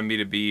 She wanted me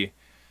to be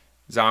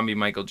zombie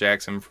Michael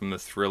Jackson from the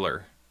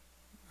Thriller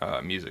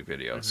music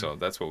video. So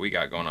that's what we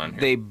got going on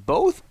here. They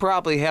both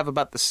probably have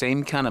about the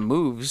same kind of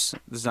moves.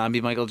 The zombie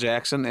Michael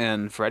Jackson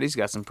and Freddy's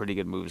got some pretty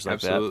good moves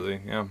like that.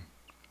 Absolutely, yeah.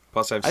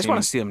 Plus, I just want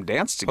to see them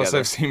dance Plus, together.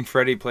 I've seen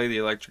Freddie play the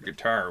electric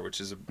guitar,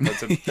 which is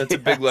that's a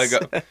big leg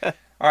up.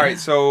 All right,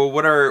 so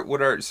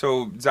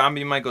so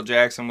zombie Michael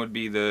Jackson would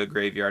be the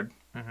graveyard,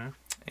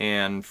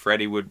 and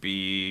Freddie would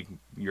be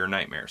your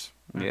nightmares.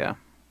 Yeah.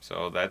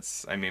 So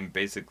that's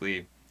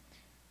basically,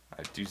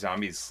 do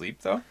zombies sleep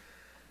though?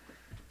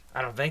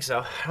 I don't think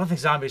so. I don't think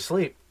zombies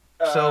sleep.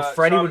 So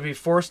Freddy would be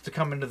forced to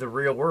come into the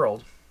real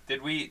world.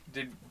 Did we?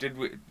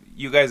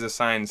 You guys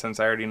assign, since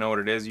I already know what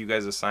it is. You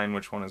guys assign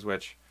which one is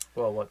which.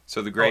 Well, what?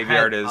 So the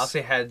graveyard is. I'll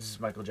say heads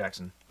Michael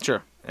Jackson.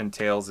 Sure. And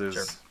tails is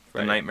Sure.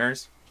 the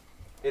nightmares.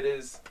 It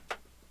is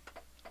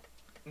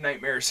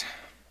nightmares.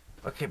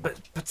 Okay, but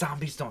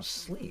zombies don't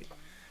sleep.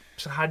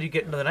 So how do you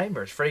get into the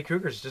nightmares? Freddy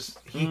Krueger's just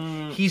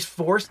he's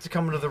forced to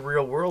come into the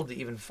real world to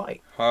even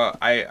fight.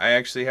 I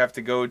actually have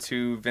to go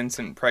to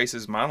Vincent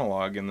Price's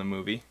monologue in the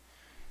movie,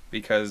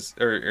 because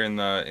or in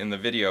the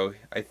video.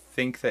 I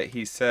think that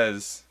he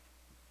says,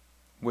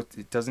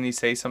 doesn't he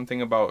say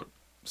something about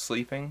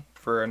sleeping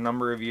for a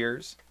number of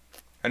years?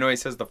 I know he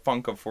says the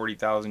funk of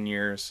 40,000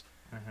 years.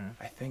 Mm-hmm.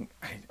 I think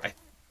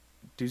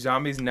do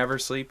zombies never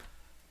sleep?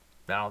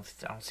 I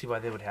don't see why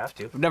they would have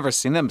to. I've never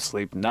seen them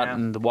sleep. Not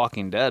in The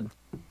Walking Dead.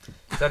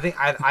 So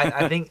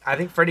I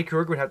think Freddy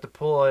Krueger would have to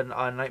pull a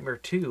Nightmare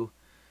 2,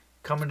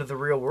 come into the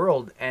real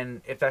world,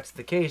 and if that's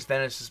the case,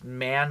 then it's just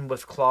man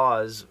with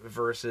claws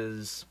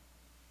versus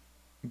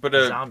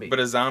zombie. But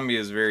a zombie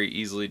is very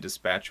easily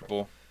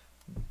dispatchable.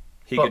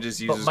 He could just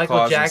use his Michael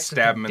claws Jackson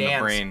and stab him can in the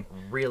dance brain.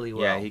 really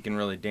well. Yeah, he can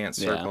really dance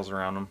circles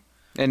around him.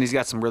 And he's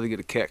got some really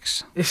good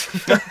kicks.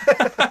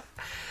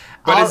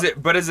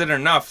 But is it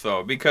enough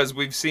though? Because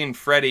we've seen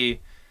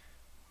Freddy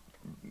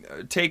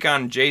take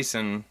on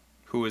Jason,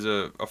 who is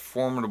a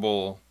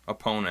formidable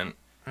opponent,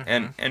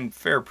 and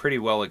fare pretty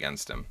well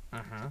against him.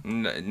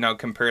 Now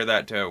compare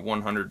that to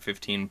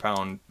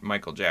 115-pound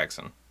Michael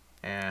Jackson.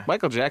 Yeah.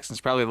 Michael Jackson's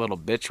probably a little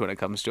bitch when it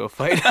comes to a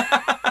fight.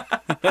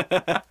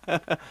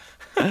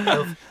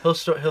 He'll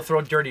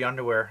throw dirty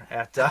underwear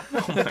at. Oh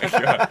my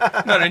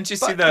God. No, didn't you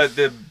see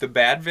the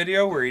bad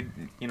video where he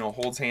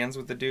holds hands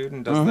with the dude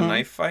and does the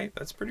knife fight?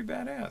 That's pretty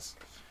badass.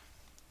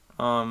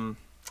 I'm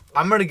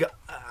gonna go.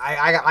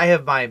 I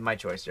have my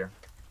choice here.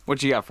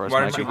 What you got for us,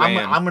 Why don't Mikey? you weigh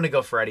in? I'm gonna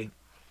go Freddy.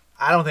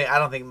 I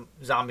don't think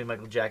zombie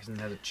Michael Jackson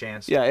has a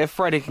chance. Yeah, if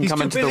Freddy can He's come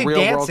too into the busy real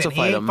dancing. world to He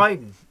fight ain't him.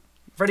 fighting.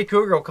 Freddy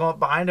Krueger will come up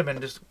behind him and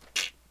just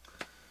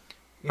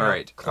All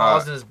right,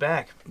 claws in his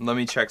back. Let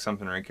me check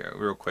something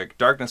real quick.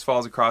 Darkness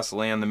falls across the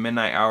land. The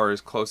midnight hour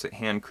is close at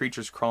hand.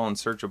 Creatures crawl in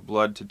search of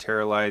blood to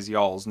terrorize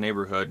y'all's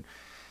neighborhood.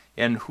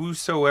 And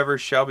whosoever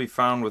shall be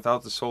found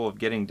without the soul of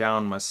getting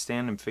down must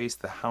stand and face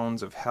the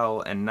hounds of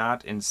hell and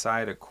not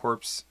inside a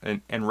corpse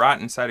and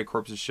rot inside a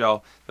corpse's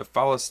shell. The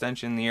foulest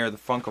stench in the air, the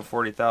funk of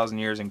 40,000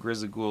 years, and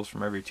grisly ghouls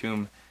from every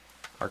tomb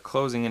are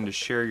closing in to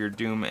share your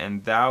doom.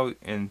 And though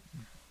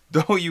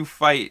you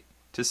fight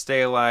to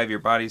stay alive, your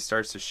body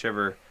starts to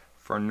shiver.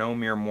 For no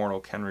mere mortal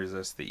can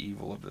resist the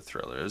evil of the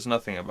thriller. There's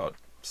nothing about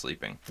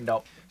sleeping.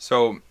 Nope.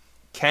 So,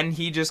 can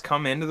he just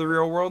come into the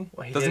real world?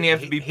 Well, Doesn't he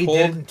have to be pulled?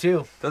 He did it in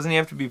 2. Doesn't he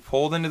have to be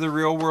pulled into the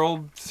real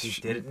world He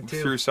did it in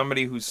 2. through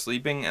somebody who's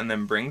sleeping and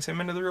then brings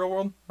him into the real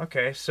world?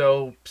 Okay,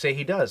 so say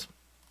he does.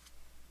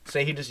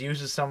 Say he just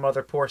uses some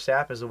other poor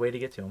sap as a way to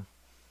get to him.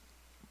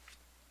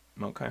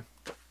 Okay.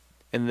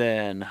 And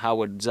then how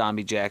would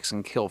Zombie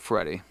Jackson kill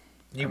Freddy?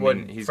 He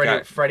wouldn't.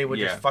 Freddy would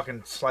yeah. just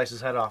fucking slice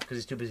his head off because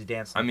he's too busy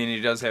dancing. I mean,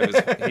 he does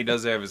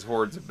have his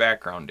hordes of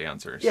background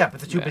dancers. Yeah, but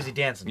they're too busy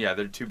dancing. Yeah,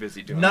 they're too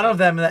busy doing None that. of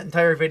them in that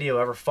entire video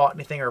ever fought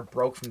anything or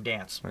broke from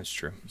dance. That's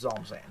true. That's all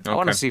I'm saying. I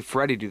want to Okay. see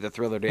Freddy do the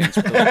Thriller dance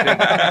with those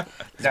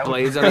big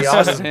blades on pretty his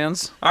awesome.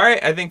 hands. All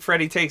right, I think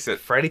Freddy takes it.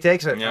 Freddy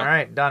takes it. Yeah. All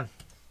right, done.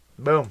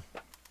 Boom.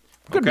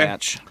 Good Okay.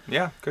 match.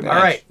 Yeah, good All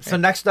match. right, so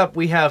next up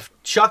we have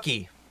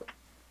Chucky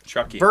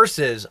Chucky.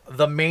 versus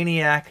the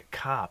Maniac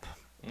Cop.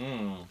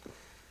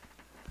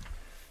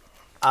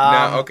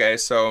 Now, okay,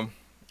 so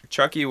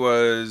Chucky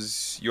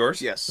was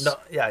yours? Yes. No,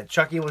 yeah,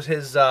 Chucky was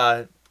his.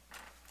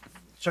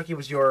 Chucky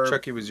was your.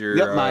 Chucky was your,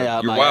 Yep, my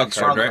your my wild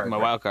extra- card, right? My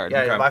wild card.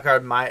 Yeah, Okay. my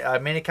card. My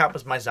Maniac Cop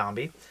was my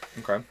zombie.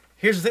 Okay.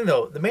 Here's the thing,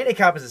 though. The Maniac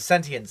Cop is a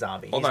sentient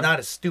zombie. Hold He's on. not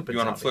a stupid You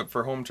want zombie. to flip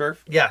for home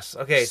turf? Yes.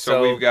 Okay.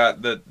 So we've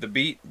got the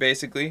beat,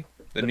 basically.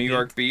 The New beat,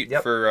 York beat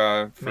yep.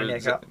 for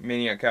Maniac Cop.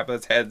 Maniac Cop.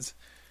 That's heads.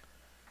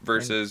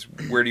 Versus,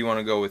 where do you want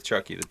to go with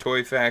Chucky? The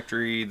Toy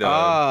Factory?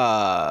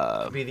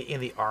 Could be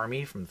in the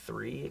army from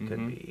 3. It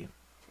could be.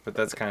 But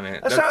that's kind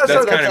of... Let's That's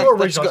go kind of...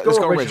 original. let's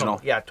go original.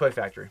 original. Yeah, Toy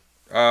Factory.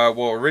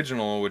 Well,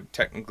 original would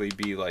technically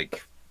be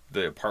like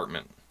the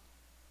apartment.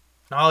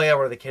 Oh yeah,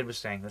 where the kid was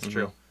staying. That's Mm-hmm.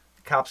 true.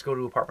 Cops go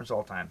to apartments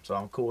all the time, so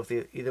I'm cool with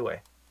either way.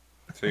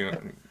 So you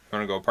want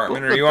to go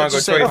apartment, Well, or you want to go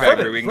let's Toy just say-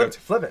 Factory? We can go...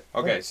 Flip it.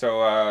 Okay,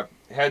 so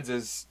heads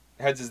is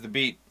the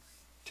beat,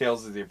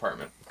 tails is the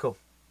apartment. Cool.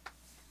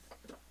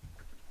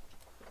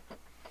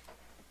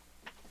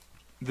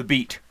 The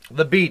beat.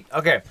 The beat.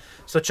 Okay,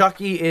 so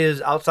Chucky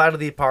is outside of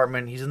the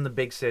apartment. He's in the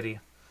big city.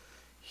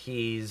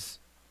 He's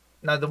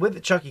now the way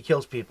that Chucky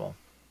kills people.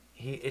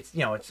 It's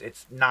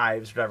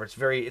knives, whatever. It's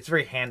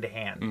very hand to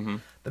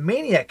hand. The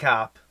Maniac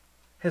Cop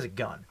has a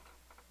gun.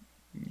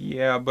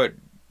 Yeah, but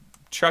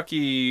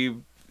Chucky,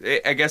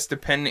 I guess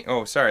depending...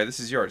 Oh, sorry, this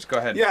is yours. Go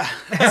ahead. Yeah.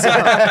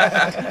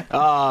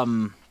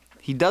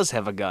 He does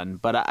have a gun,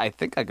 but I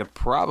think I could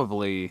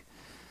probably,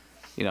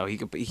 he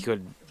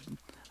could.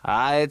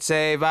 I'd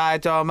say by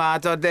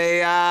tomato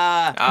day,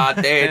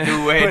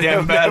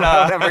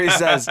 whatever he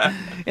says,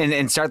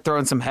 and start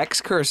throwing some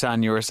hex curse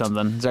on you or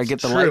something. So I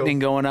get the True. lightning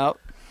going up.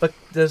 But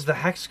does the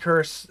hex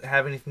curse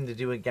have anything to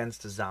do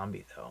against a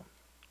zombie though?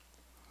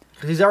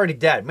 Because he's already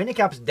dead. Maniac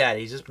Cop's dead.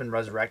 He's just been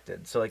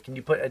resurrected. So can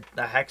you put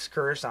a hex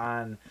curse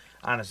on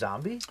a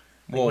zombie?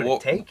 Well, would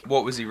it take?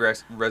 what was he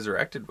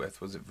resurrected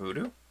with? Was it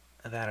voodoo?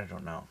 That I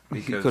don't know.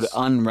 You could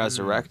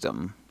unresurrect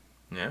him.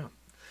 Yeah.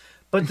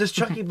 But does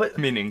Chucky?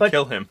 Meaning but,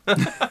 kill him.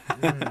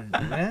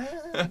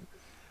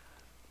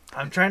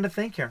 I'm trying to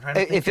think here.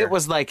 If it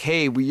was like,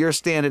 hey, you're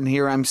standing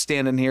here, I'm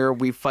standing here,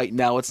 we fight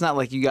now. It's not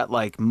like you got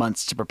like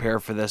months to prepare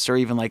for this, or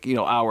even like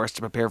hours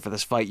to prepare for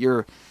this fight.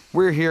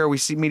 We're here. We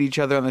meet each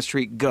other on the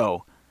street.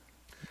 Go.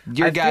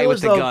 Your guy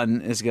with the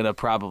gun is gonna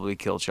probably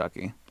kill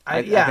Chucky.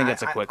 I think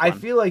that's a quick one. I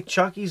feel like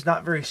Chucky's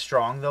not very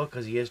strong though,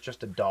 because he is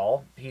just a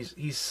doll. He's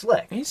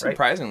slick. He's right?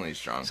 surprisingly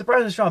strong.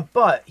 Surprisingly strong,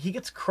 but he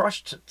gets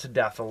crushed to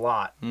death a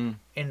lot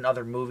in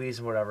other movies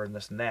and whatever, and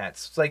this and that.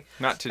 So it's like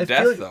not to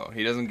death though.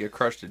 He doesn't get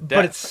crushed to death.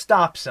 But it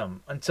stops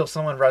him until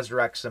someone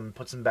resurrects him, and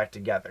puts him back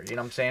together. You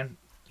know what I'm saying?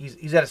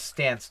 He's at a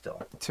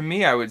standstill. To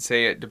me, I would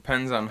say it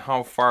depends on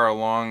how far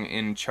along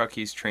in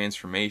Chucky's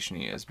transformation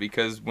he is,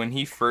 because when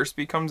he first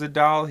becomes a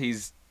doll, you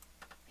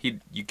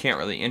can't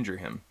really injure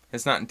him.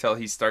 It's not until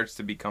he starts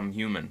to become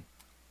human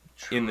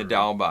in the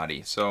doll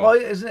body. So, well,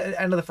 isn't it at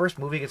the end of the first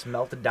movie he gets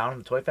melted down in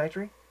the toy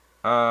factory?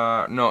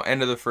 No,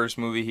 end of the first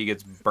movie he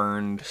gets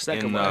burned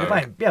in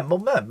melted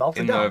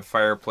down. the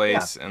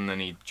fireplace, and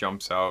then he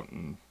jumps out,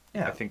 and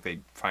I think they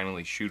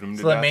finally shoot him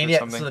to death or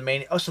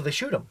something. So they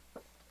shoot him.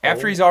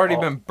 After he's already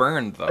been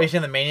burned, though. Are you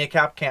saying the Maniac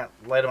Cop can't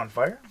light him on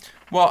fire?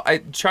 Well,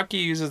 Chucky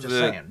uses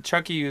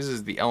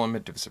the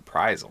element of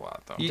surprise a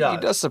lot, though. He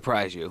does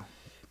surprise you.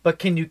 But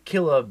can you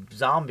kill a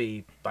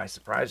zombie by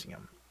surprising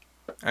him?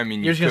 I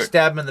mean, you're just gonna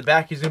stab him in the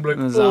back. He's gonna be like,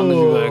 the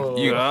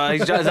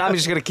zombie's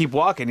just gonna keep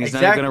walking. He's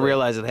not even gonna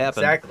realize it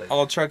happened. Exactly.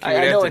 All Chucky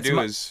would have to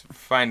do is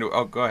find.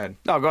 Oh, go ahead.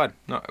 No, go ahead.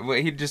 No,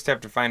 he'd just have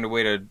to find a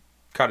way to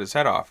cut his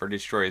head off or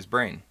destroy his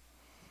brain.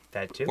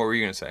 That too. What were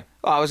you gonna say?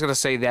 Well, I was gonna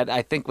say that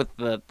I think with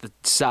the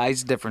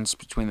size difference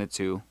between the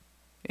two,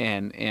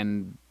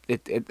 and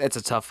it's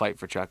a tough fight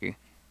for Chucky.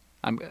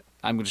 I'm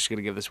just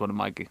gonna give this one to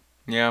Mikey.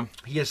 Yeah,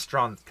 he is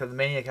strong because the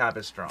Maniac Cop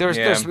is strong.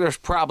 There's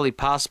probably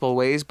possible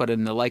ways, but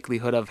in the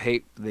likelihood of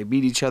they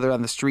meet each other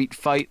on the street,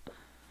 fight.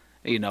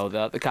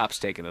 The cop's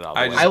taking it all.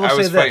 I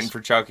was fighting for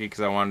Chucky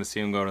because I wanted to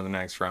see him go to the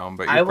next round.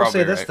 But I will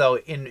say right. this though,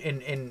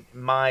 in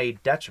my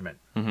detriment,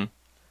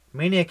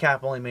 Maniac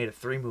Cop only made it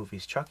 3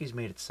 movies. Chucky's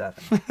made it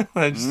 7.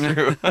 That's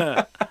true.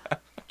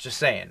 Just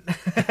saying.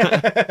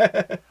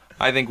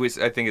 I think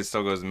it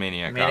still goes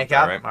Maniac Cop.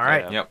 Cop, right? All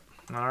right. Yeah. Yep.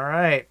 All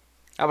right.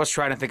 I was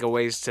trying to think of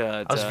ways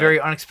to... I was very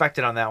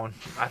unexpected on that one.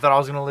 I thought I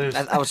was going to lose.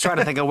 I was trying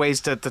to think of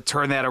ways to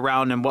turn that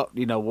around and what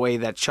way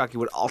that Chucky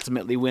would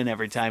ultimately win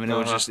every time, and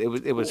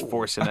it was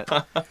forcing it.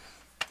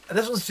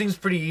 This one seems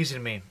pretty easy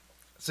to me.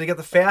 So you got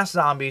the fast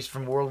zombies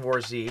from World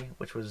War Z,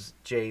 which was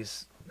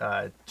Jay's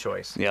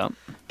choice. Yeah.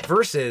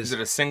 Versus... Is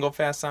it a single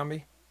fast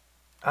zombie?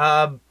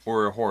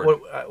 Or a horde?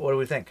 What do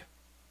we think?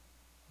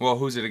 Well,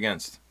 who's it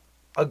against?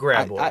 A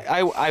graboid.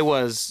 I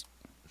was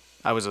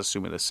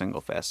assuming a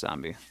single fast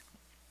zombie.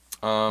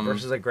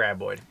 Versus a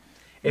graboid.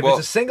 If it's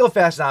a single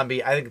fast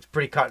zombie, I think it's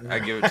pretty cut and dry. I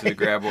give it to the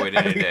graboid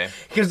any day.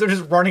 Because they're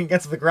just running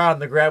against the ground,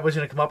 and the graboid's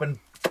going to come up and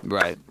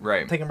right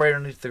take them right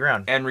underneath the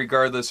ground. And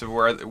regardless of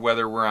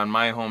whether we're on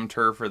my home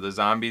turf or the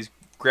zombies,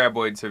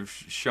 graboids have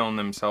shown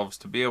themselves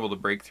to be able to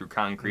break through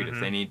concrete if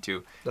they need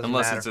to.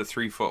 Unless it's a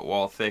 3-foot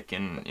wall thick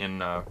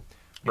in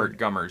Burt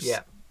Gummer's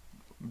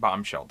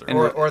bomb shelter.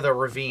 Or the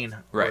ravine.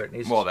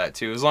 Right. Well, that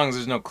too. As long as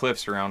there's no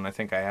cliffs around, I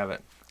think I have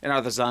it. And are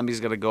the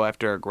zombies going to go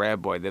after a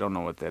graboid? They don't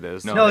know what that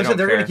is. No, they said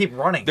they're going to keep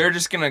running. They're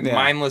just going to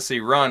mindlessly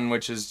run,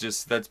 which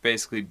is that's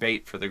basically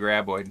bait for the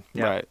graboid.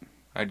 Yeah. Right.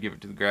 I'd give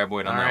it to the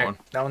graboid on that one.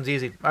 That one's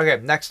easy.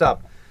 Okay, next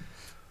up.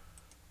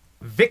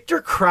 Victor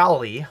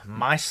Crowley,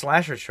 my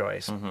slasher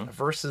choice,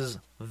 versus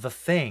The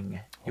Thing,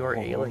 your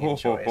alien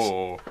choice.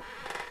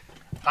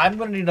 I'm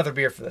going to need another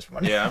beer for this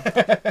one. Yeah.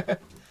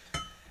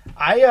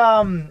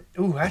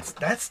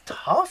 That's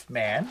tough,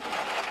 man.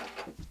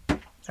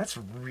 That's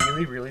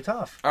really, really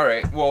tough. All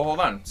right. Well, hold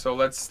on. So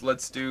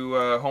let's do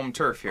home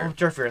turf here. Home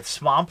turf here.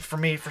 Swamp for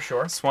me, for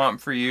sure.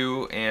 Swamp for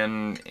you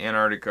and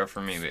Antarctica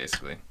for me,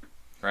 basically.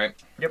 Right?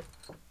 Yep.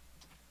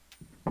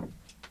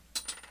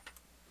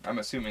 I'm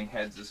assuming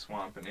heads is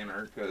swamp and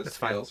Antarctica is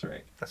scales,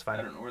 right? That's fine.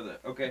 I don't know where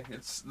okay,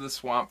 it's the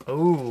swamp.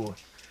 Ooh.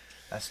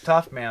 That's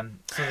tough, man.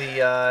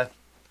 So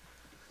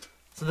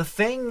the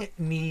thing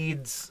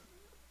needs...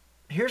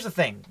 Here's the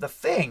thing. The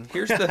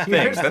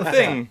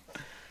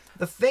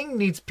thing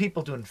needs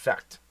people to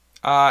infect.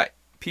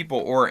 People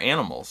or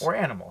animals. Or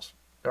animals.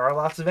 There are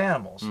lots of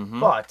animals.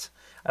 But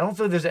I don't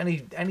think there's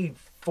any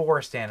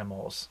forest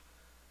animals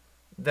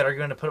that are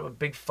going to put up a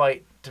big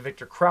fight to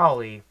Victor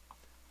Crowley,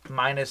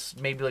 minus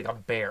maybe like a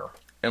bear.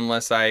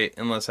 Unless I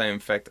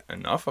infect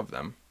enough of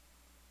them.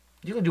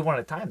 You can do one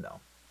at a time, though.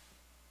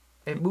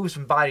 It moves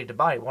from body to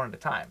body one at a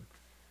time.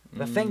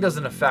 The thing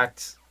doesn't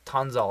affect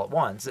tons all at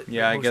once.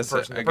 I guess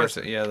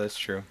yeah, that's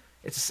true.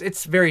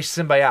 It's very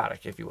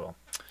symbiotic, if you will.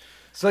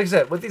 So like I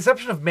said, with the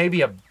exception of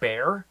maybe a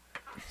bear,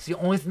 it's the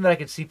only thing that I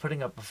could see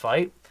putting up a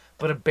fight.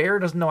 But a bear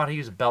doesn't know how to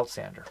use a belt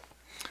sander.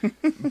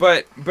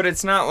 but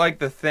it's not like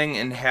the thing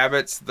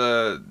inhabits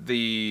the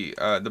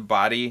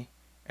body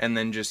and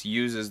then just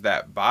uses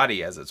that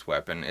body as its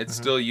weapon. It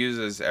still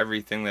uses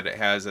everything that it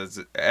has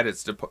at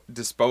its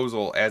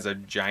disposal as a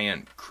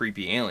giant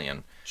creepy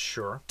alien.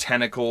 Sure.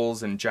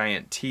 tentacles and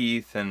giant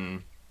teeth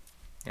and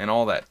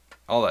all that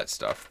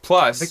stuff.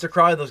 Plus, Victor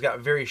Crowley, those got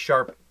very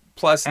sharp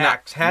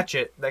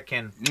hatchet that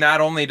can.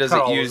 Not only does cut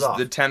it all use those off.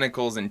 the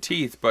tentacles and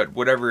teeth, but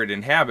whatever it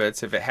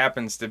inhabits, if it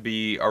happens to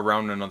be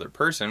around another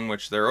person,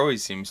 which there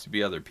always seems to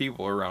be other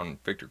people around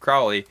Victor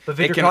Crowley, But it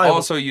Victor can Crowley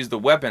also use the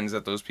weapons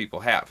that those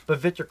people have. But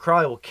Victor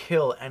Crowley will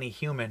kill any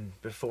human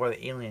before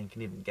the alien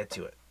can even get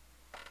to it.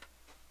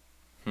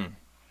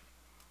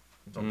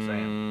 That's what I'm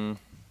saying.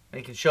 And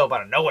he can show up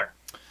out of nowhere.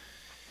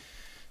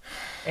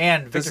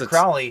 And Victor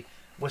Crowley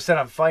was set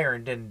on fire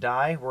and didn't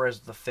die,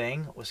 whereas the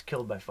Thing was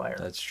killed by fire.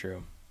 That's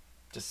true.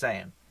 Just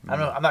saying. I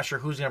don't know. I'm not sure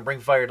who's gonna bring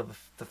fire to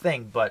the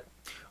Thing, but.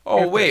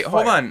 Oh wait,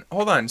 hold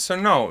on. So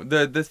no,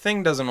 the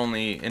Thing doesn't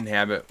only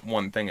inhabit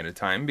one thing at a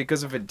time,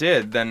 because if it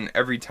did, then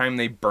every time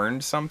they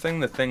burned something,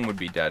 the Thing would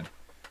be dead.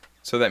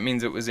 So that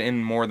means it was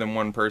in more than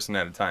one person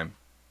at a time.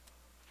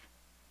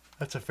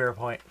 That's a fair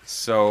point.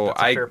 So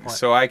I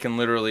can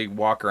literally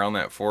walk around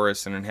that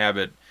forest and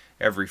inhabit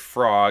every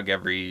frog,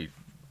 every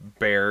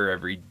bear,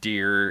 every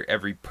deer,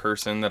 every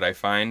person that I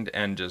find,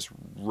 and just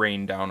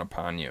rain down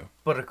upon you.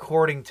 But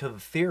according to the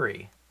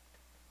theory,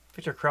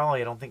 Victor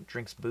Crowley, I don't think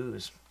drinks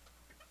booze.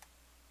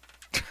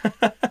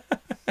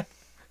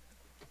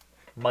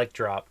 Mic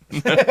drop.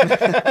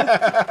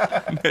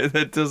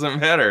 That doesn't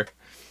matter.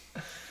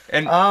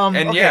 And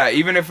okay. yeah,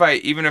 even if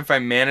I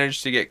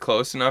manage to get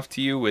close enough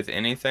to you with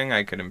anything,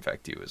 I could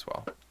infect you as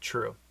well.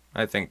 True.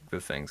 I think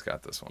the Thing's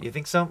got this one. You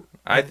think so?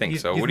 I think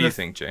so. What do you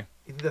think, Jay?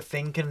 You think the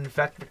Thing can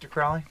infect Victor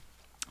Crowley?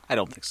 I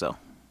don't think so.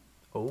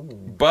 Oh.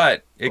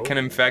 But it can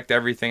infect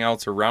everything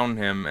else around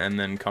him and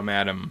then come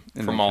at him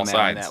from all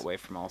sides. That way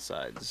from all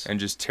sides. And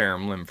just tear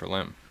him limb for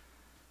limb.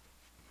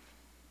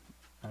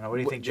 I don't know, what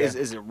do you think, Jay?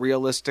 Is it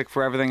realistic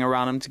for everything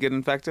around him to get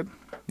infected?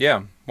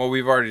 Yeah. Well,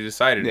 we've already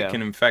decided Yeah. it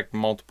can infect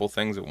multiple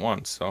things at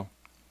once. So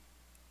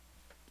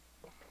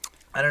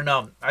I don't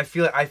know. I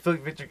feel like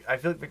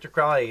Victor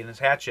Crowley and his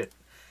hatchet,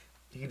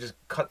 he can just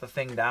cut the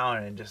Thing down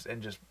and just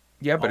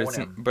yeah, but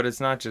own it's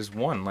not just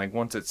one. Like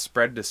once it's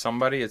spread to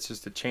somebody, it's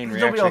just a chain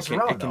There's nobody reaction.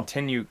 else around,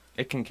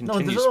 It can No,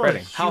 continue there's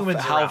spreading. humans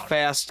How around.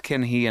 fast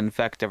can he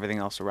infect everything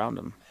else around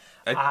him?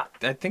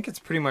 I think it's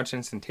pretty much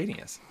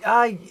instantaneous.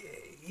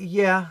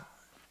 Yeah.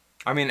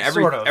 I mean,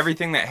 Sort of.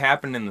 everything that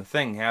happened in the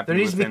Thing happened.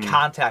 There needs to be within-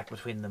 contact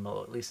between them,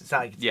 at least. It's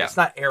not like Yeah. it's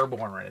not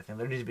airborne or anything.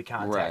 There needs to be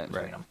contact Right,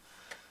 between right. them.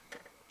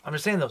 I'm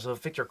just saying, though, so if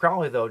Victor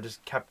Crowley, though,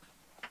 just kept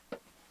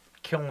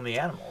killing the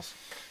animals.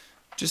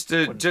 Just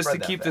to spread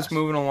that keep this fast.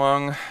 moving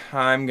along,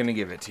 I'm gonna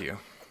give it to you.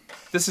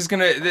 This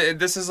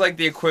is like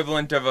the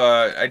equivalent of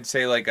I'd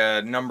say like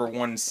a number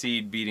 1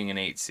 seed beating an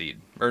 8 seed,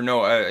 or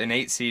no, an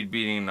 8 seed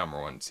beating a number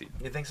 1 seed.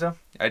 You think so?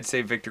 I'd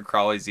say Victor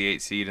Crowley's the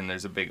 8 seed, and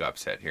there's a big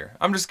upset here.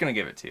 I'm just gonna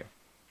give it to you,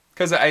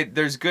 because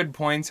there's good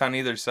points on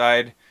either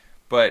side,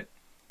 but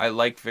I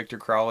like Victor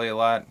Crowley a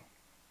lot.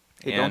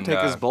 Hey, don't take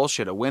his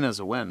bullshit. A win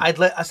is a win. I'd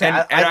like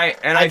feel-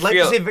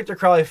 to see Victor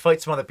Crowley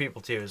fight some other people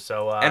too.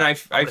 So And I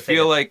I'm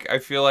feel gonna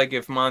take like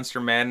if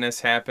Monster Madness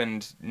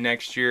happened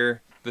next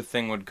year, the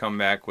Thing would come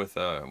back with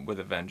a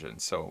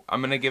vengeance. So I'm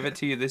gonna give it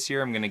to you this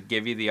year. I'm gonna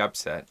give you the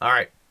upset. it. All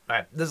right.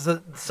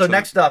 So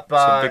next up,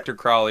 so Victor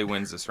Crowley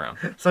wins this round.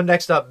 So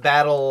next up,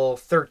 Battle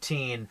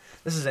 13.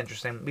 This is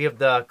interesting. We have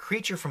the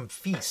creature from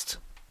Feast,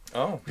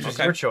 Oh, which is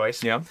your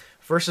choice, Yeah.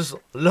 versus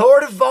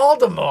Lord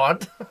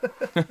Voldemort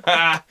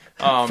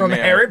Oh, from man.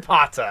 Harry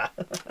Potter.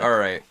 All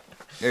right.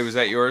 Hey, was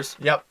that yours?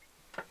 Yep.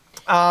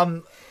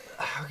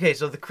 Okay,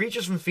 so the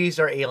creatures from Feast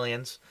are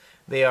aliens.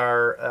 They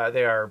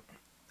are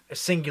a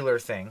singular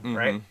thing,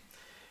 right?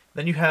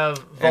 Then you have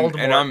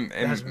Voldemort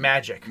that has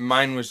magic.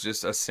 Mine was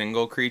just a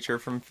single creature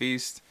from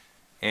Feast,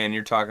 and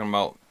you're talking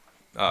about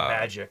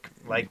Magic,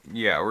 like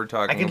yeah, we're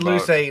talking. I could about,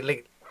 literally say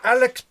like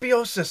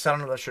Alexbiosis. I don't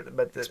know what that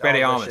but I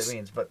don't know what that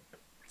means, but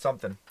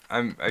something.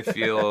 I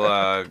feel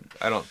I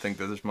don't think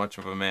that there's much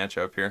of a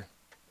matchup here.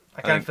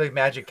 I kind of feel like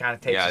magic kind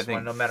of takes I this think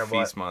one, no matter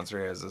Feast what.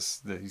 Monster has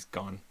this. He's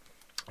gone.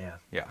 Yeah,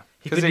 Yeah.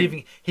 he 'Cause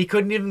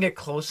couldn't even get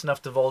close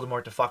enough to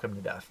Voldemort to fuck him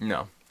to death.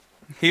 No.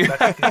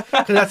 Because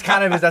that's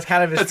kind of his That's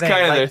thing.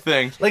 kind of Like- their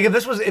thing. Like if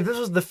this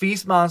was the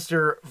Feast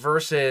Monster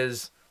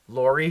versus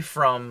Laurie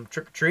from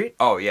Trick or Treat.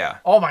 Oh yeah.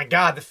 Oh my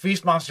God, the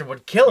Feast Monster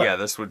would kill her. Yeah,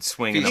 this would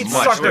swing in a He'd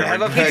much suck her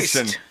different in.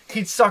 direction.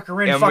 He'd suck her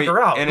in, and fuck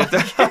her out. And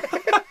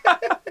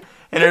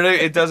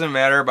it doesn't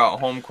matter about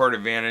home court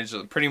advantage.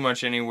 Pretty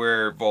much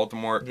anywhere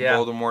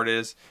Voldemort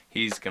is,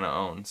 he's gonna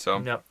own. So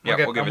Yep. yeah,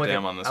 Okay, we'll give I'm it with to you.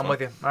 him on this I'm one.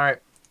 with you. All right.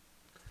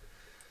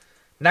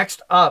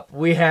 Next up,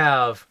 we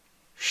have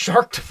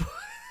Sharktopus.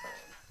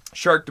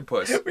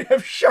 Sharktopus. We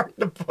have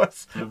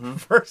Sharktopus Mm-hmm.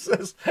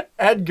 versus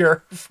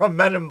Edgar from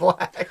Men in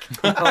Black.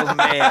 Oh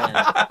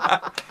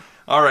man.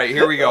 All right,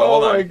 here we go.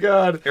 Hold on. Oh my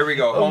God. Here we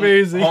go.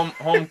 Amazing.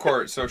 Home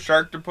court. So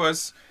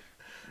Sharktopus,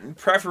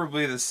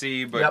 preferably the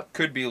sea, but Yep.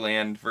 could be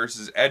land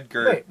versus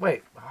Edgar.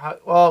 Wait.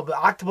 Well, the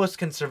octopus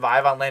can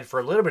survive on land for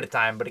a little bit of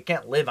time, but it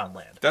can't live on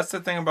land. That's the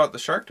thing about the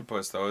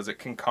Sharktopus, though, is it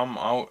can come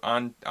out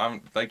on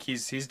like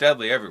he's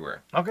deadly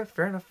everywhere. Okay,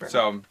 fair enough.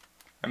 So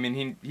I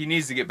mean, he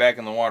needs to get back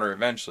in the water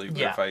eventually. But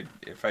Yeah.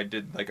 if I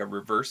did like a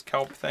reverse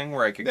kelp thing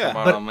where I could Yeah. come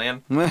out But- on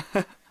land.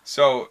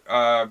 So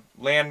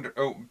land,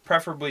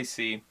 preferably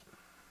sea,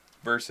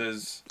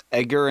 versus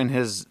Edgar and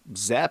his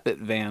Zap It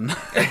van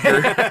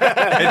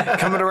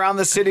coming around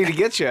the city to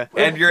get you.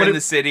 Edgar But in it-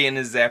 the city in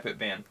his Zap It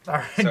van. All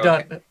right, So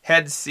done.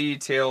 head sea,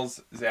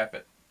 tails Zap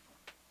It.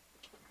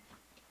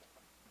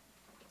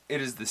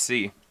 It is the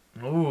sea.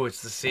 Ooh,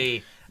 it's the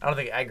sea. I don't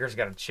think Edgar's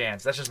got a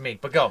chance. That's just me.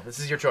 But go. This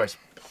is your choice.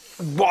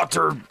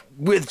 Water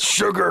with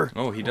sugar.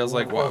 Oh, he does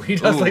like water. Oh, he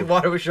does like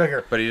water with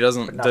sugar. But he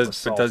doesn't. But not with But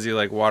salt. does he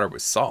like water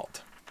with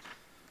salt?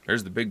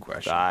 There's the big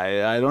question.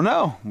 I don't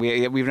know.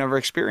 We've never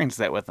experienced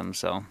that with him,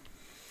 so.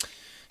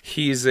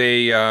 He's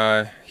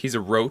a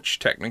roach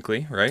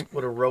technically, right?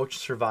 Would a roach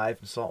survive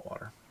in salt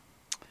water?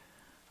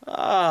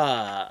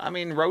 I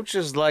mean,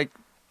 roaches like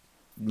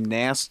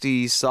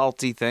nasty,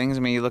 salty things.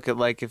 I mean, you look at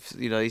like if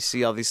you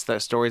see all these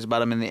stories about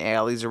them in the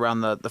alleys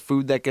around the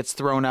food that gets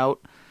thrown out,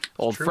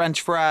 old true.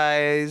 French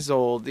fries,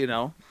 old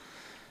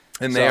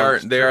And So-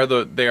 they are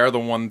the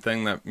one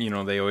thing that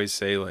they always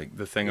say, like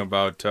the thing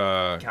about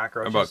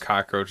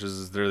cockroaches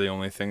is they're the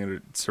only thing that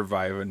would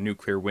survive a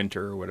nuclear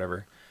winter or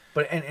whatever.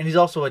 But and he's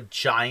also a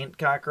giant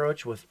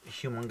cockroach with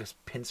humongous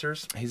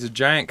pincers. He's a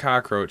giant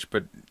cockroach,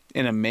 but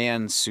in a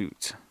man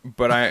suit.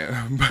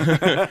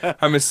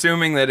 I'm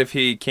assuming that if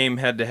he came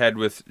head to head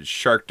with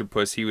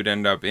Sharktopus, he would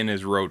end up in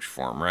his roach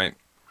form, right?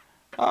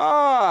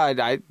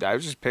 I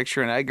was just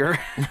picturing Edgar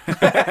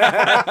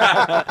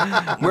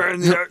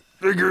wearing the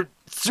Edgar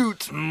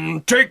suit.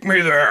 Take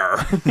me there.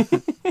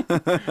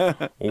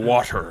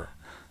 Water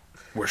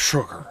with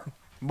sugar.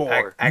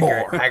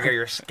 Edgar,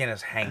 your skin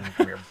is hanging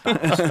from your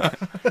bones.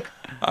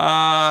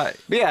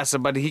 Yeah,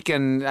 but he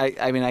can.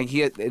 I mean,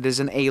 it is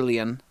an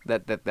alien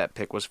that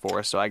pick was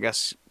for, so I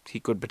guess he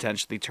could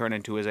potentially turn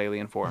into his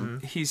alien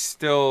form. He's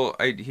still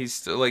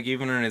like,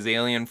 even in his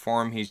alien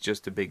form, he's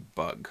just a big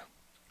bug,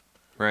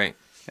 right?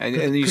 And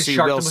you 'Cause see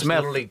Sharktopus Will Smith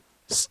literally-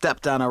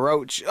 stepped on a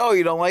roach. Oh,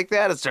 you don't like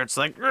that? It starts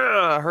like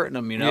hurting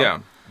him, Yeah.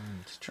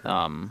 It's true.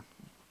 So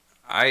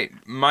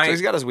My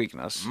he's got his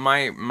weakness.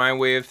 my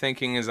way of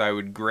thinking is I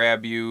would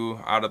grab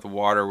you out of the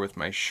water with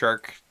my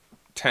shark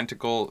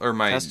tentacle or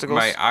my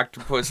Testicles?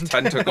 octopus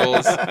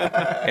tentacles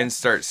and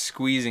start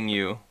squeezing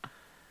you.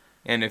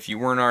 And if you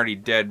weren't already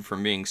dead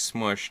from being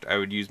smushed, I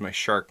would use my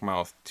shark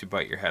mouth to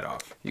bite your head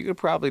off. You could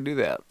probably do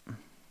that. What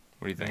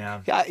do you think?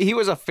 Yeah. Yeah, he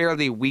was a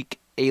fairly weak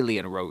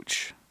alien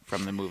roach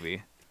from the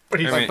movie. But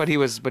he's I mean- But he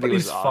was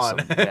he's awesome.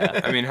 fun.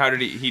 Yeah. I mean, how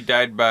did he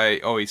died by?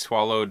 Oh, he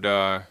swallowed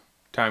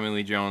Tommy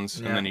Lee Jones,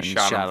 and then he And he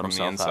shot shot him from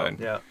the himself out.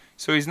 inside. yeah.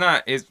 So he's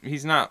not. It's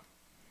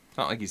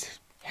not like he's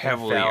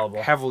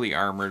Infallible. heavily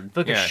armored. I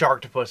feel like Yeah. a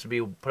Sharktopus would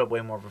be put up way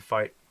more of a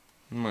fight.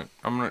 I'm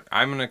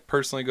gonna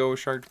personally go with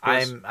Sharktopus.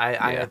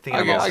 I think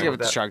I'll I'm go- also I'll give it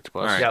with to that. Sharktopus.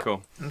 All right, Yep.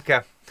 cool.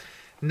 Okay.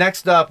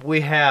 Next up, we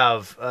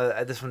have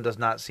this one does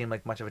not seem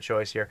like much of a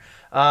choice here.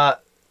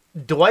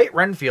 Dwight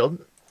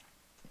Renfield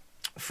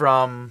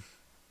from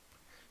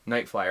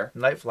Night Flyer.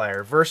 Night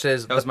Flyer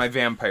versus That was my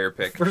vampire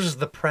pick. versus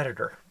the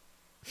Predator.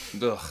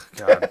 Ugh,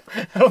 God.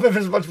 I don't think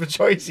there's much of a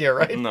choice here,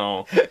 right?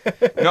 No.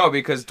 No,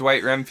 because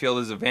Dwight Renfield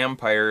is a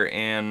vampire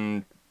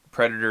and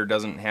Predator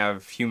doesn't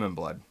have human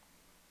blood.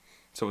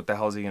 So what the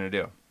hell is he gonna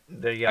do?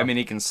 There you go. I mean,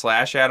 he can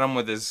slash at him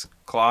with his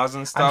claws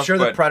and stuff. I'm sure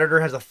the but Predator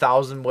has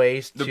 1,000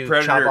 ways the to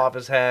Predator- chop off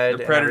his head the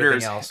and Predator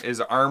everything else.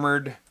 is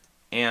armored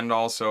and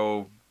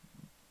also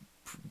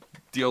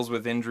deals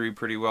with injury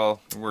pretty well.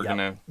 We're Yep.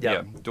 gonna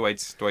Yep.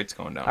 Dwight's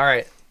going down. All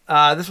right.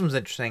 This one's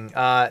interesting.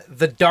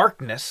 The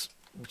Darkness,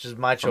 which is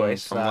my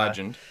choice. From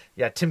Legend.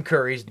 Yeah, Tim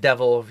Curry's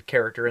devil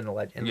character in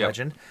Yep.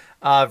 Legend.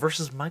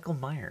 Versus Michael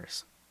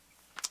Myers.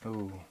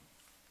 Ooh,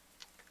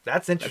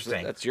 That's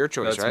interesting. That's your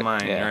choice, that's right?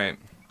 mine, Yeah. right?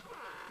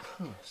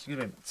 Excuse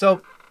me.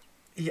 So,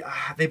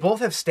 yeah, they both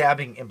have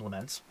stabbing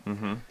implements.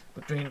 Mm-hmm.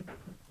 Between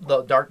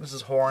the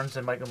Darkness's horns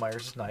and Michael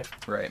Myers' knife.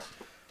 Right.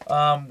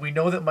 We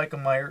know that Michael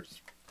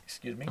Myers.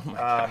 Excuse me. Oh my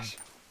gosh.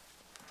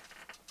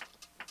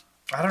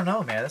 I don't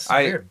know, man. This is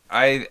I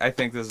weird.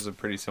 think this is a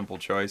pretty simple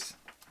choice,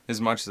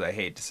 as much as I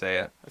hate to say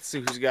it, Let's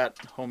see who's got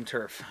home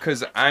turf.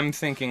 because I'm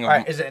thinking All of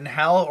right, is it in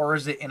hell or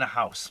is it in a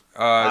house?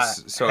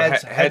 so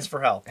heads for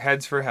hell.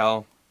 heads for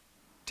hell,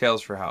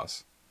 tails for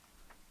house.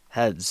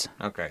 Heads.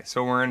 Okay,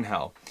 so we're in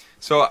hell.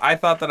 So I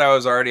thought that I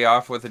was already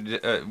off with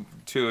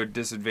to a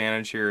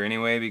disadvantage here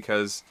anyway,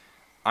 because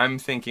I'm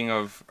thinking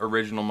of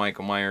original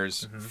Michael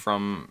Myers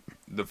from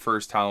the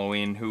first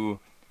Halloween, who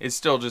is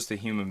still just a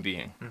human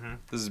being.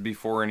 This is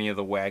before any of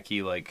the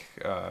wacky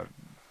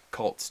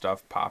cult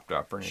stuff popped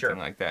up or anything Sure.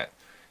 like that.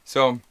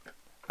 So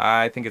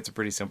I think it's a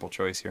pretty simple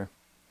choice here,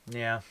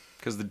 Yeah.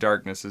 because the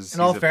darkness is. In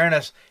all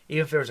fairness,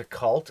 even if there was a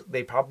cult,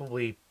 they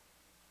probably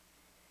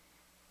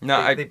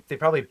no, they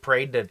probably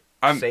prayed to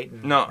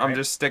Satan. No, I'm right?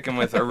 just sticking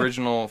with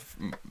original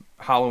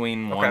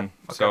Halloween one.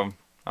 Okay. So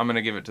I'm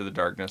gonna give it to the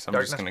darkness. I'm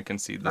just Darkness? gonna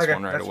concede this Okay,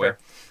 one right that's away. fair.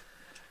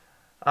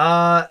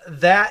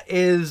 That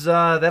is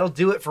that'll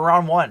do it for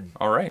round one.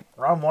 All right.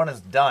 Round one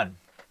is done.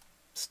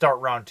 Start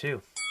round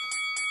two.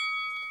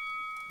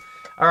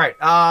 All right.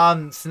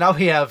 So now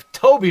we have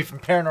Toby from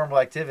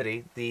Paranormal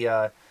Activity,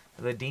 the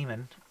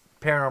demon,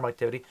 Paranormal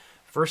Activity,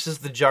 versus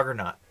the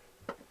Juggernaut,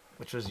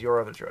 which was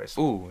your other choice.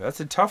 Ooh, that's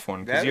a tough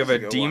one because That you have is a a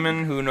good demon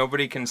one. who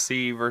nobody can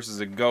see versus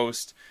a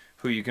ghost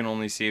who you can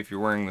only see if you're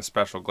wearing the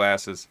special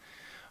glasses.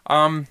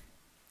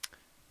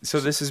 So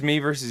this is me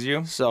versus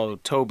you. So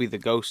Toby the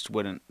ghost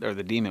wouldn't, or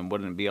the demon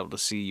wouldn't be able to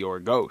see your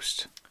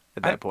ghost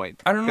at that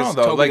point. I don't know, 'Cause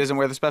though, Toby like- doesn't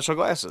wear the special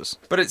glasses.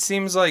 But it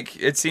seems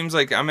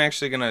like I'm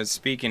actually gonna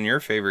speak in your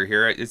favor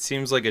here. It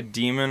seems like a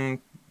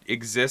demon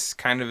exists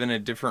kind of in a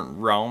different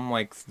realm,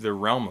 like the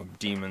realm of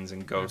demons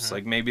and ghosts.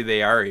 Like maybe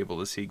they are able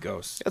to see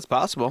ghosts. That's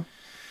possible.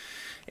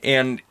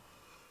 And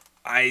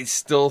I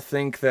still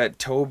think that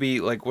Toby,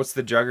 like, what's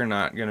the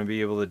Juggernaut gonna be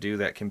able to do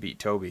that can beat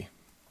Toby?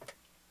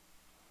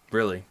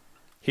 Really?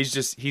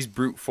 He's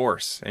brute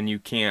force, and you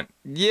can't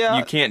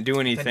do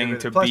anything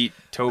to Plus, beat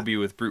Toby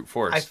with brute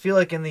force. I feel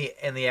like in the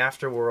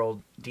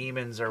afterworld,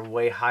 demons are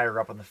way higher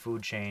up on the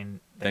food chain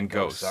than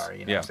ghosts are.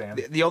 You know what I'm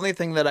saying? The only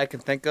thing that I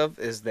can think of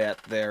is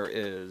that there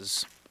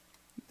is,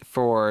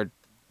 to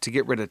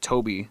get rid of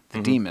Toby, the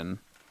demon,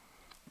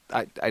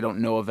 I don't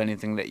know of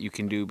anything that you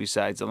can do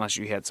besides, unless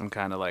you had some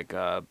kind of like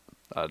a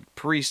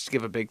priest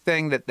give a big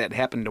thing that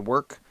happened to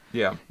work.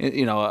 Yeah.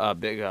 You know, a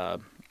big...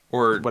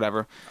 Or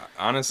whatever.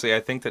 Honestly, I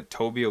think that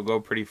Toby will go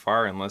pretty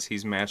far unless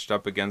he's matched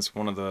up against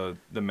one of the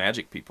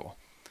magic people.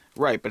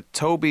 Right, but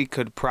Toby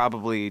could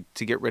probably,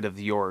 to get rid of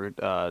your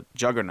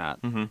Juggernaut,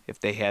 if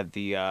they had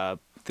the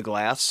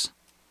glass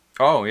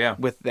Oh, yeah.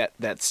 with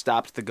that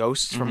stopped the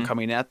ghosts from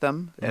coming at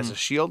them as a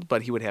shield,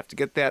 but he would have to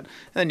get that.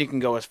 And then you can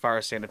go as far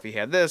as saying if he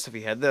had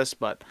this,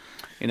 but,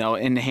 you know,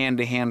 in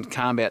hand-to-hand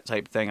combat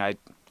type thing, I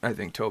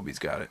think Toby's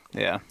got it,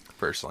 yeah.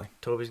 personally.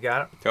 Toby's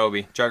got it.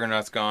 Toby.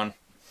 Juggernaut's gone.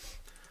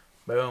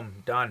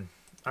 Boom. Done.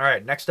 All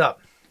right. Next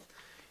up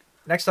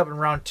in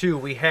round 2,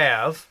 we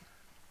have,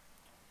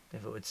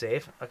 if it would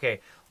save, okay,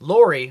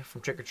 Lori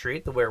from Trick or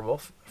Treat, the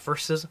werewolf,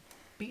 versus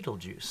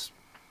Beetlejuice.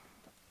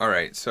 All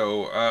right,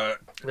 so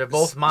They're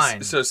both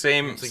mine. So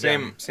same once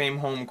again.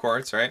 home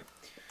courts, right?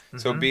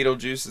 So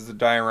Beetlejuice is the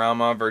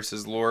diorama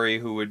versus Lori,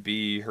 who would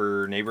be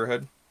her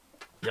neighborhood.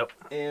 Yep.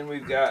 And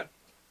we've got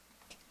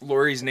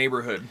Lori's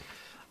neighborhood.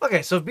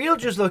 Okay, so if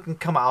Beetlejuice can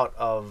come out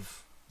of...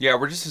 Yeah,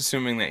 we're just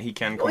assuming that he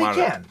can come Well, out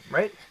he of can,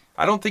 right?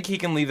 I don't think he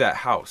can leave that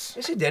house.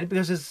 Yes, he did,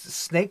 because his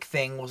snake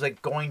thing was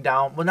like going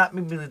down. Well, not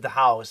maybe leave the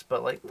house,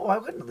 but like, well, I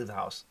couldn't leave the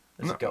house.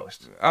 It's a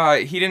ghost.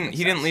 He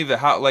didn't leave the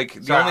house. Like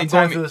the Sorry, only I'm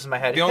time going through this in my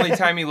head. the only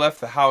time he left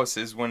the house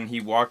is when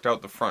he walked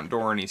out the front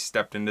door and he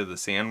stepped into the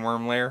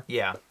sandworm lair.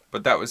 Yeah.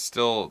 But that was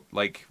still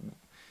like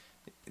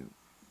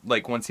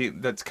once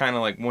that's kind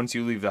of like once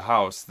you leave the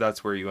house,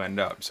 that's where you end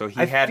up. So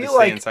he had to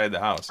stay inside the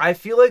house. I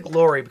feel like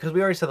Lori, because we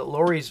already said that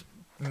Lori's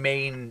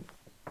main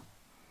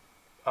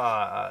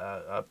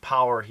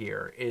power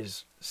here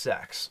is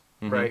sex,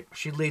 right?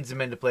 She leads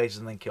him into places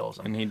and then kills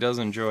him. And he does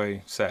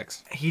enjoy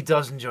sex. He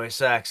does enjoy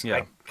sex,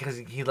 Yeah. because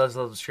he loves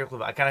the strip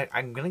club.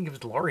 I'm gonna give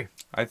it to Lori.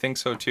 I think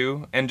so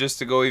too. And just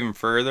to go even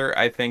further,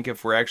 I think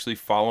if we're actually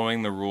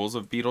following the rules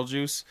of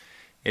Beetlejuice,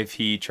 if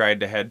he tried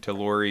to head to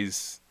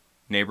Lori's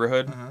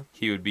neighborhood,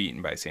 he would be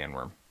eaten by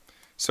sandworm.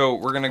 So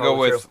we're gonna go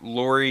with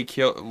Lori.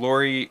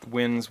 Lori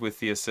wins with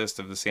the assist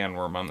of the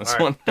sandworm on this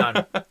All right, one.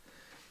 done.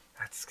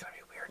 That's gonna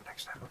be weird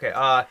next time. Okay.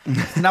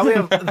 Now we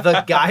have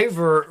the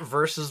Guyver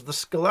versus the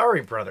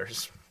Scolari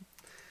brothers.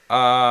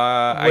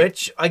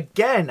 Which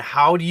again,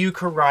 how do you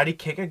karate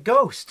kick a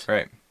ghost?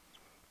 Right.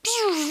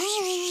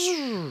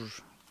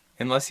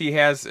 Unless he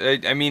has,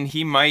 I mean,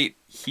 he might.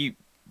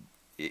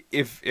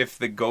 If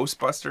the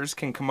Ghostbusters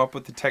can come up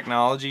with the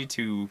technology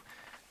to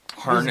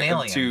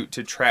harness to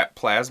trap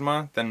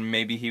plasma, then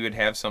maybe he would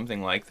have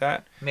something like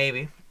that.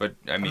 Maybe. But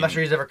I mean, I'm not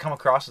sure he's ever come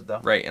across it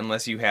though. Right.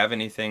 Unless you have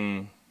any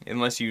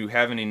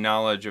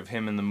knowledge of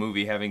him in the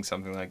movie having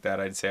something like that,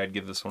 I'd say I'd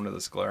give this one to the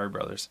Scolari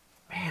brothers.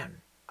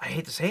 Man, I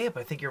hate to say it,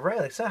 but I think you're right.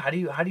 Like I said, how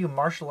do you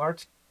martial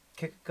arts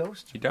kick a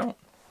ghost? You don't.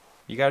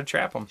 You got to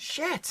trap them.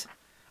 Shit.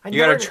 You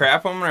got to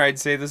trap them, or I'd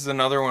say this is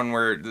another one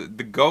where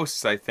the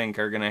ghosts, I think,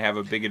 are going to have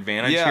a big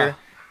advantage here.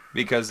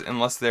 Because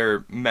unless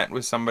they're met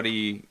with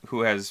somebody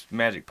who has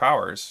magic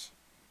powers,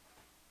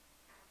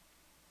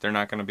 they're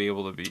not going to be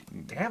able to be...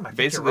 Damn, I think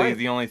basically, you're right.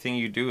 the only thing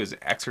you do is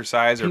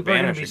exercise or People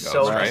banish a ghost, ghost,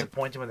 so right?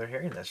 disappointed when they're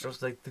hearing this.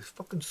 Just like, the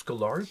fucking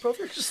Scolari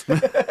brothers?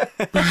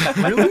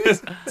 Really?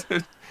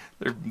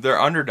 They're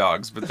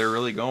underdogs, but they're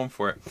really going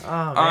for it.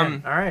 Oh,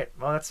 man. All right.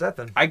 Well, that's that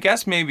then. I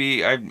guess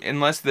maybe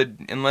unless the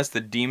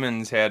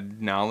demons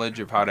had knowledge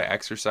of how to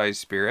exercise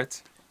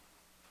spirits,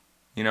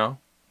 you know,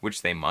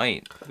 which they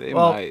might. They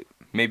might.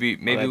 Maybe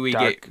we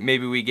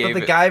gave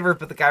But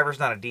the Guyver's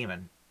not a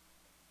demon.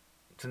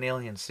 It's an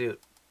alien suit.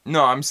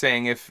 No, I'm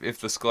saying if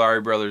the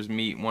Scolari brothers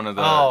meet one of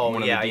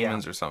the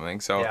demons or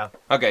something. So yeah.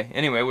 Okay.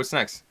 Anyway, what's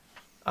next?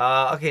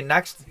 Okay,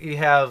 next you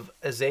have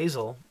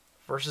Azazel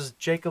versus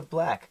Jacob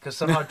Black, because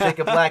somehow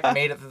Jacob Black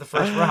made it through the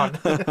first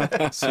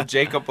round. So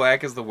Jacob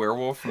Black is the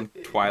werewolf from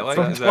Twilight.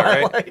 From is that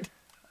Twilight.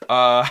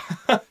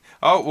 right?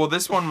 Oh well,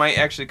 this one might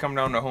actually come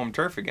down to home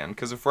turf again,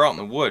 because if we're out in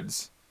the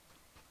woods,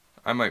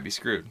 I might be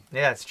screwed.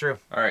 Yeah, it's true.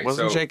 All right,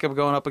 Wasn't so Jacob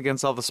going up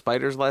against all the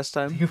spiders last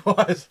time? He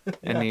was.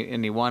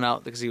 And he won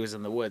out because he was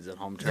in the woods at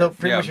home turf. So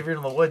pretty much if you're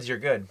in the woods, you're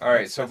good. all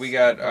right, so we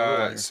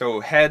got so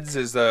heads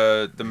is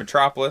the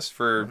metropolis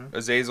for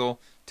Azazel,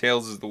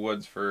 tails is the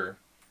woods for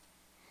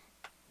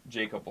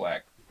Jacob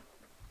Black.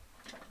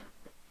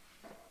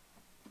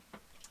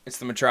 It's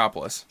the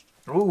metropolis.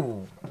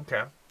 Ooh,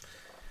 okay.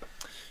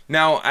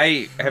 Now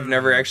I have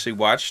never actually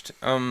watched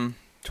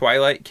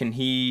Twilight. Can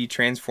he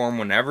transform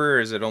whenever,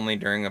 or is it only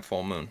during a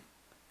full moon?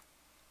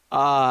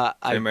 Does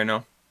anybody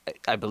know?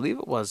 I believe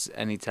it was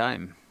any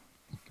time.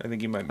 I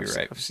think you might be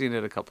right. I've seen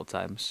it a couple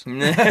times. I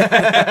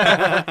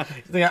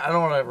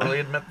don't want to really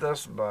admit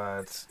this,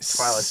 but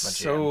Twilight's my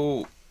jam.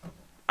 So,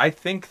 I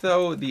think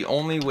though the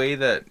only way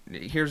that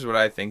here's what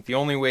I think: the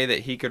only way that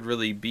he could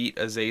really beat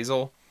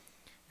Azazel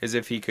is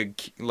if he could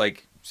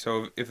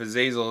So if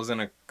Azazel is in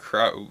a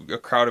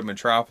crowded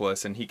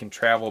metropolis and he can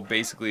travel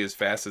basically as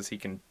fast as he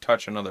can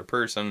touch another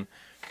person,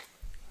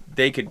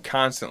 they could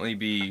constantly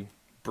be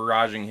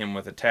barraging him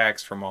with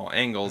attacks from all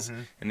angles,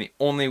 and the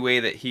only way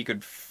that he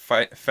could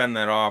fend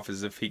that off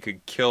is if he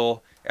could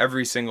kill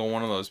every single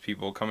one of those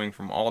people coming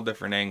from all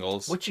different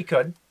angles. Which he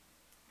could.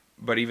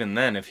 But even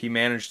then, if he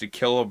managed to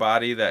kill a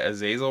body that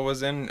Azazel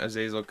was in,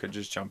 Azazel could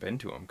just jump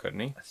into him, couldn't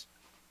he?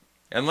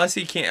 Unless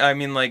he can't, I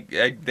mean,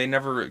 they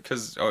never,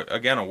 because,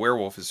 again, a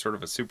werewolf is sort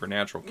of a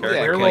supernatural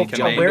character.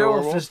 A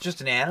werewolf is just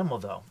an animal,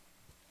 though.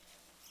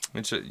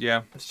 It's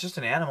just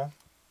an animal.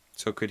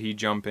 So could he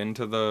jump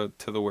into the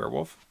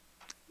werewolf?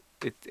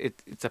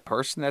 It's a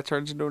person that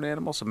turns into an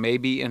animal, so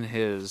maybe in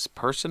his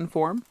person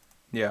form.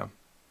 Yeah.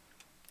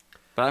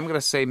 But I'm going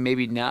to say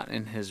maybe not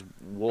in his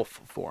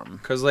wolf form.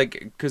 Because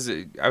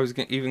I was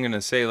even going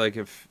to say,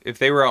 if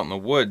they were out in the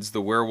woods,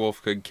 the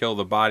werewolf could kill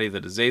the body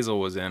that Azazel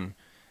was in,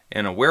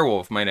 and a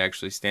werewolf might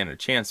actually stand a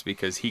chance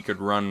because he could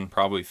run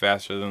probably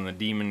faster than the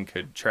demon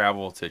could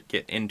travel to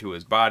get into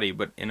his body.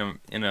 But in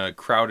a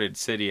crowded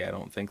city, I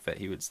don't think that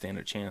he would stand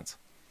a chance.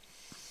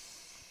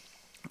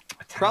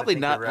 Probably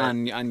not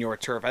on your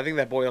turf. I think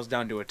that boils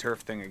down to a turf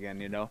thing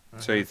again, you know?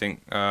 So you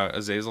think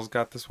Azazel's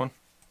got this one?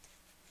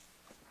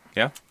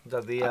 Yeah?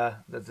 That's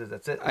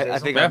it? I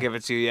think I'll give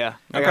it to you, yeah.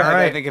 Okay.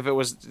 I think if it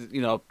was,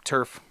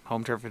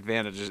 home turf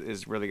advantage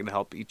is really going to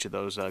help each of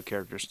those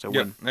characters to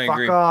win. I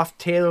agree. Fuck off,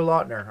 Taylor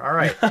Lautner. All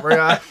right.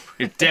 We're,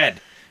 You're dead.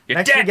 You're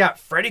next dead. we got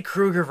Freddy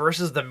Krueger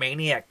versus the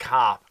Maniac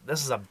Cop.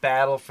 This is a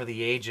battle for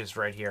the ages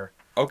right here.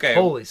 Okay.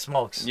 Holy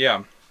smokes.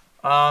 Yeah.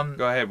 Go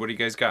ahead. What do you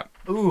guys got?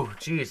 Ooh,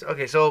 jeez.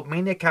 Okay, so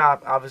Maniac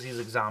Cop, obviously he's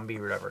a zombie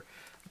or whatever.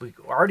 We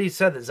already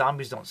said that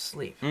zombies don't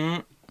sleep.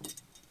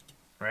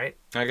 Right?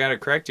 I gotta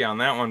correct you on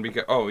that one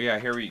because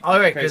here we. Oh,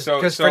 right,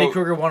 because Freddy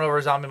Krueger won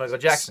over zombie Michael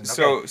Jackson.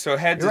 Okay. So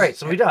heads. You're right.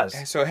 So he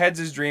does. So heads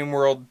is Dream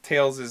World,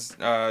 tails is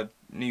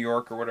New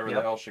York or whatever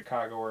the hell,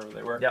 Chicago, wherever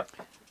they were. Yep.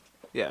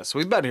 Yeah. So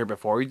we've been here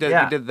before. We did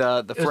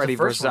the Freddy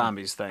versus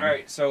zombies thing. All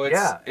right. So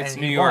it's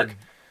New York, won.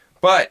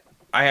 But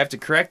I have to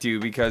correct you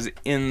because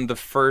in the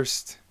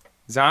first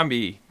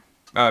zombie,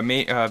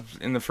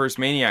 in the first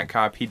Maniac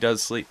Cop, he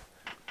does sleep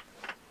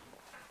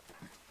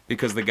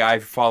because the guy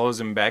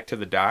follows him back to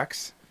the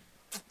docks.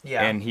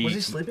 Yeah. And was he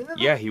sleeping then?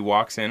 Yeah, he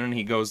walks in and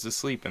he goes to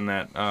sleep in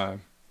that. So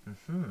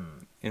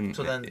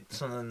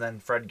then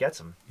Fred gets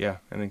him. Yeah,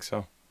 I think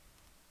so.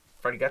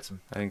 Fred gets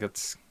him. I think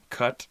that's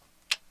cut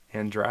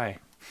and dry.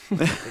 I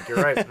think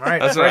you're right. All right.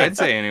 That's what I'd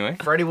say anyway.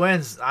 Freddy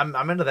wins. I'm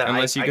into that.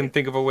 Unless you can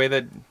think of a way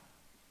that.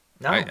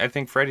 No. I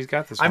think Freddy's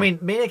got this one. I mean,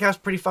 Maniac Cop's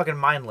pretty fucking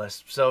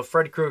mindless, so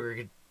Freddy Krueger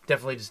could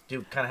definitely just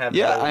have.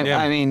 Yeah,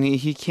 I mean,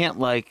 he can't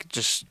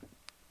just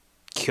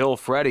kill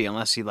Freddy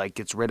unless he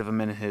gets rid of him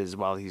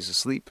while he's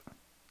asleep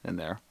in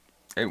there.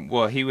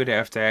 Well, he would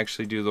have to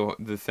actually do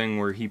the thing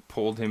where he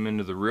pulled him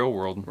into the real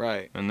world,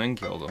 right, and then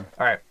killed him.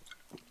 All right.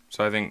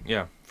 So I think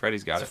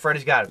Freddy's got it. So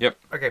Freddy's got it. Yep.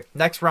 Okay,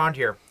 next round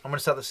here. I'm gonna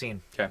set the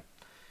scene. Okay.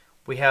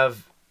 We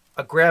have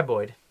a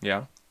graboid.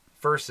 Yeah.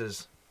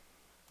 Versus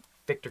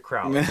Victor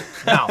Crowley.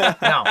 Now.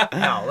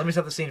 Let me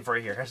set the scene for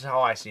you here. This is how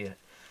I see it.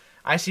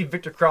 I see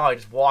Victor Crowley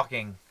just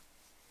walking.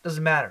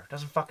 Doesn't matter.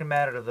 Doesn't fucking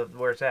matter to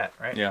where it's at,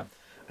 right? Yeah.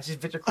 I see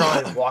Victor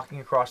Crowley walking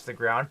across the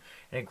ground,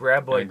 and a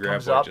graboid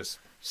comes up,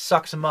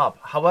 sucks him up.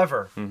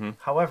 However,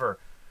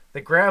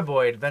 the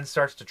graboid then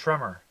starts to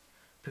tremor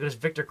because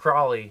Victor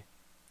Crowley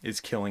is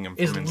killing him.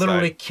 Is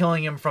literally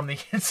killing him from the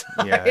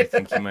inside. Yeah, I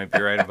think you might be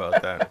right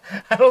about that.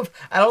 I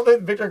don't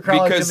think Victor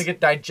Crowley is going to get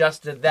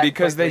digested that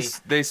because quickly.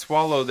 they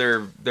swallow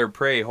their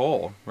prey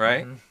whole,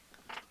 right?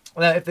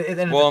 Well, if the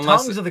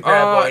tongues of the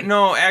graboid...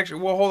 no,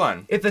 actually, well, hold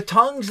on. If the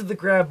tongues of the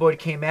graboid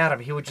came at him,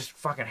 he would just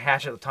fucking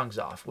hash the tongues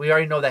off. We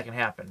already know that can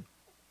happen.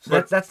 So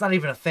that's not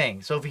even a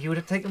thing. So if he would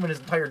have taken him in his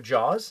entire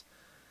jaws...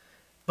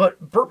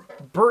 But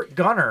Burt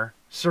Gunner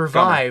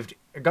survived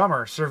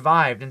Gummer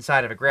survived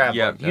inside of a graboid.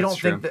 Yeah, You don't that's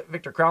true. think that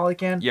Victor Crowley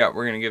can? Yeah,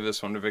 we're gonna give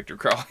this one to Victor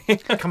Crowley.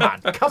 Come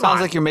on.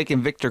 Sounds like you're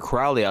making Victor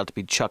Crowley out to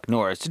be Chuck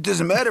Norris. It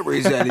doesn't matter where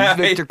he's at. He's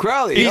Victor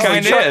Crowley. He Oh,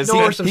 kinda Chuck is.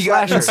 Norris, Some he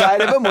got slashers.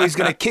 inside of him. Well, he's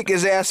going to kick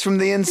his ass from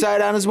the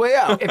inside on his way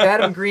out. If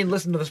Adam Green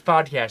listened to this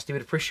podcast, he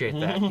would appreciate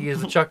that. He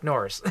is the Chuck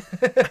Norris.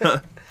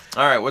 All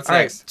right, what's All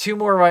right, next? 2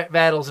 more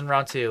battles in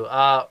round 2.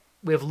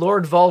 We have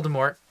Lord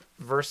Voldemort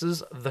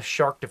versus the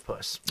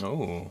Sharktopus.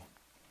 Oh,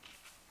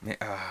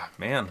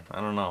 man, I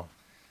don't know.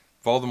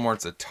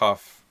 Voldemort's a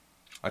tough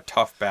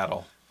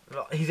battle.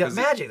 Well, he's got 'Cause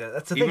magic.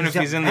 That's the thing. Even if got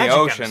he's in the magic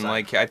on his ocean, side.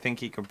 like I think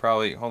he could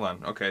probably hold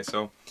on. Okay,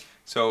 so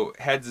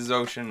Heads is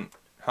ocean,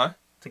 huh?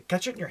 To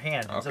catch it in your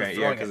hand. instead of Okay, yeah,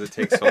 throwing because it.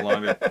 it takes so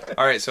long.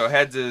 All right, so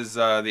Heads is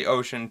the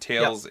ocean,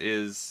 Tails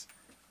is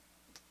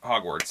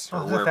Hogwarts or Oh,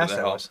 how wherever fast the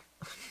that hell. was.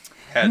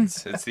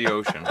 Heads, it's the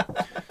ocean.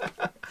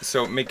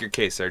 So make your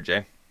case there,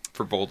 Jay,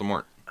 for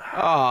Voldemort.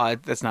 Oh,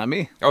 that's not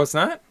me. Oh, it's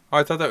not? Oh,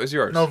 I thought that was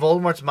yours. No,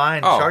 Voldemort's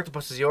mine. Oh.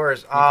 Sharktopus is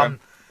yours. I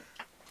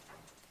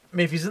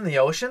mean, if he's in the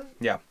ocean,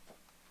 Yeah.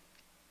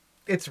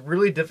 it's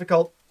really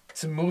difficult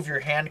to move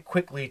your hand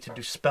quickly to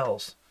do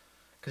spells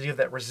because you have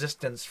that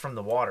resistance from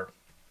the water.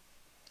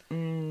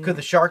 Could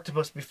the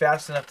Sharktopus be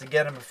fast enough to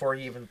get him before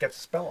he even gets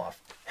a spell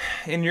off?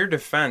 In your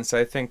defense,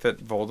 I think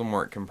that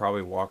Voldemort can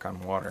probably walk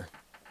on water.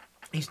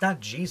 He's not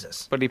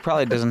Jesus. But he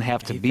probably doesn't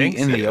have to He be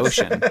thinks in he the is.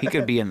 ocean. He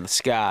could be in the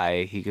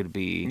sky. He could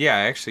be... Yeah,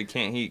 actually,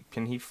 can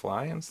he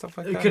fly and stuff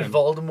like that? Could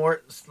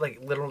Voldemort like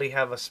literally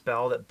have a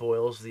spell that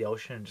boils the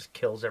ocean and just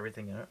kills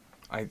everything in it?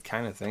 I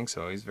kind of think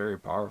so. He's very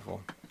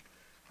powerful.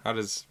 How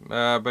does?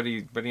 But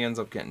he ends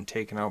up getting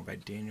taken out by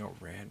Daniel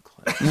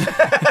Radcliffe.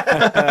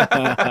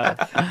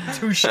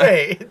 Touche.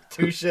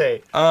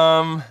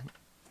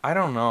 I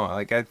don't know.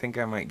 Like I think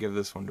I might give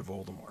this one to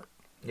Voldemort.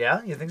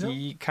 Yeah, you think so?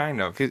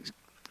 Kind of.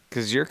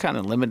 Because you're kind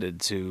of limited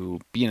to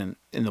being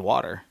in the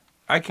water.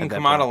 I can At that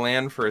come out of point.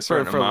 land for a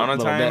certain For a amount of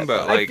little time, bit,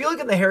 but I like feel like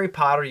in the Harry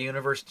Potter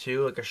universe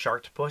too, like a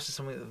Sharktopus is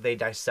something that they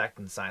dissect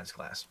in science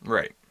class.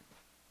 right.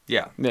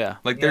 Yeah. Yeah.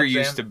 Like You know they're what I'm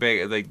used saying? to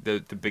big like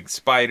the big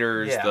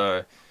spiders,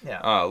 Yeah.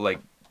 Yeah. like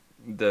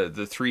the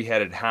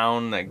 3-headed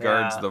hound that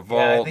guards the Yeah,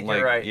 vault. I think like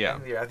you're right. yeah.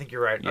 I think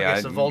you're right. Yeah,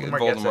 Okay, so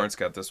Voldemort's Voldemort's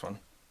got this one.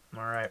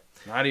 All right.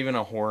 Not even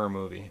a horror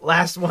movie.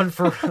 Last one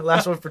for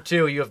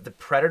 2. You have the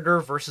Predator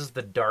versus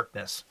the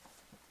Darkness.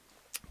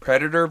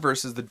 Predator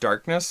versus the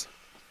Darkness.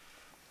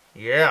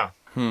 Yeah.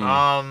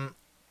 Man,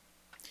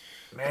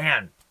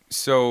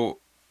 So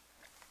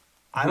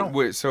I don't.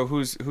 Wait, so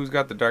who's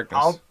got the Darkness?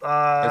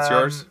 I'll. It's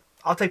yours?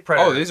 I'll take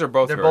Predator. Oh, these are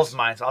both They're yours. both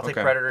mine. So I'll take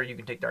Okay. Predator. You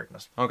can take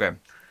Darkness. Okay.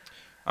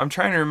 I'm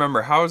trying to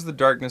remember, how is the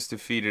Darkness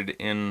defeated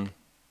in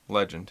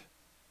Legend?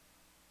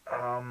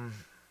 I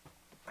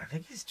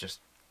think he's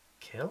just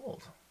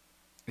killed.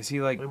 Is he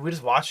like? We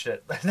just watched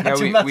it.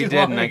 Yeah, we did,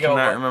 and I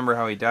cannot remember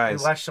how he We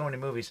dies. watched so many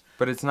movies.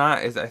 But it's not.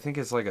 I think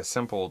it's like a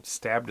simple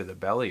stab to the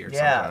belly or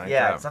something like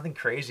Yeah, that. it's nothing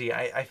crazy.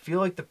 I feel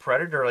like the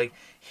Predator, like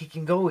he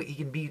can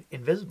be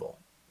invisible.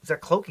 He's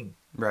got cloaking.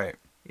 Right.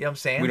 You know what I'm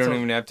saying? We don't So-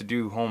 even have to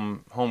do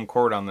home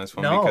court on this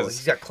one No, because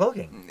he's got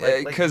cloaking.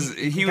 because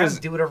he can was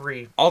do whatever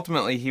he.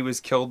 ultimately he was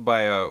killed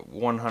by a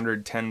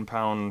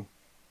 110-pound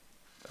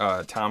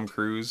Tom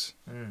Cruise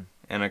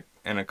and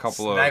a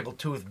couple of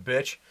Snaggletooth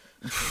bitch.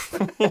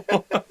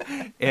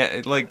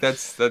 yeah, like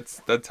that's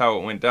how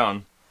it went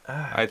down.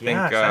 I think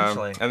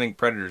essentially. I think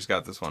Predator's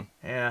got this one.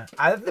 Yeah,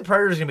 I think the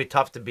Predator's gonna be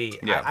tough to beat.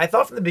 Yeah. I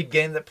thought from the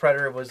beginning that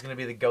Predator was gonna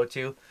be the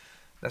go-to.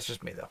 That's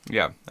just me though.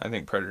 Yeah, I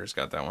think Predator's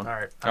got that one. All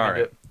right, All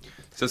right.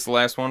 Is this the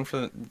last one for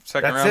the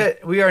second That's round?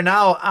 it. We are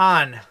now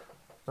on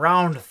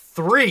round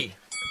 3.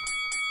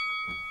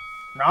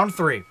 Round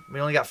 3. We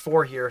only got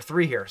 3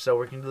 here, so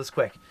we can do this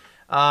quick.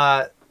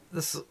 The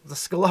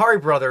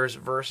Scolari brothers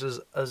versus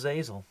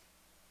Azazel.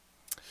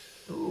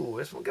 Ooh,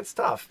 this one gets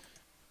tough.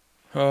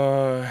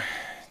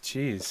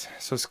 Jeez.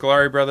 So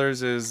Scolari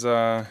Brothers is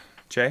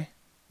Jay.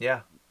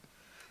 Yeah.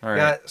 All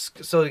right.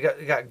 You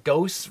got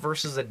ghosts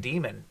versus a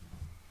demon.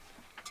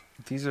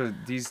 These are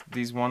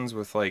these ones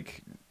with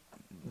like.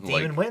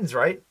 Demon wins,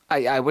 right?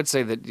 I would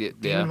say that, yeah.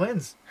 Demon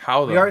wins.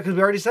 How though? Because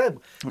we already said,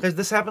 because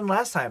this happened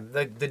last time.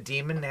 The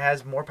demon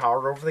has more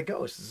power over the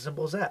ghost. It's as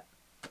simple as that.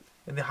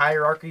 In the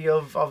hierarchy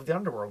of the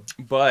underworld.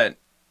 But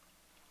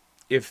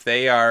if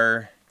they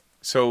are,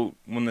 so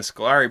when the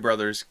Scolari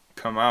brothers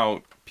come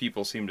out,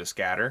 people seem to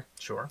scatter.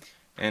 Sure.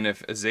 And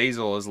if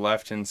Azazel is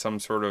left in some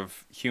sort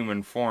of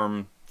human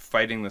form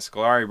fighting the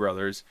Scolari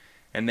brothers,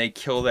 and they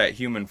kill that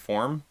human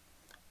form,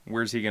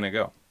 where's he gonna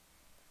go?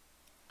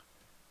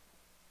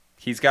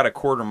 He's got a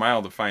quarter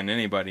mile to find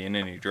anybody in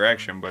any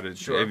direction, but it's,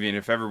 Sure. I mean,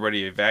 if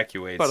everybody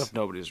evacuates, But if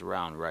nobody's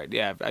around, right?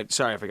 Yeah.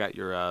 Sorry, I forgot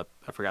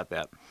I forgot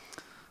that.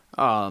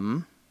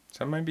 so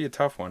that might be a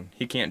tough one.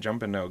 He can't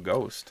jump into a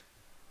ghost.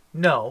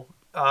 No.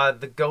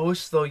 The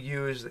ghosts they'll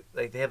use,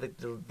 like they have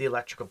the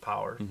electrical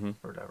power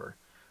or whatever.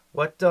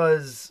 What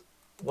does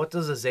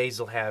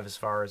Azazel have as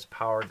far as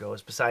power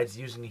goes besides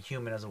using a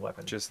human as a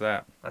weapon? Just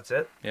that. That's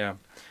it. Yeah.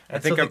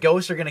 And so the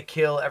ghosts are gonna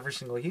kill every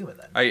single human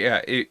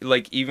then.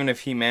 Like even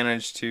if he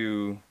managed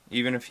to,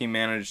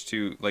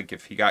 like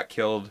if he got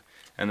killed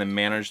and then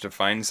manage to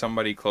find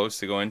somebody close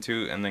to go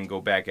into and then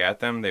go back at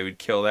them, they would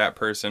kill that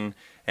person.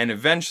 And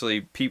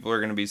eventually, people are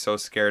going to be so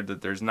scared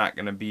that there's not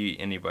going to be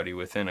anybody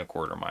within a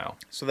quarter mile.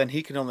 So then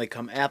he can only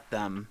come at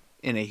them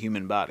in a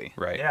human body.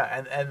 Right.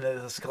 Yeah, and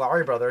the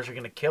Scolari brothers are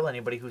going to kill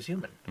anybody who's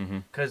human.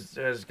 Because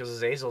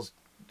Azazel's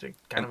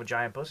kind of a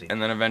giant pussy.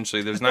 And then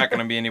eventually, there's not going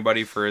to be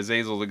anybody for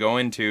Azazel to go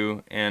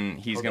into, and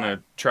he's going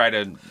to try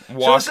to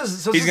walk.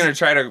 He's going to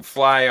try to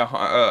fly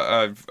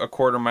a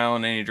quarter mile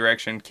in any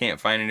direction, can't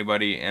find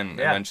anybody, and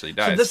eventually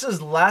dies. So this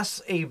is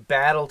less a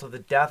battle to the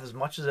death as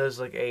much as it's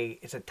like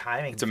it's a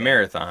timing. It's a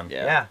marathon.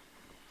 Yeah.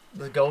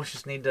 The ghosts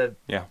just need to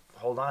Yeah.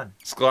 hold on.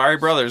 Scolari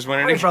brothers win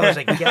it again. Brothers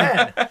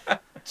again.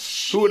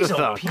 Who would have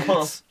thought?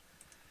 Pete's.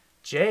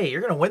 Jay, you're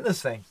going to win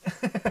this thing.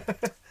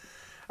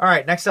 All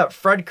right, next up,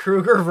 Fred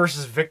Krueger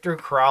versus Victor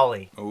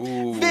Crowley.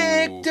 Ooh.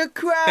 Victor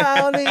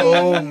Crowley.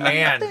 Oh,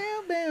 man.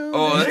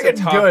 Oh, These that's are a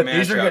getting tough good. matchup.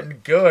 These are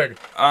getting good.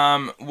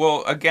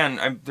 Well,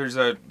 again,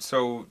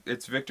 so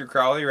it's Victor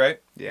Crowley,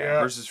 right?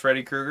 Yeah. Versus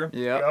Freddy Krueger.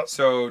 Yeah.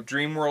 So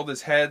Dream World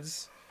is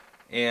heads,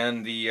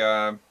 and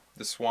the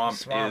swamp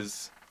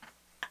is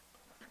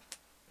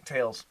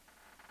Tails.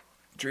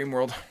 Dream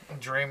World.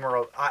 Dream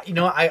World. I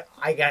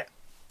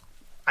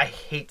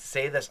hate to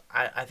say this.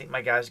 I think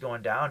my guy's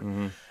going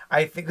down.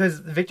 I think because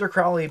Victor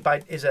Crowley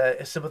is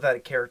a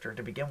sympathetic character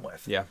to begin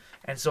with. Yeah.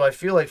 And so I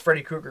feel like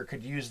Freddy Krueger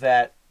could use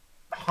that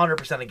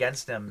 100%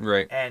 against him.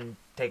 Right. And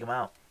take him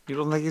out. You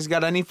don't think he's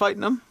got any fight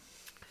in him?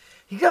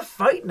 He got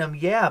fighting him,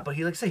 yeah, but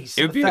like I say, he's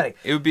It would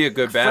sympathetic. be a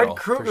good battle. Fred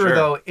Krueger, for sure.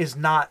 though, is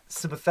not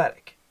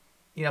sympathetic.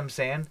 You know what I'm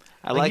saying?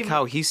 I like even-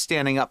 how he's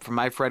standing up for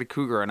my Freddy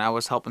Krueger, and I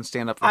was helping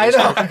stand up for I this.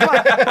 know.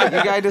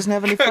 Your guy doesn't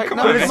have any fight. Come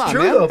No, on, But come it's on,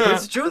 true man. though. But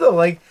it's true though.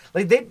 Like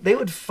they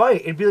would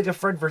fight. It'd be like a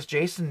Fred versus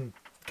Jason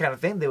kind of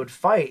thing. They would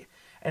fight,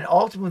 and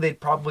ultimately they'd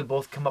probably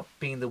both come up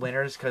being the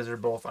winners because they're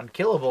both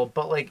unkillable.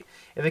 But like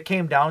if it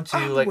came down to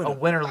like a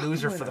winner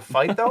loser for the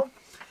fight though,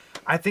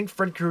 I think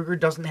Fred Krueger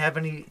doesn't have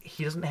any.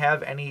 He doesn't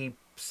have any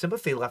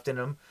sympathy left in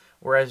him,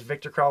 whereas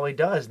Victor Crowley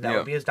does. And that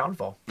would be his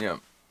downfall. Yeah.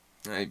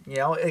 You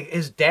know,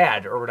 his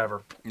dad or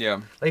whatever. Yeah.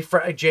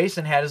 Like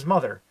Jason had his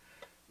mother.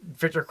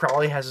 Victor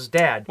Crowley has his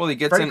dad. Well, he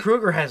gets Fred in-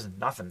 Krueger has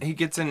nothing. He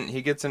gets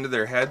into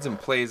their heads and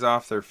plays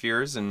off their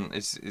fears, and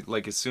it's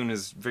like as soon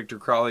as Victor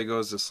Crowley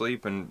goes to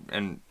sleep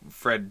and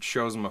Fred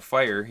shows him a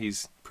fire,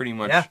 he's pretty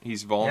much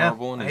he's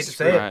vulnerable and I hate he's to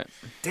say Right. it.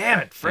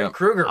 Damn it, Fred Yep.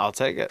 Krueger. I'll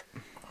take it.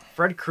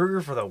 Fred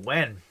Krueger for the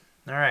win.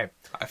 All right.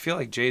 I feel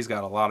like Jay's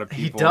got a lot of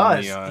He people.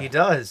 does. In the, He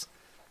does.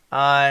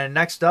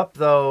 Next up,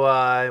 though,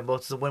 well,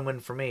 it's a win-win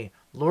for me.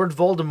 Lord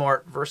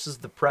Voldemort versus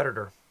the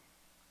Predator.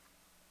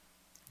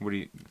 What do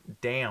you?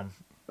 Damn.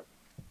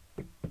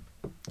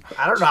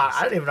 I don't know.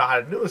 I don't even know how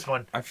to do this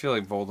one. I feel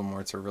like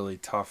Voldemort's a really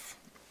tough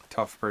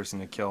person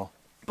to kill.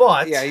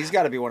 But Yeah, he's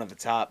got to be one of the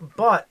top.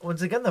 but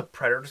once again, the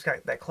Predator's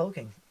got that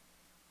cloaking.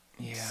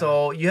 Yeah.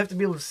 So you have to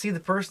be able to see the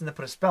person to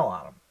put a spell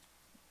on him.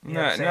 You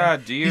know what I'm saying? Nah,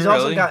 do you he's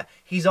really? The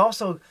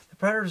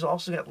Predator's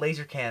also got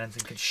laser cannons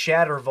and could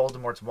shatter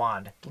Voldemort's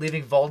wand,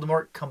 leaving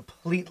Voldemort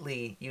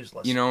completely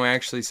useless. You know,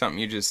 actually, something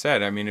you just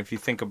said. I mean, if you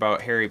think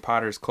about Harry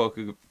Potter's cloak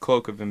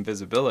of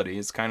invisibility,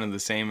 it's kind of the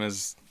same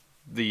as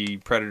the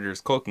Predator's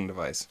cloaking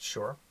device.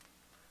 Sure.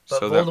 But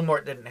So that-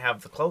 Voldemort didn't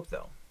have the cloak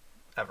though,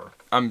 ever.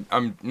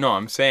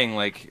 I'm saying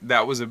like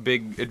that was a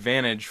big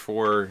advantage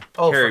for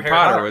Oh, for Harry Harry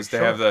Potter Potter, was to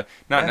sure. have the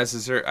not Yeah.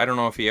 necessarily. I don't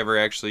know if he ever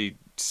actually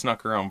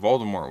snuck around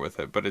Voldemort with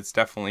it, but it's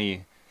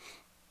definitely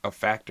a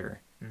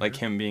factor, like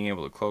him being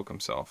able to cloak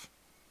himself.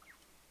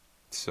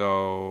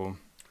 So,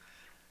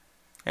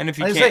 and if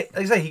you Like can't,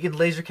 I say, he could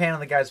laser cannon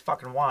the guy's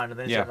fucking wand, and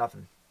then he's got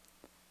nothing.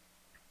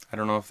 I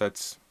don't know if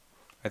that's.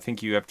 I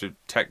think you have to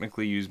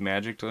technically use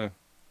magic to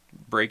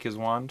break his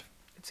wand.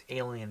 It's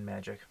alien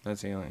magic.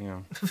 That's alien, you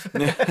know.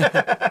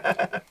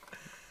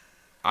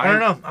 I don't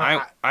know.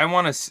 I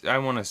want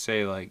to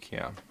say like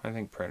I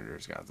think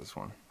Predator's got this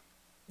one.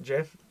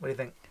 Jay, what do you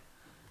think?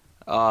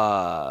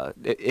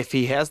 If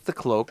he has the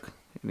cloak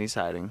and he's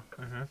hiding,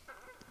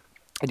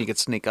 and you could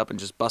sneak up and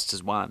just bust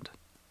his wand,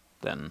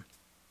 then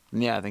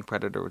yeah, I think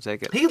Predator would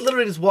take it. He could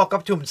literally just walk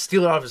up to him and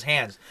steal it out of his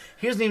hands.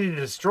 He doesn't even need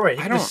to destroy it.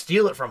 He can just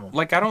steal it from him.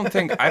 Like I don't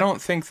think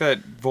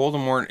that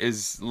Voldemort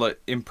is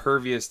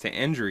impervious to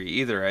injury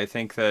either. I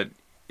think that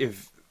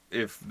if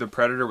the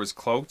Predator was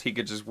cloaked, he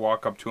could just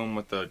walk up to him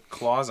with the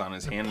claws on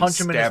his hand punch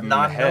and him in stab his him in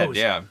the head. non-nose.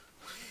 Yeah.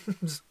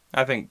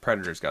 I think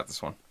Predator's got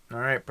this one. All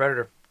right,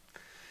 Predator.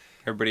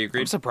 Everybody I'm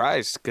agreed?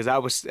 surprised because I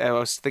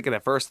was thinking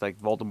at first like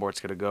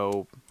Voldemort's gonna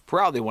go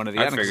probably one of the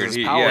I enemies. figured His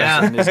he- powers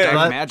yeah. and his dark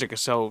But- magic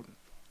is so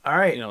All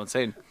right.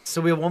 insane. So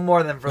we have one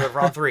more then for the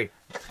round 3.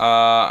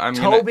 I'm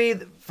Toby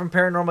from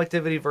Paranormal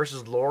Activity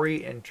versus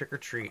Laurie in Trick or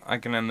Treat. I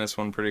can end this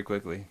one pretty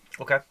quickly.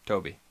 Okay.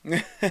 Toby.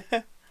 You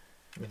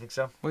think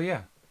so? Well,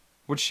 yeah.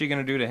 What's she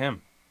gonna do to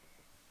him?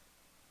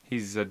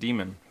 He's a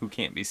demon who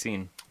can't be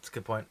seen. That's a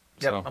good point.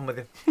 Yep, So- I'm with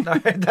you. All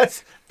right,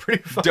 that's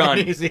pretty fucking Done.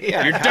 easy. You're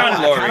Yeah. done, I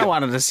kind Laurie. of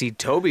wanted to see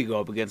Toby go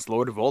up against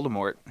Lord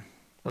Voldemort.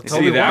 Well, See,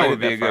 Toby that won. would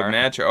be a good far.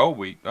 match. Oh,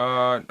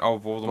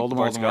 Voldemort's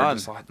Voldemort gone.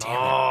 just lost. Damn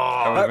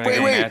it. That would've been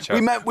a good matchup.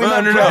 we meant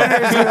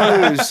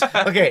Predators lose.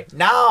 Okay,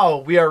 now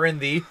we are in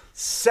the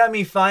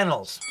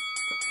Semifinals,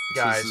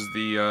 guys. This is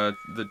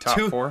the top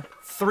 4.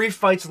 3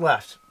 fights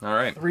left. All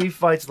right. 3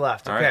 fights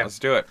left. All Okay. right, let's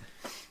do it.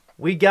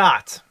 We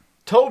got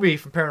Toby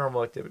from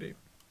Paranormal Activity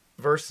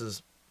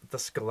versus the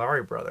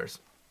Scolari brothers.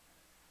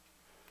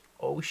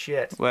 Oh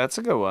shit. Well, that's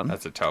a good one.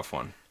 That's a tough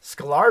one.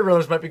 Scolari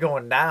brothers might be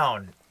going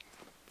down.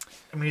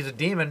 I mean, he's a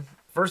demon.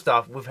 First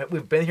off,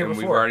 we've been here And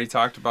before. we've already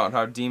talked about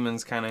how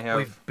demons kind of have...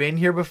 We've been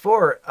here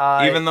before.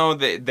 even though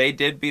they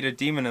did beat a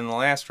demon in the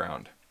last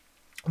round.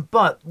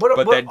 But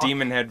that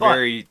demon had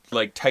very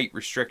like tight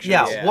restrictions.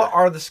 Yeah, what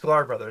are the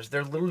Scolari brothers?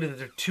 They're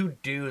two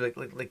dudes,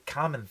 like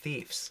common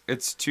thieves.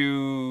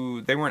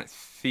 They weren't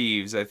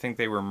thieves. I think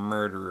they were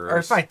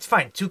murderers. Or it's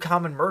fine. 2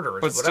 common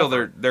murderers. But still,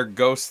 they're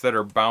ghosts that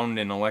are bound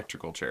in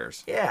electrical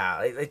chairs.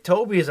 Yeah, like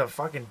Toby is a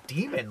fucking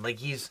demon. Like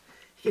he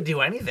can do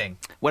anything.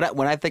 When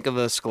I think of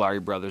the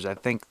Scolari brothers, I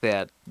think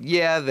that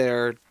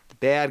they're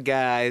bad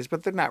guys,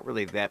 but they're not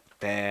really that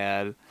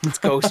bad. It's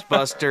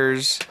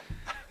Ghostbusters.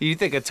 You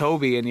think of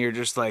Toby and you're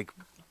just like,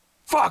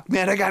 fuck,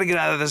 man, I gotta get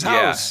out of this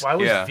house. Why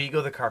was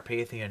Vigo the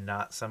Carpathian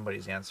not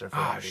somebody's answer for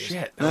one of these?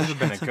 Shit, that would have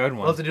been a good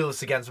one. We'll have to do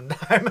this again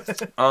sometime.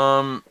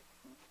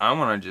 I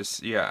want to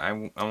just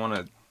I'd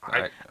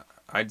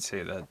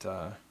say that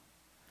the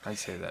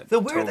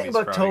weird Toby's thing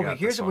about probably Toby, got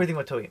here's this the one. weird thing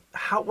about Toby.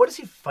 What does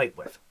he fight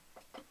with?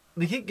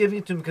 They keep giving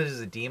it to him because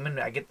he's a demon.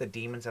 I get the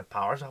demons have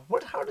powers.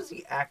 How does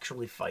he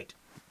actually fight?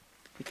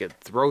 He can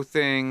throw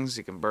things,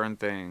 he can burn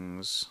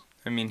things.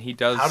 I mean, he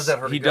does. How does that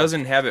hurt He a gun? does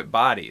inhabit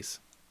bodies,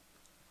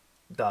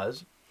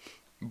 Does.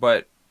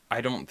 but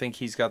I don't think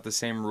he's got the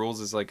same rules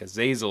as like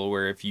Azazel,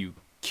 where if you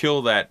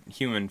kill that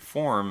human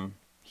form,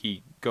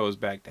 he goes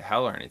back to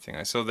hell or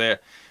anything. So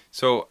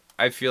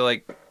I feel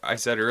like I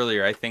said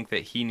earlier, I think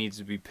that he needs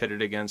to be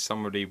pitted against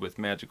somebody with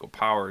magical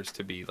powers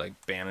to be like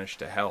banished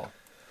to hell.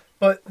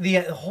 But the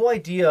whole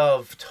idea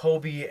of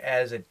Toby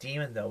as a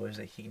demon, though, is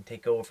that he can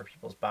take over for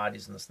people's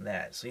bodies and this and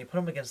that. So you put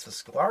him against the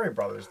Scolari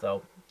brothers,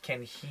 though.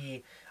 Can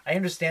he... I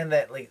understand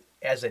that, like,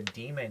 as a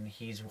demon,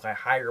 he's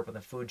higher up in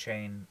the food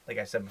chain, like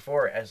I said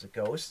before, as a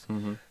ghost.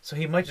 Mm-hmm. So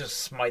he might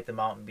just smite them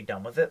out and be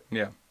done with it.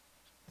 Yeah,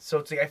 So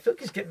it's like, I feel like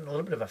he's getting a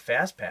little bit of a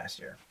fast pass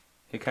here.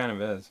 he kind of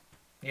is.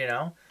 You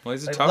know? Well,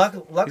 he's a Like, tough.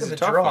 luck he's of a the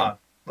tough draw. one.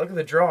 Luck of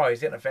the draw,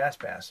 he's getting a fast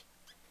pass.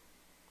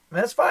 I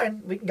mean, that's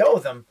fine. We can go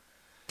with him.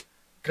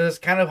 Because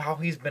it's kind of how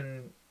he's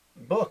been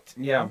booked.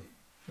 you Yeah. know?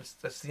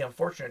 That's the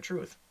unfortunate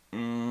truth.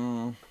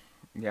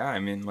 Yeah, I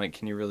mean, like,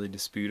 can you really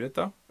dispute it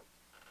though?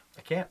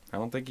 I can't. I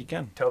don't think you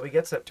can. Toby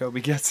gets it.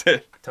 Toby gets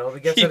it.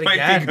 Toby gets he it might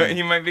again.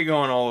 he might be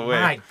going all the way.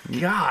 My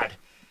God.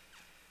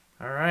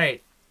 All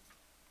right.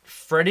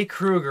 Freddy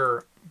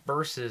Krueger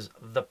versus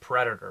the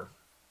Predator.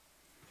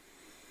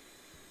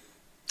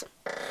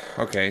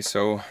 Okay,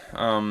 so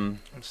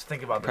Let's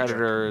think about the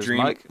Predator is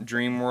Mike.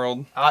 Dream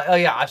World Oh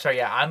yeah, I'm sorry.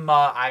 Yeah,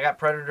 I got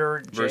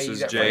Predator. Jay, versus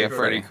you got Jay Freddy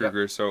Freddy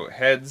Krueger. So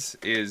heads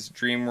is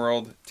Dream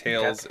World,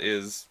 tails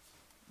is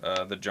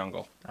the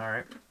jungle. All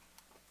right.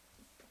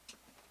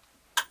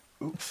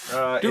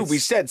 Dude, we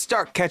said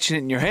start catching it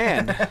in your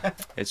hand.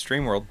 It's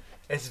Dream World.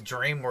 It's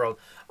Dream World.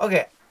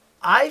 Okay,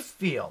 I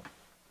feel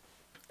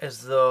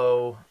as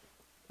though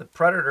the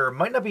Predator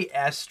might not be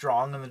as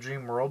strong in the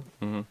Dream World,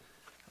 but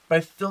I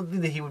still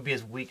think that he would be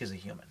as weak as a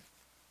human.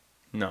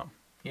 No.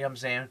 You know what I'm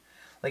saying?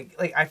 Like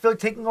I feel like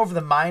taking over the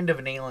mind of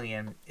an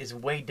alien is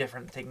way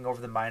different than taking over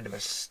the mind of a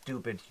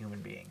stupid human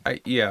being.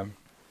 Yeah.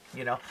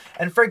 You know?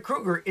 And Fred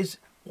Krueger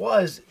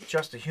was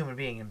just a human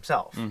being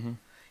himself.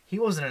 He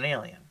wasn't an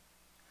alien.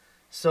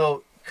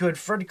 So could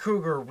Freddy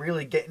Krueger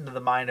really get into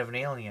the mind of an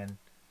alien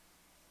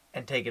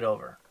and take it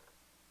over?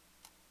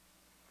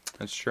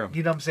 That's true.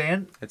 You know what I'm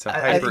saying? It's a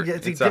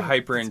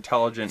hyper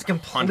intelligent. It's a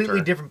completely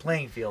hunter. different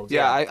playing field.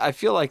 Yeah, I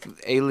feel like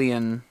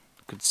aliens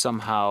could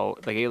somehow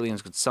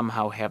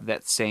have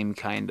that same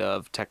kind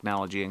of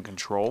technology and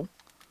control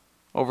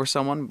over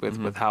someone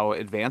with how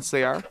advanced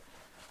they are,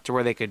 to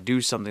where they could do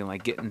something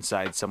like get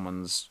inside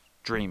someone's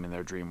dream in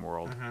their dream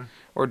world,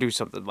 or do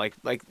something like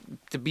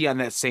to be on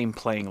that same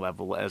playing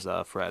level as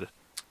Fred.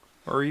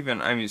 Or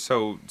even, I mean,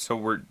 so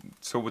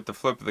with the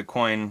flip of the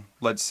coin,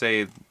 let's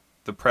say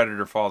the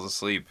Predator falls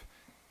asleep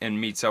and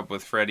meets up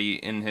with Freddy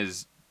in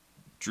his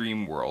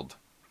dream world.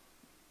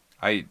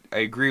 I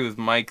agree with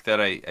Mike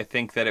that I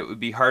think that it would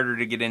be harder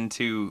to get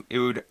into. It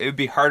would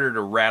be harder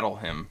to rattle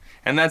him,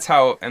 and that's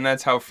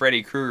how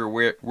Freddy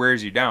Krueger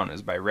wears you down,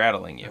 is by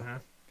rattling you.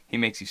 He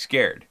makes you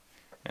scared,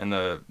 and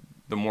the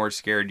more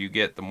scared you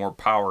get, the more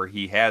power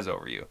he has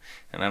over you.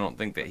 And I don't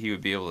think that he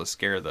would be able to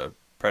scare the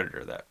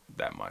Predator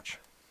that much,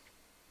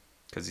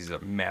 because he's a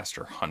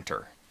master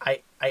hunter.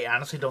 I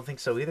honestly don't think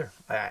so either.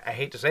 I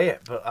hate to say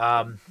it,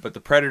 But the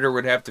Predator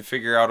would have to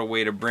figure out a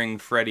way to bring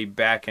Freddy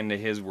back into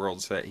his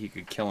world so that he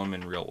could kill him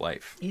in real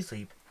life.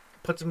 easily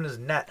puts him in his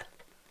net,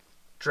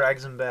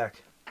 drags him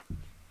back.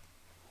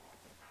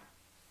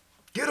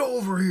 Get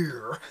over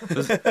here.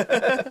 This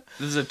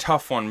is a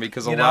tough one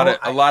because You a know,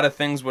 lot of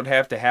things would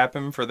have to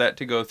happen for that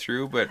to go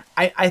through. But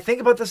I think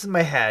about this in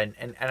my head,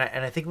 and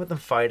I think about them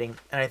fighting,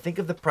 and I think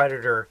of the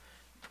Predator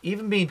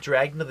even being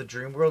dragged into the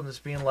dream world and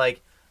just being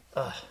like,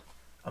 ugh,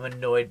 I'm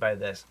annoyed by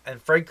this.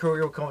 And Freddy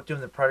Krueger would come up to him,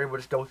 and the Predator would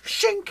just go,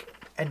 shink,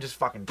 and just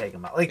fucking take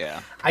him out. Like,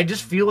 Yeah. I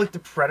just feel like the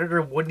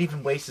Predator wouldn't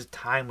even waste his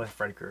time with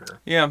Freddy Krueger.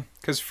 Yeah,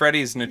 because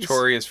Freddy's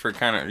notorious for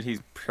kind of he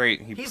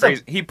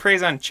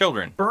preys on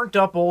children. Burnt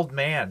up old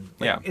man.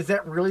 Like, Yeah. Is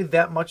that really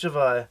that much of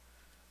a...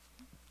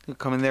 He'll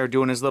come in there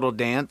doing his little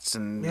dance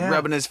and Yeah.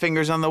 rubbing his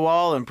fingers on the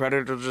wall, and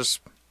Predator will just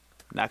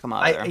knock him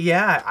out of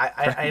there.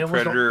 I almost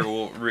Predator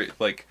don't...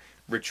 will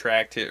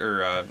retract it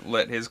or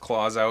let his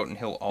claws out, and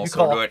he'll also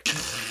call- do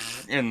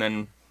it, and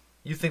then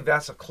You think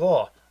that's a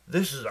claw?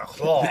 This is a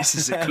claw. This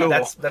is a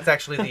claw. That's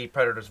actually the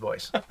Predator's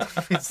voice.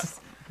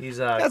 he's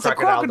That's a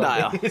Crocodile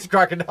crocodile. Dundee. He's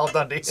Crocodile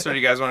Dundee. So do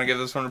you guys want to give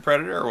this one to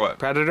Predator or what?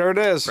 Predator it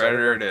is.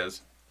 Predator it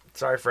is.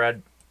 Sorry,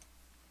 Fred.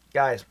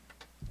 Guys,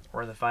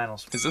 we're in the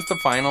finals. Is this the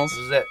finals? This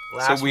is it.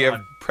 Last So we one.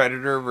 have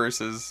Predator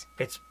versus...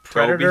 It's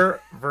Predator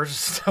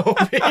versus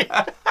Toby.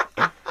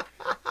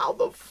 How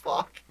the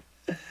fuck?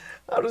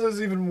 How does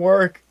this even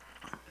work?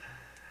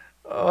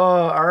 Oh,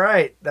 all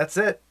right. That's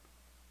it.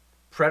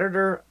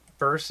 Predator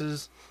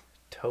versus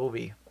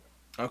Toby.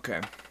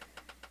 Okay.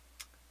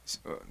 So,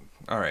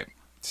 all right.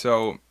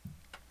 So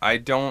I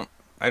don't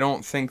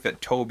think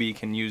that Toby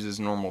can use his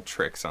normal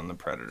tricks on the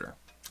Predator,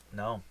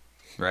 No.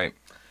 right?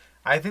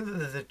 I think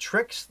that the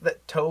tricks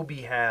that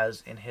Toby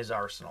has in his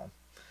arsenal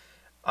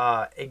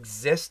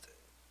exist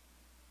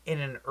in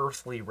an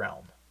earthly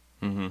realm.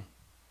 Mm-hmm.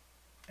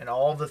 And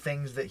all the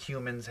things that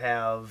humans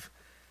have,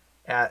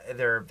 at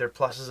their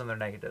pluses and their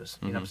negatives.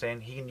 You know what I'm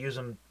saying? He can use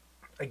them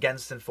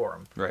against and for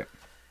him. Right.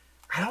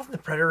 I don't think the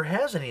Predator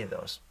has any of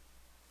those.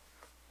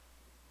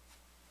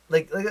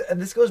 Like,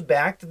 and this goes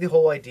back to the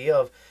whole idea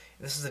of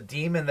this is a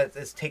demon that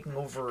is taking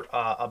over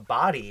a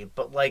body,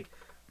 but like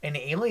an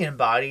alien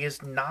body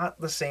is not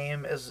the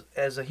same as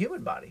a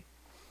human body.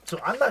 So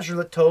I'm not sure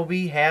that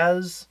Toby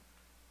has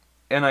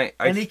And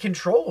any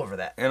control over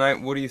that.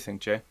 And what do you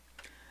think, Jay?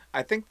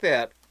 I think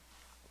that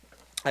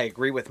I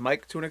agree with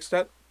Mike to an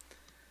extent,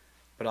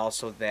 but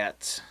also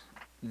that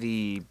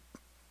the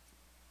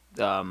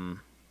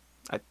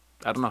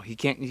I don't know. He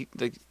can't.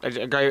 I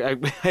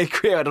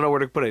agree. I don't know where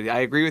to put it. I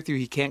agree with you.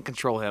 He can't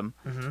control him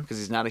because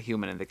he's not a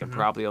human, and they can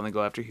probably only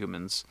go after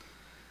humans.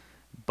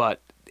 But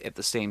at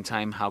the same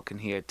time, how can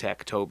he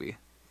attack Toby?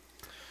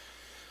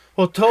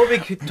 Well,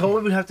 Toby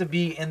would have to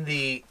be in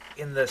the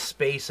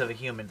space of a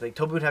human. Like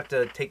Toby would have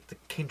to take the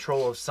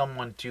control of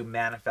someone to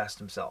manifest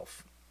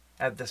himself.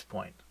 At this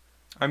point,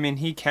 I mean,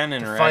 he can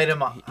interact. fight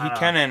him, he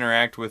can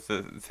interact with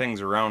the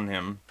things around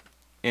him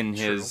in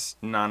his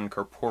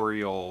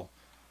non-corporeal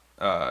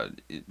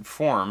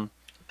form.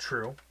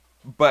 True.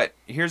 But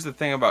here's the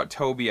thing about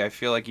Toby. I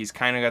feel like he's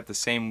kind of got the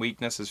same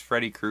weakness as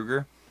Freddy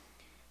Krueger.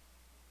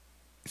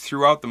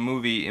 Throughout the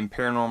movie in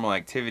Paranormal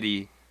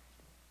Activity,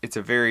 it's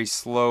a very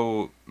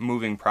slow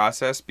moving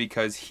process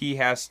because he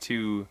has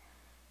to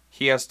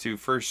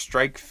first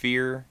strike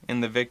fear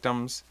in the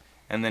victims,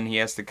 and then he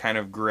has to kind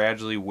of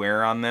gradually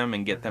wear on them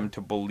and get them to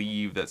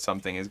believe that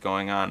something is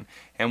going on.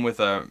 And with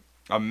a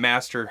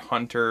master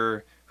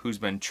hunter who's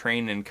been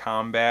trained in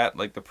combat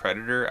like the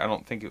Predator, I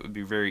don't think it would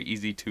be very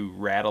easy to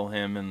rattle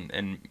him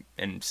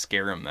and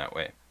scare him that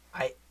way.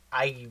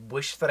 I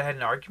wish that I had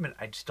an argument.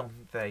 I just don't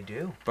think that I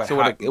do. But So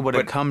would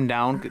it come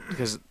down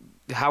because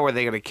how are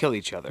they going to kill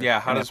each other? Yeah,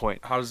 at that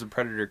point? how does the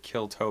Predator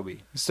kill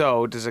Toby?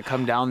 So does it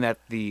come down that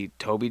the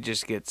Toby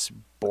just gets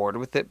bored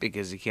with it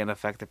because he can't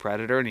affect the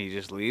Predator and he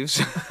just leaves?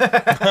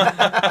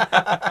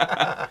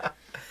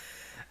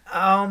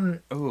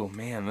 Oh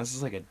man, this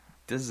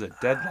is a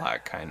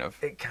deadlock kind of.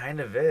 It kind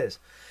of is.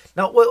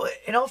 Now, well,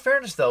 in all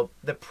fairness, though,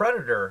 the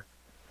Predator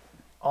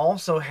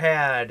also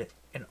had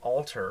an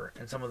altar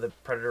in some of the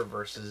Predator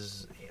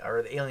versus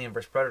or the Alien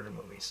versus Predator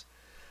movies.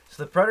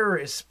 So the Predator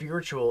is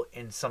spiritual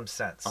in some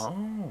sense.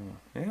 Oh,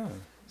 yeah.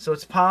 So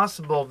it's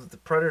possible that the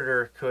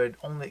Predator could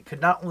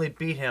not only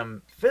beat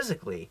him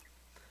physically,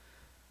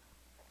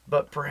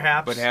 but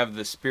perhaps But have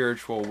the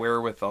spiritual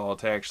wherewithal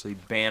to actually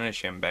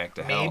banish him back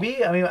to hell.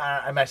 maybe. I mean,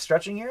 am I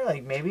stretching here?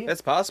 Like maybe.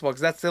 That's possible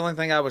because that's the only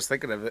thing I was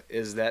thinking of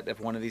is that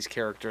if one of these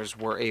characters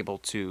were able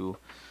to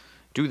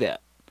do that,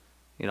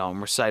 you know,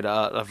 and recite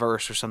a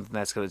verse or something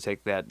that's going to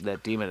take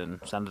that demon and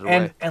send it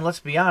away. And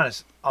let's be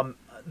honest,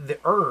 the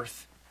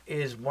Earth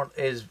is one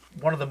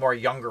of the more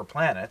younger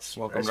planets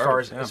Welcome as to far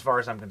Earth, as far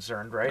as I'm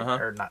concerned, right? Uh-huh.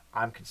 Or not,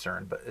 I'm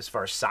concerned, but as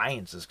far as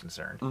science is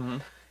concerned. Mm-hmm.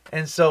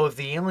 And so if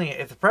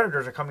the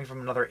Predators are coming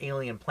from another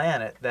alien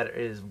planet that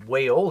is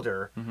way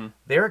older,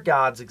 their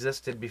gods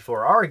existed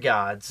before our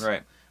gods,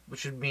 Right.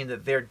 which would mean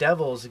that their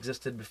devils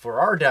existed before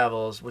our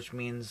devils, which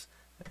means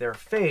their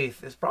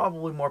faith is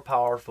probably more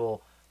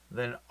powerful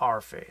than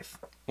our faith.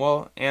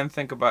 Well, and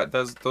think about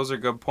those are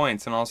good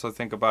points, and also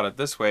think about it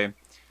this way: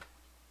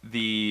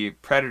 the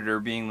Predator,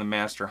 being the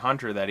master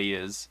hunter that he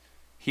is,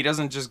 he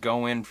doesn't just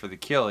go in for the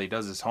kill; he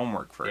does his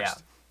homework first.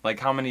 Yeah. Like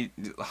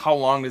how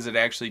long does it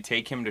actually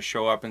take him to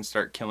show up and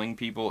start killing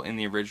people in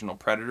the original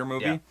Predator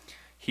movie? Yeah.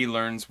 He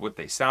learns what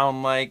they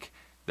sound like,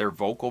 their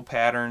vocal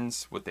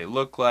patterns, what they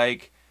look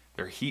like,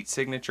 their heat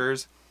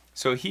signatures.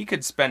 So he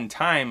could spend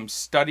time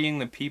studying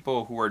the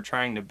people who are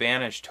trying to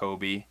banish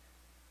Toby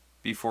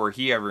before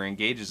he ever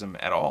engages him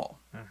at all.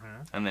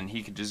 And then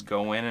he could just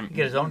go in and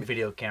Get his own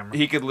video camera.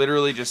 he could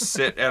literally just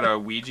sit at a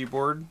Ouija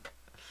board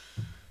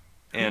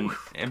and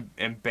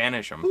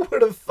banish him. Who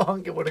would have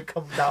thunk it would have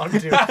come down to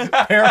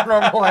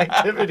Paranormal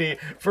Activity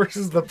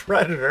versus the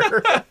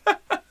Predator?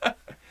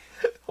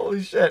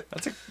 Holy shit!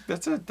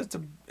 It's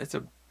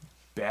a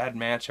bad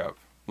matchup.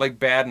 Like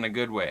bad in a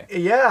good way.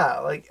 Yeah,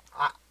 like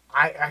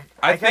I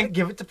gotta think-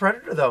 give it to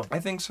Predator though. I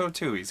think so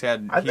too. I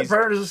think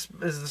Predator is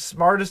the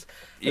smartest.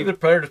 I think the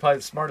Predator is probably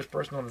the smartest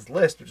person on this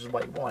list, which is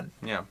why he won.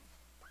 Yeah.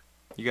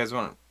 You guys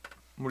want?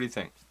 What do you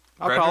think?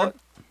 I'll call it.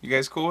 You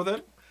guys cool with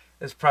it?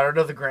 Is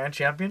Predator the grand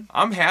champion?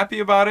 I'm happy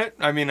about it.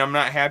 I mean, I'm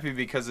not happy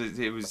because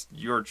it was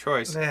your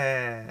choice,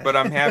 but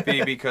I'm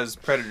happy because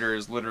Predator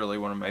is literally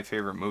one of my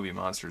favorite movie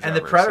monsters And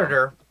ever. the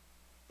Predator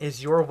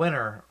is your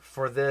winner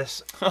for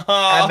this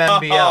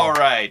MMBL. All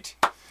right.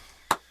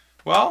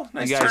 Well,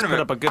 nice You guys tournament. put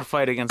up a good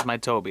fight against my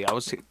Toby. I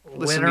was listening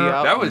to Winner- you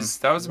out. That was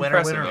Winner,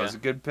 impressive. winner. That was a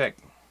good pick.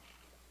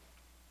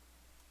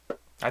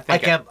 I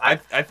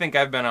think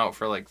I've been out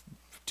for like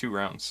 2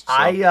 rounds.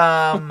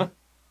 So.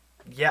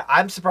 Yeah,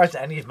 I'm surprised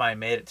any of mine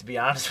made it, to be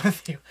honest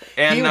with you.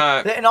 And,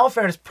 in all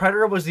fairness,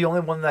 Predator was the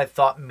only one that I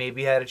thought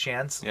maybe had a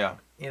chance. Yeah.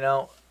 You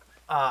know,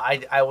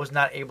 I was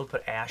not able to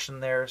put Ash in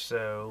there,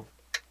 so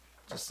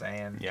just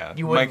saying. Yeah.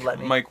 You wouldn't let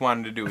me. Mike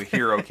wanted to do a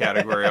hero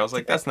category. I was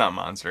like, that's not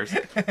monsters,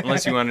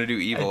 unless you want to do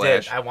evil I did.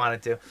 Ash. I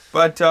wanted to.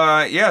 But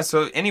yeah.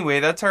 So anyway,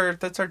 that's our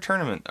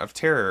tournament of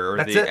terror, or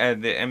That's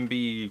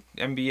the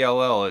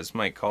MBLL as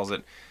Mike calls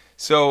it.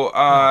 So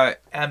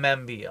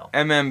MMBL.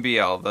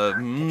 MMBL, the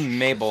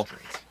Mabel.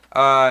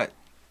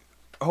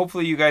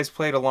 Hopefully you guys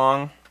played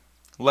along.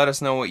 Let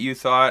us know what you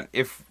thought.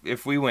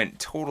 If we went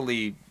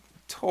totally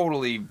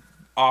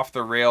off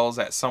the rails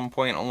at some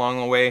point along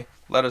the way,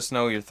 let us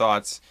know your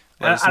thoughts.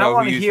 Let us know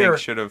who you think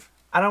should have.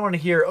 I don't want to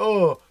hear,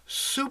 oh,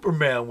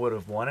 Superman would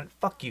have won it.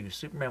 Fuck you.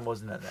 Superman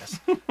wasn't in this.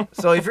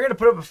 So if you're going to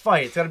put up a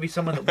fight, it's got to be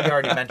someone that we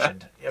already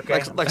mentioned.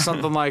 Okay? Like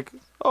something like,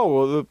 oh,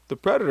 well, the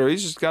Predator,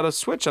 he's just got a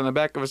switch on the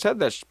back of his head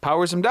that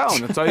powers him down.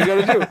 That's all you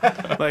got to do.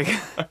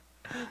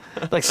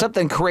 Like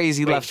something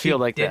crazy left field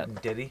like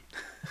that. Did he?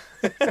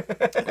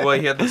 Well,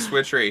 he had the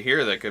switch right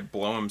here that could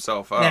blow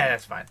himself up. Yeah,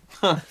 that's fine.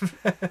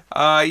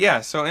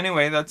 Yeah. So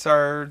anyway, that's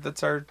our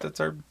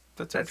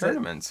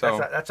tournament. So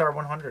That's our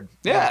 100.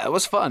 Yeah, it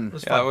was fun. yeah,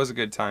 that was a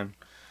good time.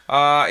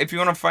 If you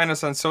want to find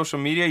us on social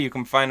media, you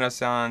can find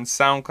us on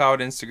SoundCloud,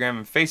 Instagram,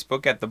 and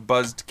Facebook at the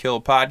Buzzed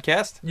Kill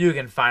Podcast. You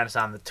can find us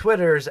on the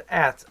Twitters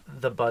at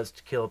the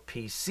Buzzed Kill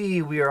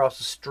PC. We are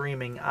also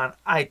streaming on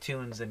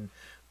iTunes and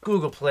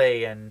Google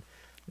Play and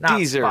not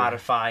Deezer.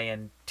 Spotify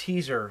and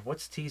Teaser.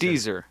 What's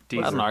Teaser? Deezer.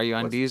 I don't know. Are you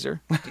on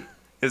Deezer?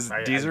 Is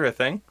Deezer a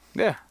thing?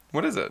 Yeah.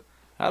 What is it?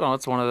 I don't know.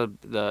 It's one of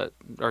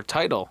our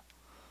title.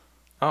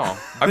 Oh,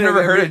 I've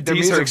never heard of their Deezer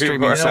music before.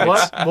 streaming You know sites.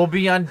 what? We'll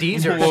be on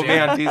Deezer. We'll soon. be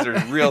on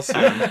Deezer real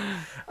soon.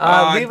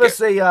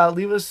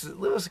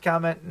 Leave us a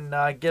comment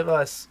and give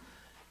us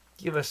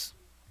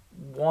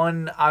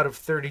 1 out of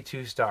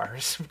 32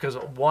 stars because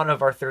one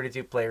of our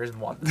 32 players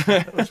won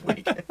this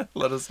week.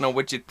 Let us know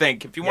what you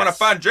think. If you want to Yes.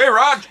 find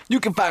J-Rod, You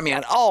can find me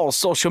on all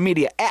social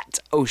media at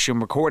Ocean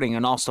Recording,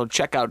 and also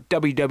check out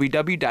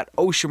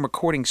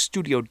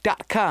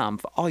www.oceanrecordingstudio.com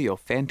for all your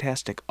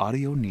fantastic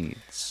audio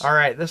needs. All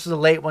right, this is a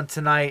late one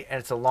tonight, and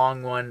it's a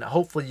long one.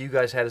 Hopefully you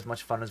guys had as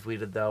much fun as we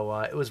did, though.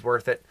 It was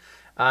worth it.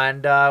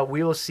 And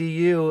we will see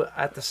you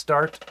at the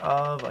start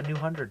of a new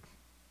 100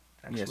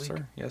 next yes, week.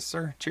 sir. Yes,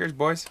 sir. Cheers,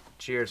 boys.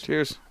 Cheers.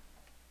 Cheers.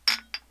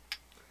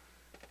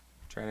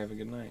 Try to have a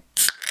good night.